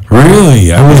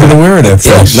 Really? I wasn't aware of that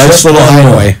place. Nice little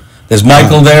highway. There's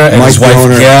Michael there and his wife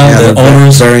Gail, the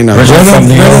owners. Very nice.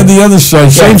 Right on the other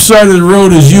side, same side of the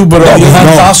road as you, but behind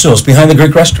Tassos, behind the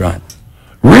Greek restaurant.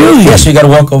 Really? Yes, you got to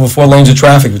walk over 4 lanes of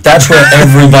traffic. But that's where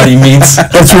everybody meets.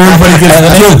 That's where everybody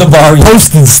gets the bar.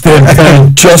 Posted stamp.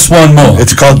 Just One More.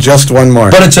 It's called Just One More.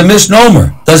 But it's a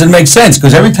misnomer. Doesn't make sense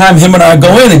because every time him and I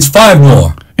go in, it's 5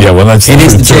 more. Yeah, well, that's. He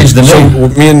needs to change the name. So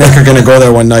me and Nick are going to go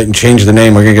there one night and change the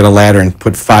name. We're going to get a ladder and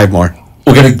put 5 more.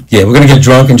 We're gonna get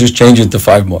drunk and just change it to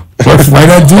 5 more. Why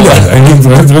not do that? I mean,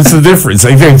 what's the difference?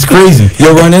 I think it's crazy.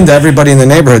 You'll run into everybody in the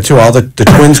neighborhood too. All the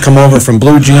twins come over from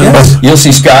Blue Jeans. Yes. You'll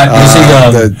see Scott. You'll see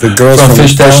the girls from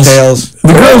Fishtails.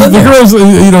 The girls,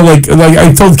 you know, like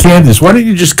I told Candace, why don't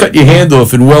you just cut your hand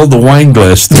off and weld the wine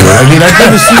glass to it? I mean, I've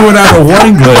never seen without a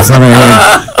wine glass on my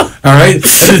hand. All right, and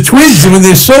the twins, when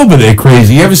they're sober, they're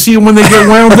crazy. You ever see them when they get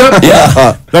wound up?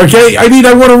 Yeah. Okay, I mean,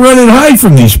 I want to run and hide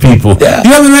from these people. Yeah.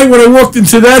 The other night when I walked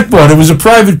into that bar, there was a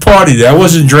private party there. I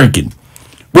wasn't drinking.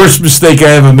 Worst mistake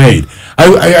I ever made.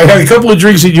 I had a couple of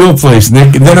drinks at your place,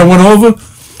 Nick, and then I went over,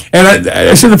 and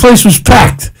I said the place was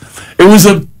packed. It was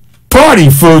a party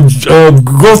for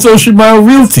Gulf Ocean Mile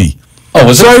Realty. Oh,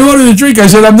 was it? So I ordered a drink. I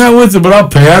said, I'm not with it, but I'll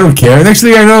pay. I don't care. Next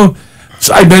thing I know,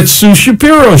 I met Sue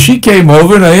Shapiro. She came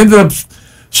over, and I ended up.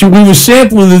 We were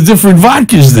sampling the different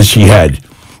vodkas that she had.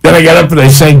 Then I got up and I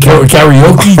sang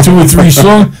karaoke 2 or 3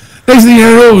 songs. Next thing you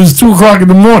know, it was 2 o'clock in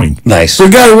the morning. Nice. The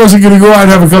guy wasn't going to go out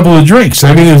and have a couple of drinks.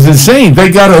 I mean, it was insane.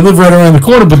 Thank God I live right around the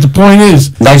corner, but the point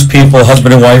is... Nice people,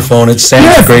 husband and wife own it.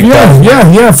 Sam's a great guy.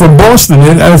 Yeah, from Boston.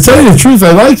 And I'll tell you the truth,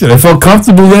 I liked it. I felt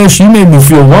comfortable there. She made me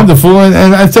feel wonderful.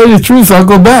 And I tell you the truth, I'll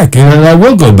go back. And I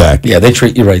will go back. Yeah, they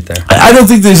treat you right there. I don't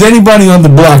think there's anybody on the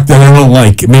block that I don't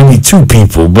like. Maybe 2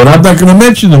 people, but I'm not going to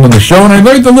mention them on the show. And I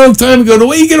learned a long time ago, the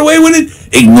way you get away with it,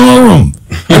 ignore them.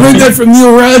 I learned that from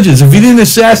Neil Rogers. If he didn't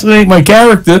assassinate my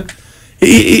character,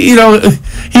 he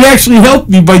actually helped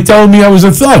me by telling me I was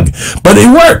a thug. But it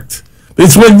worked.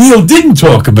 It's when Neil didn't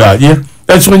talk about you.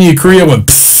 That's when your career went,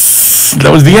 psst.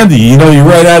 That was the end of you. You're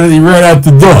right out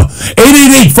the door.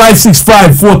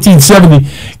 888-565-1470.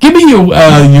 Give me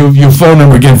your phone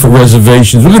number again for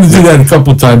reservations. We're going to do that a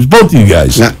couple of times. Both of you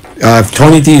guys.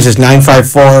 Tony D's is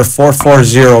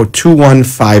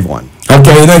 954-440-2151.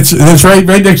 Okay, that's right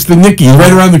next to Nikki,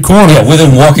 right around the corner. Yeah,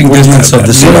 within walking distance of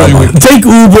the cinema. Take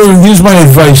Uber, and here's my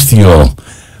advice to you all.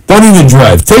 Don't even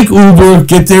drive. Take Uber,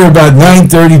 get there about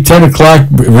 9:30, 10 o'clock,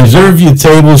 reserve your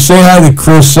table, say hi to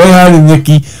Chris, say hi to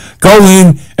Nikki, go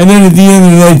in, and then at the end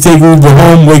of the night, take Uber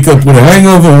home, wake up with a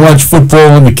hangover, and watch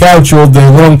football on the couch all day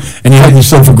long, and you had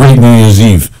yourself a great New Year's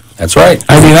Eve. That's right.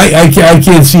 I mean, I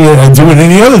can't see it doing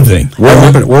any other thing.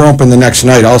 We're open the next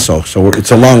night also, so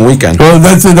it's a long weekend. Well,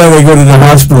 that's the night I go to the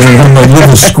hospital and have my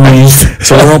liver squeezed.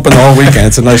 So we're open the whole weekend.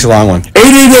 It's a nice long one.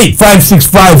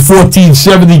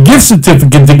 888-565-1470. Gift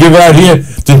certificate to give out here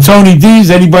to Tony D's.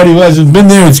 Anybody who hasn't been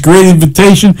there, it's a great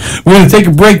invitation. We're going to take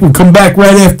a break. We'll come back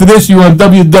right after this. You're on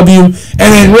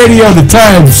WWNN Radio. The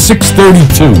time,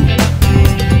 6:32.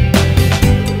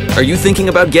 Are you thinking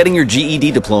about getting your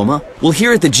GED diploma? Well,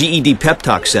 here at the GED Pep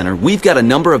Talk Center, we've got a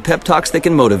number of pep talks that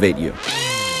can motivate you.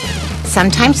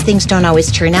 Sometimes things don't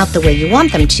always turn out the way you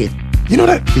want them to. You know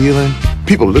that feeling?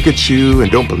 People look at you and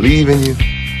don't believe in you.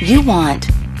 You want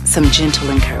some gentle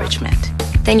encouragement.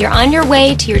 Then you're on your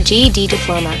way to your GED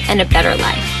diploma and a better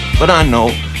life. But I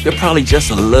know you're probably just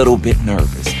a little bit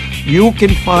nervous. You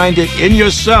can find it in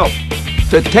yourself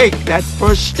to take that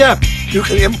first step. You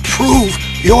can improve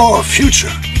your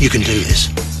future. You can do this.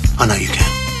 I know you can.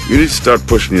 You need to start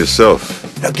pushing yourself.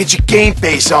 Now get your game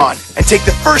face on and take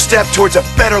the first step towards a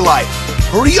better life.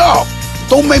 Hurry up!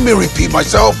 Don't make me repeat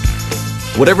myself.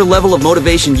 Whatever level of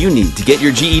motivation you need to get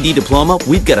your GED diploma,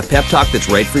 we've got a pep talk that's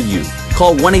right for you.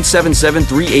 Call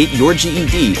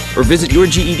 1-877-38-YOUR-GED or visit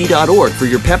yourged.org for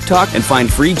your pep talk and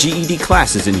find free GED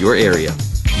classes in your area.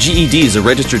 GED is a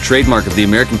registered trademark of the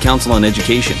American Council on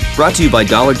Education, brought to you by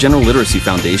Dollar General Literacy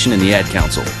Foundation and the Ad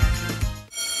Council.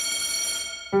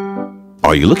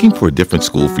 Are you looking for a different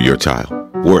school for your child,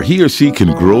 where he or she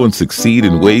can grow and succeed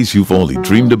in ways you've only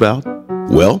dreamed about?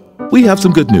 Well, we have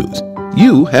some good news.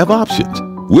 You have options.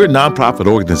 We're a nonprofit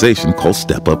organization called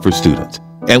Step Up for Students,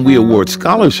 and we award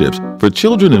scholarships for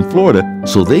children in Florida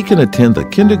so they can attend the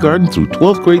kindergarten through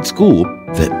 12th grade school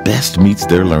that best meets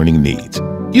their learning needs.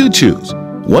 You choose.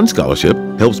 One scholarship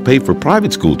helps pay for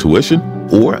private school tuition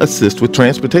or assist with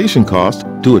transportation costs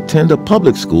to attend a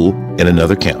public school in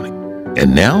another county.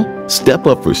 And now, Step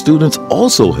Up for Students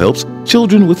also helps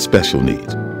children with special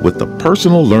needs with the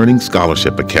Personal Learning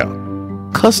Scholarship Account.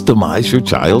 Customize your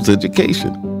child's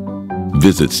education.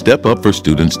 Visit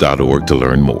stepupforstudents.org to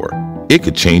learn more. It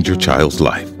could change your child's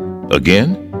life.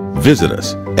 Again, visit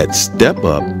us at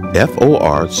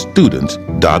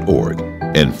stepupforstudents.org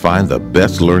and find the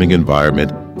best learning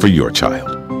environment for your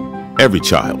child. Every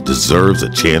child deserves a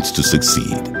chance to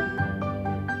succeed.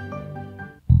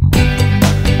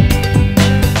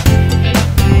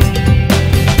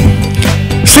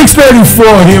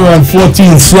 .34 here on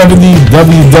 1470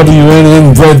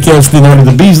 WWNN, broadcasting out of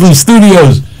the Beasley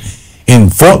Studios in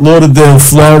Fort Lauderdale,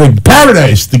 Florida.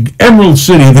 Paradise, the Emerald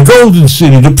City, the Golden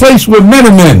City, the place where men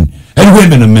are men and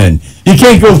women are men. You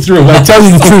can't go through. I tell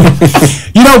you the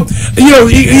truth. You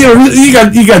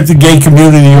got the gay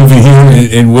community over here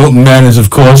in Wilton Manors, of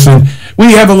course, and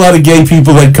we have a lot of gay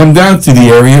people that come down to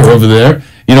the area over there.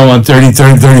 On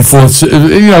 33rd, 34th,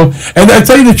 and I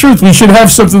tell you the truth, we should have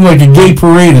something like a gay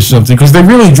parade or something, because they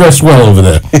really dress well over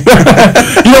there.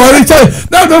 I tell you,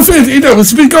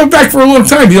 it's been going back for a long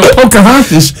time.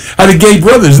 Pocahontas had a gay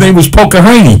brother. His name was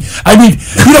Pocahontas. I mean,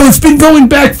 it's been going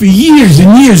back for years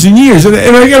and years and years. And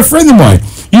I got a friend of mine,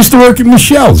 he used to work at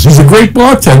Michelle's. He's a great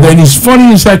bartender, and he's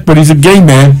funny as heck, but he's a gay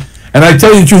man. And I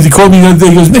tell you the truth, he called me the other day,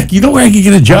 he goes, Nick, you know where I can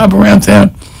get a job around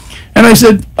town? And I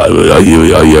said,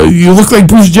 you look like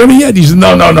Bruce Jenner yet? He said,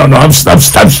 no, I'm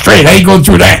straight. I ain't going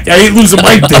through that. I ain't losing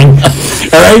my thing.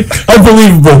 All right?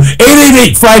 Unbelievable.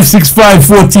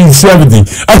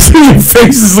 888-565-1470. I see your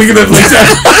faces looking at me like that.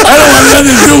 I don't want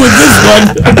nothing to do with this one.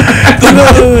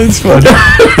 It's fun.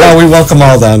 No, we welcome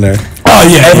all down there. Oh,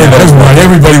 yeah,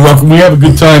 everybody welcome. We have a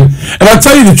good time. And I'll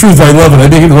tell you the truth, I love it. I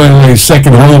think it's like a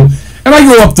second home. And I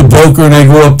go up to Boca and I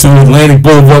go up to Atlantic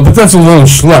Boulevard, but that's a little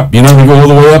schlep, you know, they go all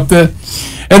the way up there.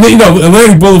 And then, you know,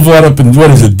 Atlantic Boulevard up in, what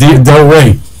is it, Del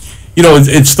Rey. You know,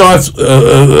 it starts,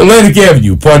 Atlantic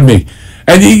Avenue, pardon me.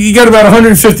 And you got about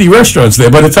 150 restaurants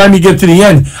there. By the time you get to the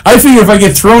end, I figure if I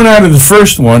get thrown out of the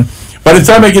first one, by the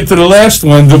time I get to the last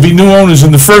one, there'll be new owners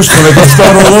in the first one. I can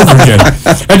start all over again.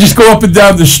 I just go up and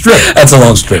down the strip. That's a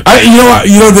long strip.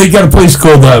 You know, they got a place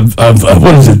called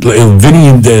what is it? Vinny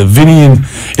and.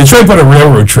 It's right by the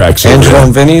railroad tracks. Angelo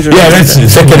and Vinny's. Yeah, that's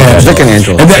it. Vic and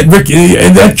Angelo.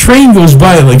 And that train goes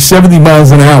by at like 70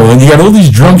 miles an hour, and you got all these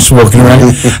drunks walking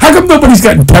around. How come nobody's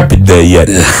gotten peppered there yet?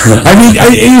 I mean,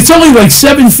 it's only like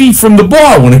 7 feet from the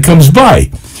bar when it comes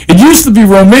by. It used to be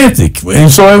romantic, and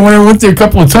so when I went there a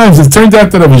couple of times, it turned out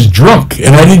that I was drunk,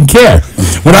 and I didn't care.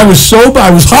 When I was sober,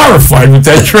 I was horrified with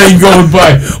that train going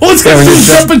by. Well, it's got to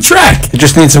jump a track. You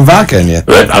just need some vodka in you.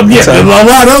 Yeah, a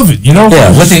lot of it, you know.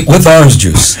 Yeah, with orange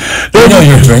juice. You know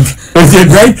your drink.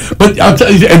 Right? But I'll tell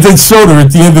you, and then soda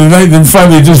at the end of the night, and then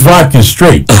finally just vodka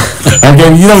straight.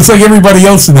 Okay, you know, it's like everybody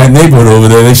else in that neighborhood over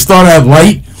there. They start out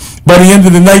light. By the end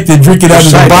of the night, they drink it out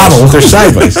of the bottle. They're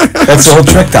sideways. That's the whole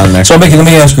trick down there. So, Mickey, let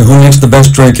me ask you, who makes the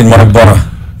best drink in my bar?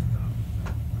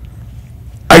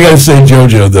 I gotta say,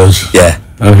 JoJo does. Yeah.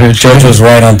 Okay. JoJo's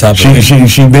right on top of it.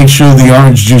 She makes sure the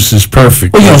orange juice is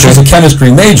perfect. Well, you know, she's a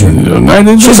chemistry major.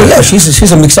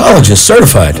 She's a mixologist,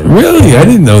 certified. Really? I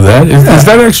didn't know that. Is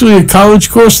that actually a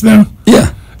college course now?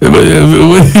 Yeah. They made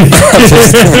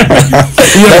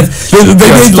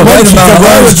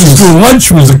lunch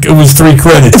was 3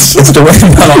 credits. It's the right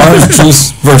amount of orange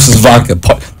juice versus vodka.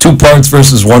 2 parts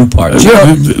versus 1 part. I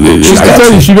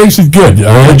tell you, she makes it good.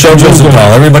 JoJo's a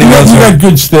pal. Everybody knows her. We got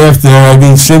good staff there. I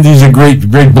mean, Cindy's a great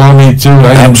barmaid too.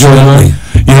 I enjoy her.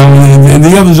 You know, and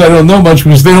the others I don't know much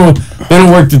because they don't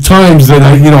work the times that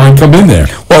I come in there.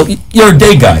 Well, you're a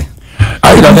day guy.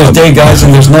 There's day guys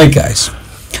and there's night guys.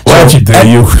 Watch it there,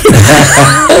 you.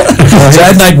 So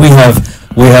at night we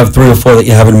have 3 or 4 that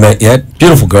you haven't met yet.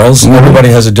 Beautiful girls. Mm-hmm. Everybody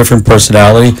has a different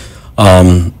personality.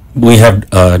 We have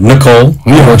Nicole,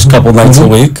 who works a couple nights a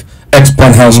week.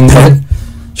 Ex-Penthouse Pet.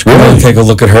 Should we really take a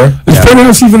look at her? Is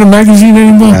Penthouse even a magazine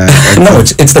anymore? No,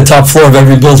 it's the top floor of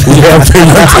every building. It's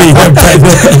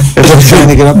trying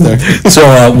to get up there. So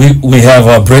we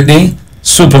have Brittany.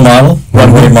 Supermodel,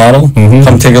 runway model. Mm-hmm.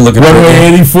 Come take a look at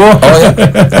Runway 84? Oh, yeah.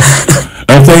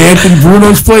 I'll tell you, Anthony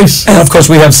Bruno's place. And, of course,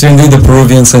 we have Cindy, the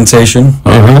Peruvian sensation.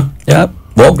 Uh-huh. Yeah.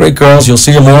 Well, great girls. You'll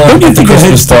see them all Don't you at the think a head's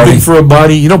Christmas too party. big for a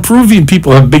body? You know, Peruvian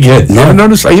people have big heads. No. You ever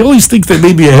notice? I always think that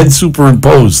maybe a head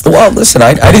superimposed. Well, listen,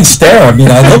 I didn't stare. I mean,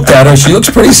 I looked at her. She looks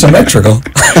pretty symmetrical.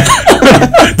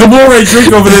 The more I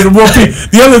drink over there, the more people.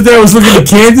 The other day I was looking at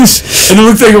Candace, and it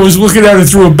looked like I was looking at her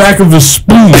through the back of a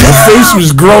spoon. Her face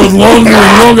was growing longer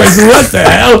and longer. I said, what the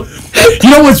hell?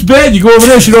 You know what's bad? You go over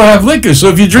there, she don't have liquor. So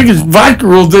if you're drinking vodka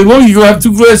all day long, you go have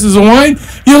 2 glasses of wine,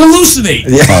 you hallucinate.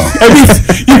 Yeah. I mean,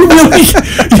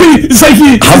 it's like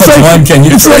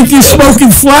you're smoking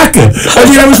flakka. I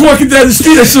mean, I was walking down the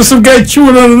street, I saw some guy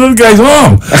chewing on another guy's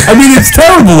arm. I mean, it's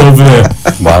terrible over there.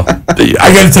 Wow.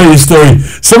 I got to tell you a story.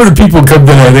 Some of the people who come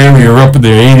to that area are up in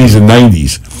their 80s and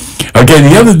 90s. Okay,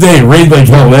 the other day, it rained like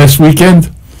hell last weekend.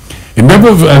 Remember,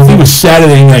 I think it was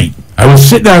Saturday night. I was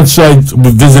sitting outside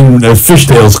visiting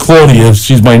Fishtails, Claudia,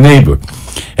 she's my neighbor.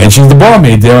 And she's the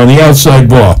barmaid there on the outside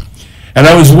bar. And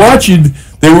I was watching,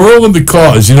 they were all in the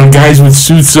cars, you know, guys with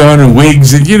suits on and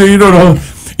wigs, and you know,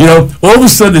 all of a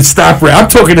sudden it stopped. I'm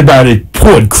talking about it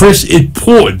poured. Chris, it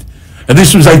poured. And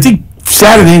this was, I think,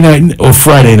 Saturday night or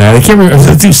Friday night. I can't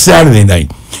remember. I think Saturday night.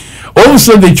 All of a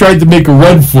sudden, they tried to make a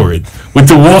run for it with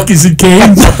the walkers and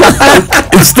canes.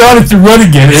 It started to run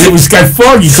again, and it got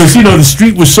foggy because, the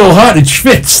street was so hot, it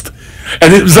schwitzed.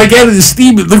 And it was like out of the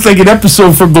steam. It looked like an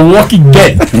episode from The Walking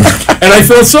Dead. And I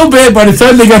felt so bad by the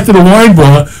time they got to the wine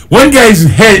bar, one guy's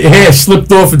hair slipped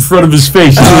off in front of his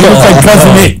face. He looked like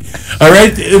Cousin It. All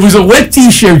right? It was a wet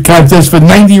T-shirt contest for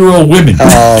 90-year-old women.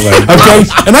 Okay?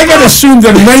 And I got to assume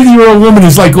that a 90-year-old woman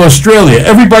is like Australia.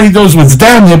 Everybody knows what's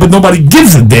down there, but nobody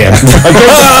gives a damn. Okay?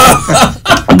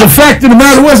 The fact of the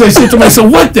matter was, I said to myself,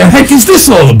 what the heck is this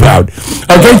all about?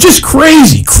 Okay? Just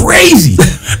crazy.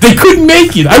 They couldn't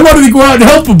make it. I wanted to go out and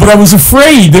help them, but I was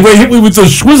afraid. They would hit me with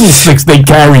those swizzle sticks they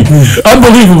carry.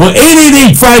 Unbelievable.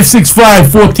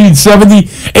 888-565-1470.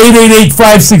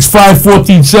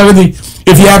 888-565-1470.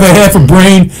 If you have a half a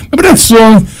brain. Remember that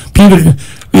song, Peter?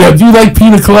 Yeah, do you like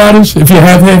pina coladas? If you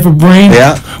have half a brain?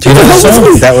 Yeah.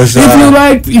 That was. If you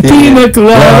like pina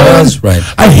coladas. Right.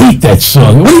 I hate that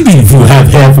song. What do you mean if you have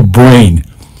half a brain?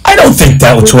 I don't think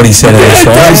that's what he said in the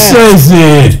song. That says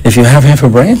it. If you have half a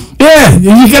brain? Yeah,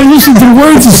 you got to listen to the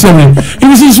words of something. It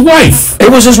was his wife. It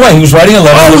was his wife. He was writing a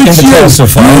letter looking to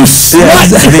testify.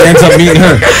 He ends up meeting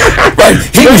her. Right.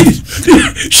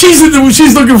 She's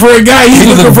looking for a guy. He's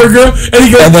looking for a girl. And he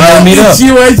goes, they meet up.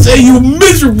 You, I say, you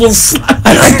miserable slut.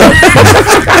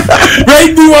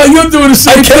 Right? Meanwhile, you're doing the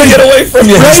same thing. I can't get away from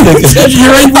you.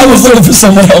 Right? I was looking for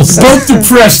someone else. Both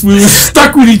depressed. We were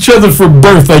stuck with each other for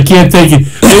birth. I can't take it.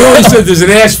 They always said there's an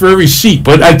ass for every seat.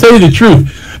 But I tell you the truth,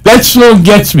 that song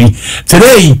gets me.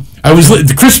 Today,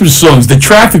 the Christmas songs, the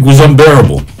traffic was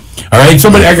unbearable. All right?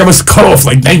 I was cut off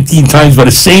like 19 times by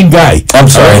the same guy. I'm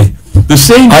sorry. The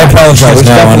same guy. I apologize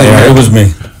now on air. It was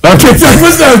me. Okay,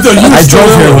 I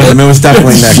drove here with him. It was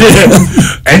definitely Nick.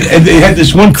 And they had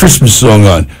this one Christmas song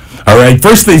on. All right.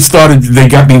 First, they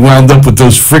got me wound up with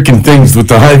those freaking things with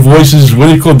the high voices. What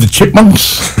are they called? The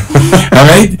chipmunks. All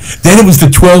right. Then it was the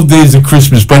 12 Days of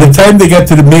Christmas. By the time they got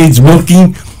to the maids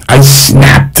milking, I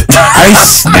snapped.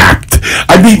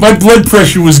 I mean, my blood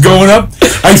pressure was going up.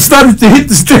 I started to hit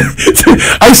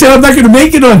I said, I'm not going to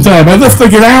make it on time. I left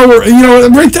like an hour,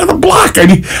 right down the block. I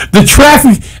mean, the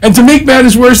traffic. And to make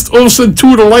matters worse, all of a sudden,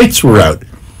 2 of the lights were out.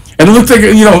 And it looked like,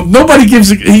 nobody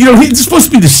gives, it's supposed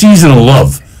to be the season of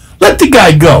love. Let the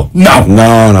guy go. No.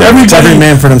 It's every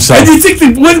man for himself. And you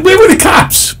think, where were the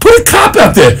cops? Put a cop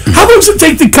out there. How long does it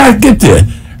take the cop to get there?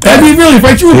 I mean, really, if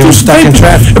I threw a piece of paper,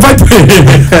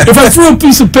 if I threw a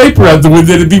piece of paper out the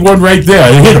window, there'd be one right there.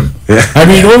 I'd hit him. Yeah. I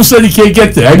mean, all of a sudden, you can't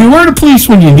get there. I mean, where are the police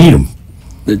when you need them?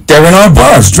 They're in our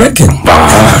bars drinking. The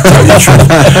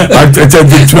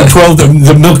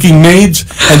milking maids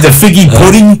and the figgy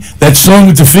pudding. That song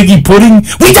with the figgy pudding.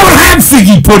 We don't have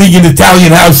figgy pudding in Italian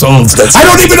households. I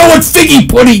don't even know what figgy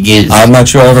pudding is. I'm not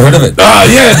sure I've ever heard of it. Oh,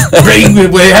 yeah.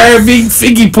 We're having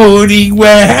figgy pudding.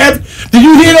 Did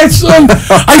you hear that song?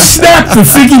 I snapped the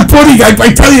figgy pudding.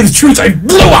 I tell you the truth, I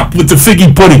blew up with the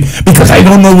figgy pudding because I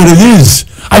don't know what it is.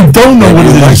 I don't know what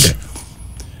it is.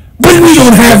 But we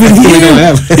don't have it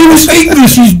here. He was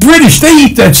English. He's British. They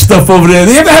eat that stuff over there.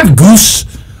 They ever have goose?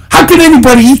 How can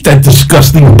anybody eat that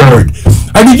disgusting bird?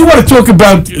 I mean, you want to talk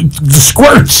about the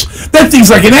squirts? That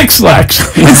thing's like an X-Lax.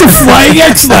 It's a flying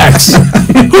X-Lax.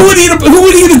 Who would eat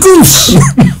a goose?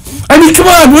 I mean, come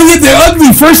on, they're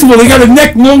ugly. First of all, they got a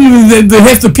neck longer than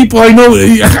half the people I know.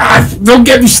 Don't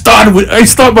get me started with. I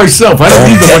start myself. I don't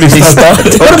need the money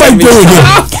started. What am I doing here?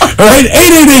 All right,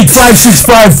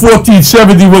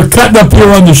 888-565-1470. We're cutting up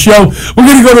here on the show.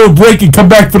 We're going to go to a break and come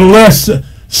back for the last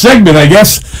segment, I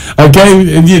guess.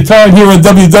 Okay, and your time here on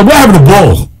WW. We're having a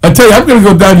ball. I tell you, I'm going to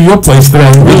go down to your place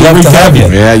tonight. We'd love to have you.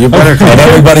 Yeah, you better come. And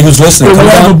everybody who's listening, we'll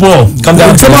have a ball. Come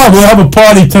on, we'll have a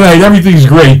party tonight. Everything's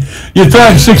great. Your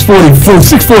time,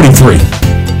 6:43.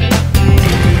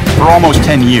 For almost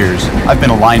 10 years, I've been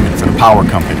a lineman for the power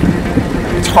company.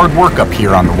 It's hard work up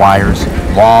here on the wires,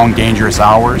 long, dangerous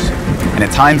hours, and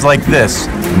at times like this,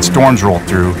 when storms roll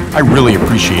through, I really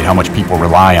appreciate how much people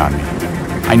rely on me.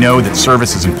 I know that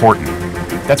service is important.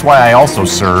 That's why I also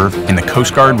serve in the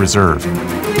Coast Guard Reserve.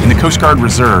 In the Coast Guard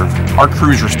Reserve, our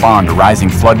crews respond to rising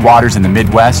floodwaters in the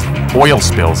Midwest, oil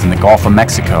spills in the Gulf of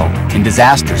Mexico, and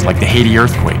disasters like the Haiti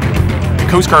earthquake. The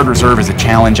Coast Guard Reserve is a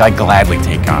challenge I gladly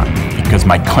take on because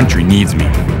my country needs me.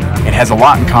 It has a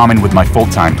lot in common with my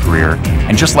full-time career,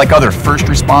 and just like other first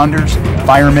responders,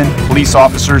 firemen, police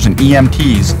officers, and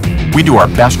EMTs, we do our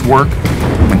best work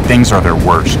when things are their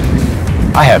worst.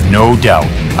 I have no doubt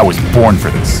I was born for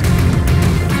this.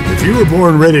 If you were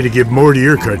born ready to give more to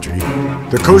your country,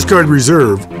 the Coast Guard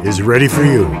Reserve is ready for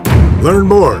you. Learn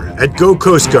more at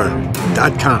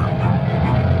gocoastguard.com.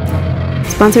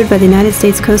 Sponsored by the United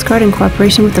States Coast Guard in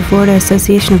cooperation with the Florida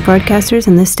Association of Broadcasters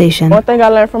and this station. One thing I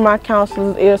learned from my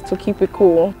counselors is to keep it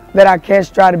cool, that I can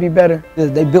strive to be better.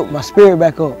 They built my spirit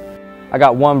back up. I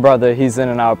got one brother, he's in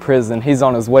and out of prison. He's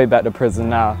on his way back to prison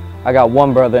now. I got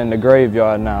one brother in the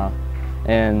graveyard now.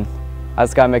 And I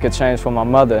just gotta make a change for my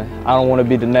mother. I don't want to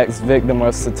be the next victim or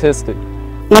a statistic.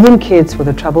 Even kids with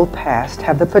a troubled past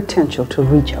have the potential to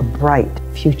reach a bright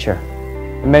future.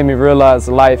 It made me realize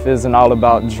life isn't all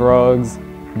about drugs,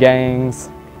 gangs,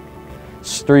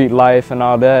 street life and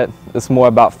all that. It's more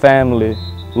about family,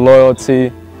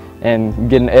 loyalty, and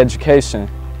getting education.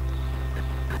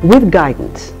 With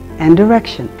guidance and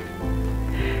direction,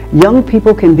 young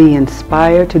people can be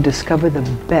inspired to discover the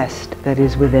best that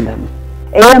is within them.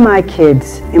 AMI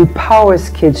Kids empowers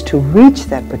kids to reach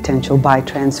that potential by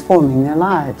transforming their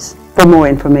lives. For more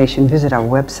information, visit our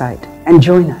website and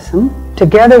join us.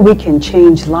 Together we can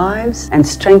change lives and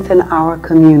strengthen our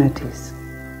communities.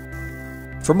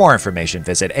 For more information,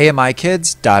 visit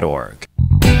AMIkids.org.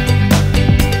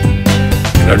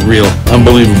 Unreal.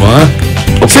 Unbelievable, huh?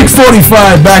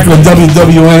 6:45 back on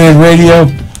WWNN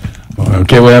Radio.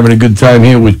 Okay, we're having a good time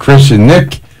here with Chris and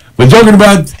Nick. We're talking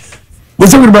about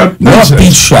North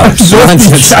Beach shops.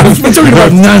 We're talking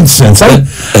about nonsense. I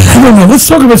don't know. Let's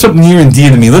talk about something near and dear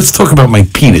to me. Let's talk about my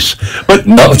penis. But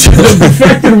no, the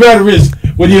fact of the matter is,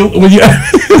 when you when you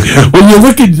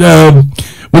look at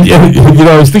I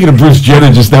was thinking of Bruce Jenner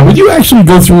just now. Would you actually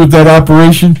go through with that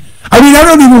operation? I mean, I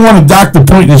don't even want a doctor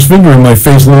pointing his finger in my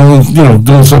face, let alone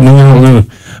doing something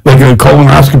like a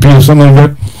colonoscopy or something like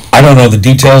that. I don't know the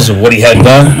details of what he had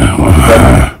done.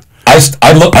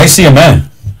 But I see a man.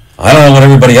 I don't know what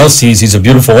everybody else sees. He's a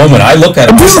beautiful woman. I look at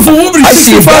him. A beautiful woman. He's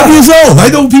 65 years old. I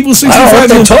know people 65 years old. I don't know what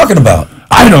they're talking about.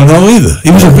 I don't know either.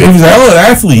 He was a hell of an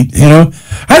athlete,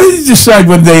 How did he decide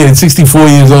one day at 64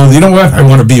 years old, you know what? I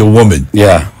want to be a woman.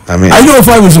 Yeah. I know if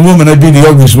I was a woman, I'd be the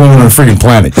ugliest woman on the friggin'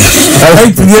 planet.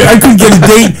 I couldn't get a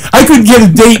date. I couldn't get a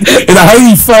date at a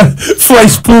highly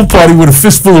fliced pool party with a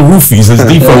fistful of roofies, as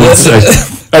Defoe would say.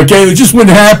 Okay, it just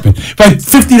wouldn't happen. If I had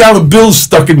 $50 bills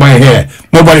stuck in my hair,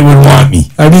 nobody would want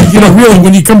me. I mean, really,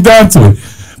 when you come down to it.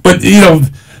 But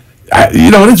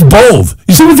it's bold.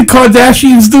 You see what the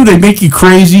Kardashians do? They make you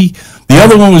crazy. The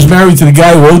other one was married to the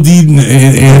guy who OD'd in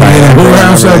a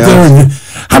whorehouse out there. And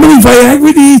how many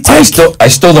Viagra do you take? I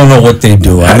still don't know what they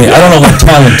do. I mean, I don't know what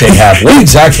talent they have. What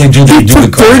exactly do they do?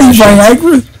 Took 30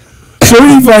 Viagra?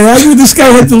 30 Viagra? This guy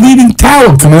had the leading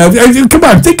tower coming out. Come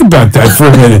on, think about that for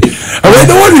a minute. I mean,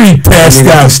 no wonder he passed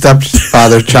out.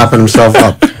 Stepfather chopping himself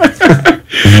up.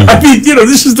 I mean,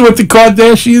 this is what the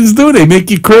Kardashians do. They make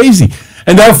you crazy.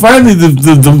 And now finally the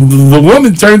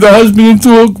woman turned her husband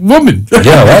into a woman.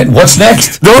 Yeah, right? What's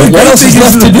next? What else is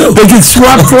left to do? They can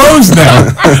swap clothes now.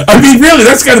 I mean, really,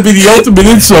 that's got to be the ultimate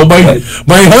insult. My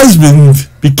husband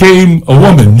became a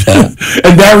woman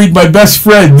and married my best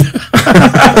friend.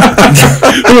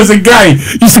 There was a guy,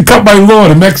 used to cut my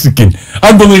lawn, a Mexican.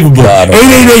 Unbelievable.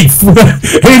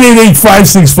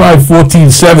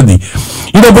 888-565-1470.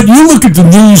 But you look at the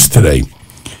news today.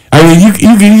 I mean, you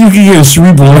can get a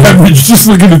cerebral hemorrhage just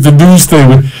looking at the news today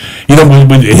with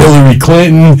Hillary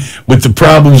Clinton, with the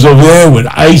problems over there, with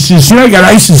ISIS. I got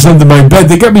ISIS under my bed.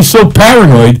 They got me so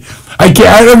paranoid. I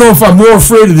don't know if I'm more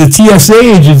afraid of the TSA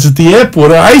agents at the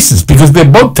airport or ISIS, because they're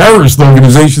both terrorist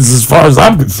organizations as far as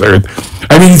I'm concerned.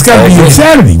 I mean, it's got to be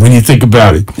insanity when you think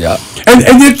about it. Yeah.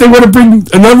 And yet they want to bring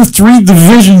another 3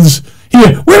 divisions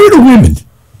here. Where are the women?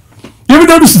 You ever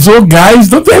notice it's all guys?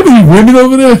 Don't they have any women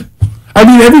over there? I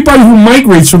mean, everybody who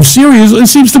migrates from Syria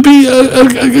seems to be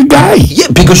a guy. Yeah,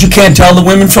 because you can't tell the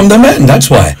women from the men. That's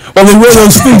why. Well, they wear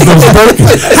those things, those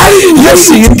burkas. How do you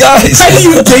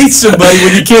date somebody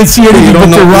when you can't see anything but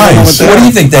their eyes? What do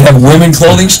you think? They have women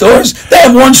clothing stores? They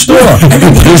have one store.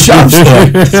 Everybody's shop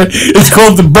store. It's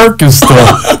called the burka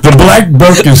store, the black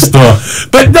burka store.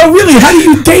 But no, really, how do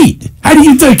you date? How do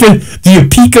you date? Do you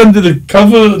peek under the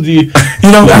cover? Do you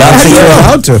know?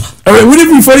 How to? I mean, wouldn't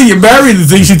it be funny? You're married and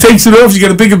things. She takes it off. She's got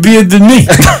a bigger beard than me.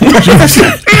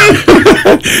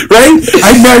 Right?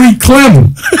 I married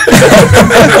Clem.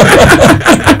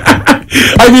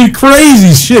 I mean,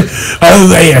 crazy shit.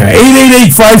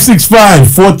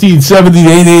 888-565-1470.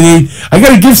 888. I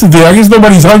got a gift today. I guess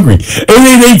nobody's hungry.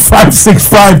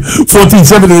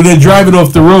 888-565-1470. And they're driving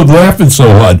off the road laughing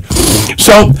so hard.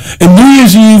 So, and New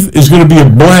Year's Eve is going to be a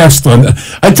blast.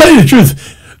 I tell you the truth.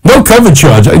 No cover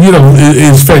charge,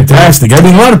 is fantastic. I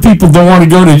mean, a lot of people don't want to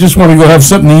go. They just want to go have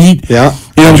something to eat. Yeah.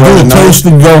 Do a toast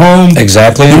and go home.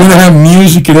 Exactly. You're going to have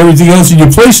music and everything else, and your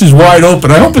place is wide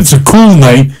open. I hope it's a cool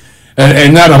night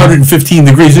and not 115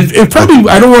 degrees. It probably,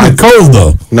 I don't want it cold,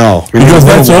 though. No. Because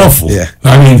that's awful. Yeah.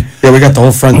 I mean. Yeah, we got the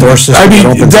whole front door system. I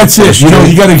mean, that's it. You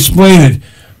got to explain it.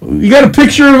 You got a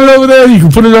picture of it over there? You can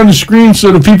put it on the screen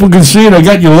so that people can see it. I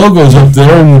got your logos up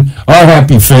there and our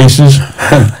happy faces.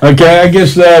 Okay, I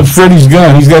guess Freddie's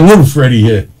gone. He's got little Freddie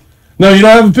here. No, you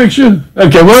don't have a picture?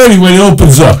 Okay, well, anyway, it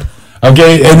opens up.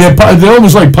 Okay, and they're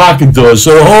almost like pocket doors,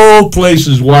 so the whole place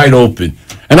is wide open.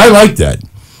 And I like that.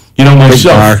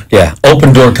 Myself. Yeah,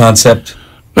 open door concept.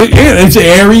 Yeah, it's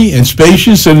airy and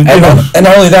spacious, and not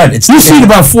only that, you've seen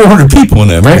about 400 people in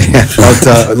there, right?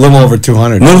 About a little over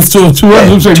 200. Little 200. Yeah,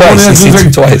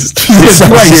 twice.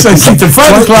 Twice. I see the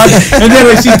 5 o'clock, and then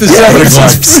I see the 7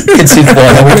 o'clock.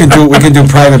 We can do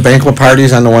private banquet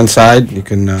parties on the one side. You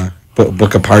can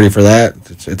book a party for that.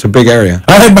 It's a big area.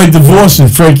 I had my divorce in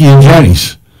Frankie and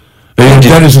Johnny's.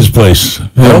 Dennis's place.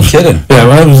 No kidding. Yeah,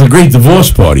 well, it was a great divorce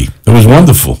party. It was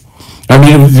wonderful. I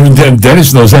mean,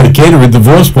 Dennis knows how to cater a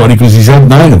divorce party because he's had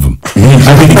 9 of them.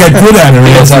 I mean, he got good at it.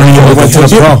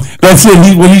 That's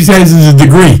it. What he says is a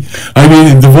degree. I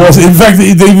mean, divorce. In fact,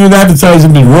 they even advertise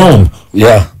him in Rome.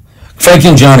 Yeah. Frankie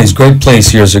and Johnny's, great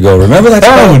place years ago. Remember that?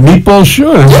 Oh, Meatball,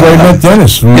 sure. That's where I met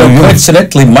Dennis.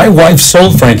 Coincidentally, my wife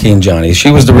sold Frankie and Johnny's. She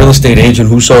was the real estate agent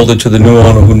who sold it to the new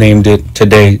owner who named it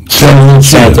today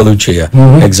Santa Lucia.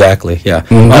 Exactly, yeah.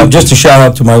 Just a shout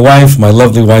out to my wife, my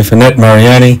lovely wife, Annette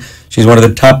Mariani. She's one of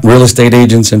the top real estate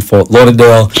agents in Fort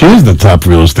Lauderdale. She is the top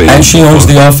real estate agent. And she owns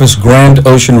the office Grand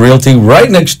Ocean Realty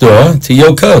right next door to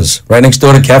Yo Cuz, right next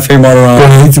door to Cafe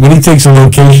Martirano. When he takes a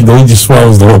location, though, he just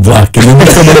swallows the whole block. And then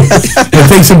it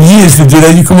takes him years to do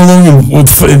that. You come along in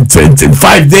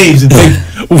 5 days and take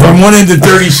from one end of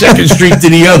 32nd Street to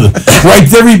the other.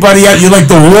 Wiped everybody out. You're like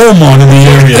the Walmart in the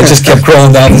area. I just kept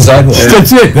crawling down the sidewalk.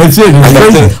 That's it.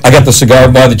 I got the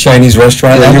cigar bar, the Chinese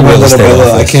restaurant. Yeah,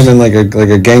 I came in like a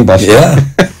gangbuster. Yeah.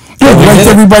 Yeah, you wiped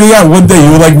everybody out one day.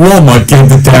 You were like Walmart came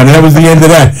to town, and that was the end of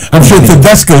that. I'm sure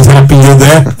Tedesco's happy you're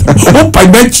there. Oop, I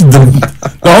mentioned them.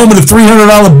 The home of the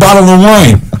 $300 bottle of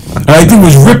wine. And I think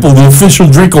it was Ripple, the official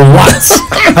drink of Watts.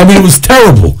 I mean, it was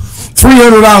terrible.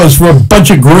 $300 for a bunch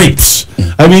of grapes.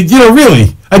 I mean,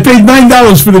 really. I paid $9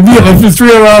 for the meal. I paid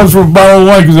 $300 for a bottle of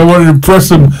wine because I wanted to impress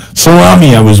some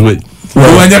salami I was with. Who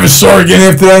I never saw again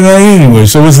after that night anyway,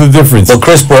 so what's the difference? Well,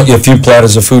 Chris brought you a few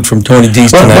platters of food from Tony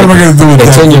D's tonight. What am I going to do with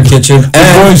that? It's in your kitchen.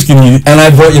 The boys can eat it. And I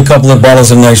brought you a couple of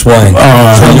bottles of nice wine.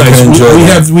 So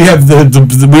nice. We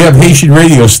have Haitian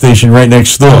radio station right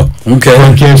next door. Okay.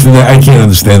 I can't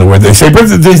understand the word they say,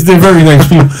 but they're very nice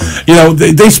people.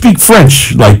 They speak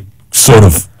French, like, sort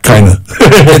of, kind of.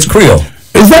 It's Creole.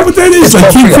 Is that what that is? Like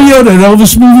King Creole, that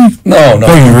Elvis movie? No.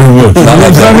 Thank you very much.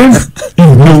 Is that him? You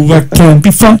know that can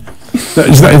be fun.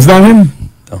 Is that him?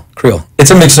 No, Creole.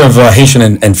 It's a mix of Haitian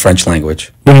and French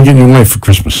language. What are you getting your wife for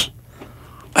Christmas?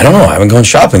 I don't know. I haven't gone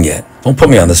shopping yet. Don't put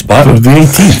me on the spot. So the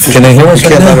 18th. Can they hear us?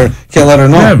 Can't let her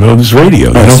know. Yeah, but it's radio.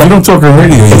 You don't talk on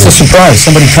radio. It's a surprise.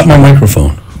 Somebody cut my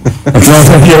microphone.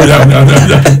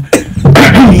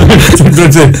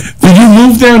 Did you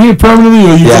move down here permanently,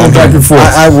 or are you going back and forth?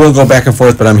 I will go back and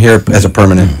forth, but I'm here as a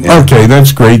permanent. Yeah. Okay,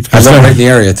 that's great. I live right in the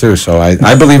area too, so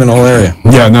I believe in the whole area.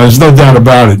 Yeah, no, there's no doubt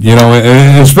about it.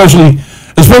 And especially,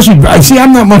 I see.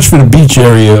 I'm not much for the beach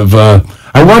area.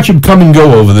 I watch them come and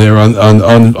go over there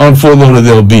on Fort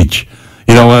Lauderdale Beach.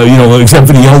 Except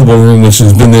for the Elbow Room, which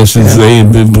has been there since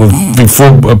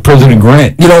before President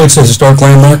Grant. It's a historic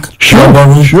landmark.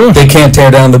 Sure. They can't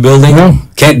tear down the building. No.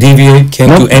 Can't deviate.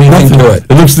 Can't do anything to it.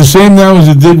 It looks the same now as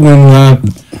it did when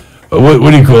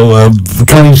what do you call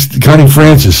Connie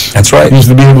Francis? That's right. Used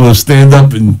to be able to stand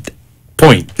up and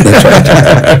point. That's right.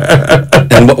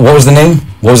 And what was the name?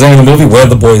 What was the name of the movie? Where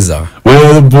the Boys Are.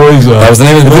 Where the Boys Are. That was the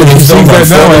name of the movie. See that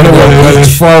now? I know where they're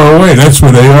far away. That's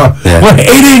where they are. Yeah. Well,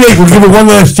 888. We'll give it one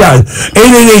last shot.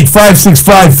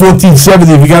 888-565-1470.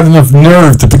 If you got enough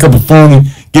nerve to pick up a phone and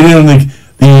get in on the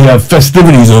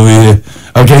festivities over here.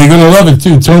 Okay, you're gonna love it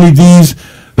too. Tony D's.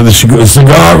 The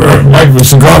Cigar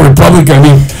Republic. I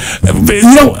mean,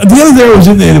 the other day I was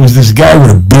in there, there was this guy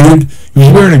with a beard. He was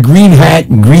wearing a green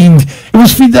hat and green. It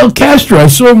was Fidel Castro.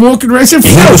 I saw him walking around. I said,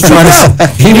 he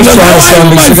was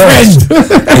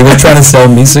trying to sell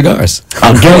me cigars.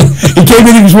 Okay. He came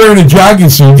in, he was wearing a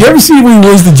jogging suit. You ever see when he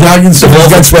wears the jogging suit? The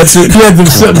velvet sweatsuit? Yeah, the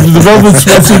velvet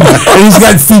sweatsuit. And he's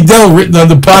got Fidel written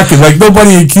on the pocket. Like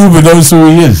nobody in Cuba knows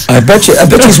who he is. I bet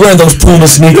he's wearing those Puma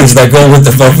sneakers that go with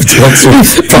the velvet sweatsuit.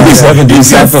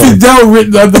 He's got Fidel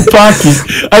written on the pocket.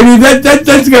 I mean,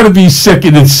 that's got to be sick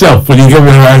in itself when you go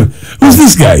around. Who's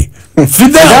this guy?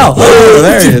 Fidel. Oh,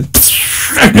 there he is.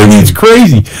 I mean, it's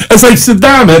crazy. It's like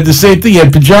Saddam had the same thing. He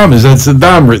had pajamas had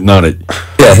Saddam written on it.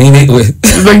 Yeah,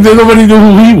 like nobody knew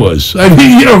who he was. I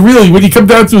mean, really, when you come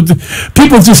down to it,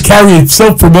 people just carry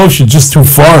self-promotion just too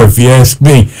far, if you ask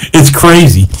me. It's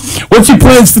crazy. What's your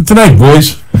plans for tonight,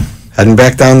 boys? Heading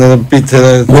back down to the beach.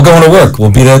 We're going to work.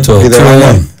 We'll be there till 2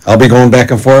 a.m. I'll be going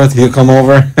back and forth. He'll come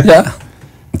over. Yeah,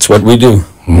 it's what we do.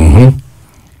 Mm-hmm.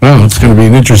 Well, it's going to be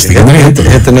an interesting night.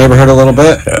 Hit the neighborhood a little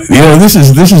bit. This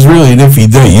is really an iffy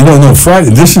day. You don't know Friday.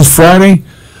 This is Friday,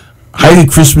 height of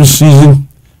Christmas season.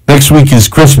 Next week is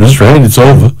Christmas, right? It's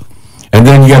over. And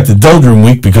then you got the doldrum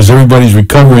week because everybody's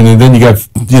recovering, and then you got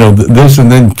this, and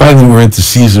then finally we're into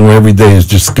season where every day is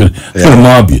just going to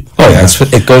mob you. Oh yeah,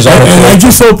 it goes on. And I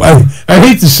just hope I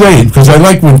hate to say it because I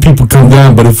like when people come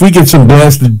down, but if we get some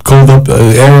blasted cold up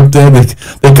air up there,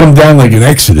 they come down like an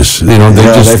exodus. They get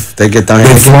down here. They get down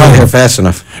here fast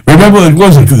enough. Remember it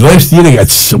was last year they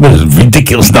got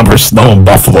ridiculous number of snow in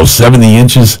Buffalo, 70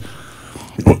 inches.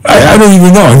 I don't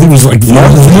even know. I think it was like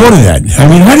more than that. I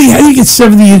mean, how do you get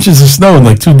 70 inches of snow in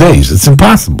like 2 days? It's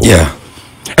impossible. Yeah.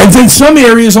 And then some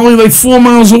areas only like 4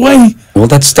 miles away. Well,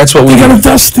 that's what we got a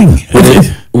dusting.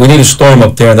 We need a storm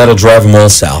up there, and that'll drive them all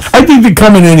south. I think they're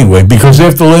coming anyway, because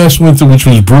after last winter, which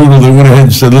was brutal, they went ahead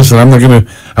and said, "Listen, I'm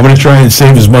gonna try and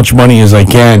save as much money as I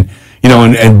can,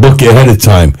 and book ahead of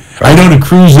time." I know the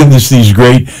cruise industry is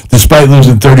great, despite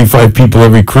losing 35 people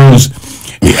every cruise.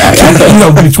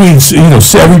 Between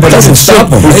everybody doesn't stop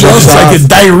them. It's like a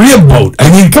diarrhea boat. I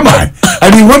mean, come on.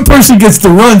 I mean, one person gets the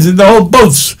runs, and the whole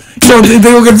boat's.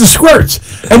 They all get the squirts.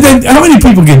 And then, how many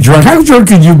people get drunk? How drunk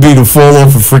could you be to fall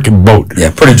off a freaking boat?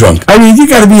 Yeah, pretty drunk. I mean, you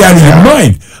got to be out of your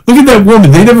mind. Look at that woman.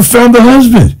 They never found her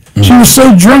husband. Mm-hmm. She was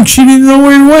so drunk, she didn't know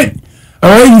where he went. All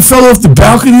right, he fell off the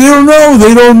balcony.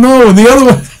 They don't know. And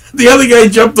the other guy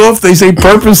jumped off. They say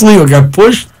purposely or got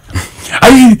pushed. I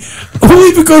mean, who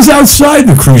even goes outside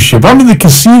the cruise ship? I'm in the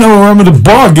casino or I'm in the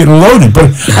bar getting loaded,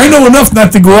 but I know enough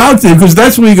not to go out there because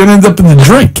that's where you're going to end up in the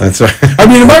drink. That's right. I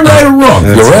mean, am I right or wrong?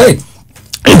 You're right.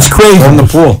 It's crazy. On the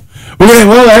pool. I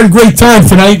had a great time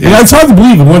tonight. And it's hard to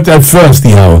believe it went that fast,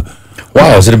 the hour.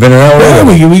 Wow, has it been an hour? Yeah,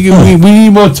 we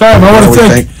need more time. I want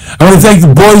to thank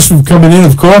the boys for coming in,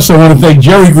 of course. I want to thank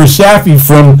Jerry Grisafi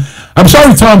I'm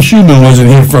sorry Tom Schumann wasn't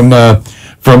here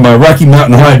from Rocky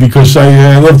Mountain High, because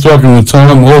I love talking with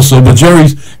Tom also. But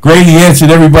Jerry's great. He answered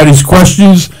everybody's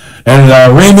questions. And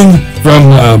Raymond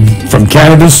from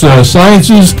Cannabis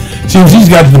Sciences, seems he's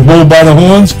got the bull by the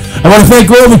horns. I want to thank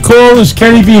all the callers.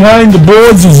 Kenny behind the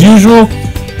boards as usual,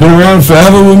 been around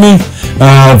forever with me.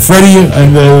 Freddie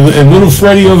and little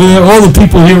Freddie over there. All the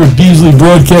people here at Beasley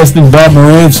Broadcasting. Bob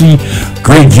Moranci,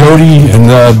 great Jody, and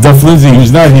Duff Lindsay,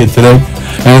 who's not here today,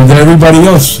 and everybody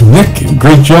else. Nick,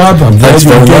 great job. I'm glad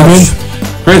you came in.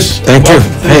 Chris, thank you.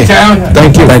 Hey,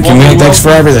 thank you, man. Thanks for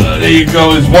everything. There you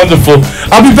go. It's wonderful.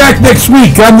 I'll be back next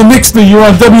week. I'm the Mixter. You're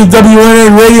on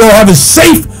WWNA Radio. Have a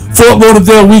safe Fort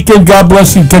Lauderdale weekend. God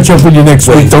bless you. Catch up with you next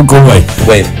week. Don't go away.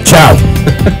 Ciao.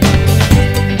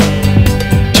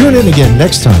 Tune in again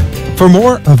next time for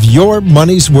more of Your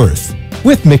Money's Worth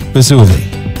with Mick Bazzuly.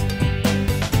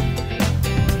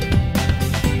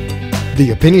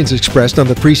 The opinions expressed on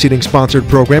the preceding sponsored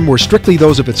program were strictly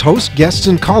those of its hosts, guests,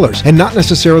 and callers, and not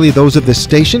necessarily those of this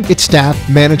station, its staff,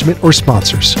 management, or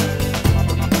sponsors.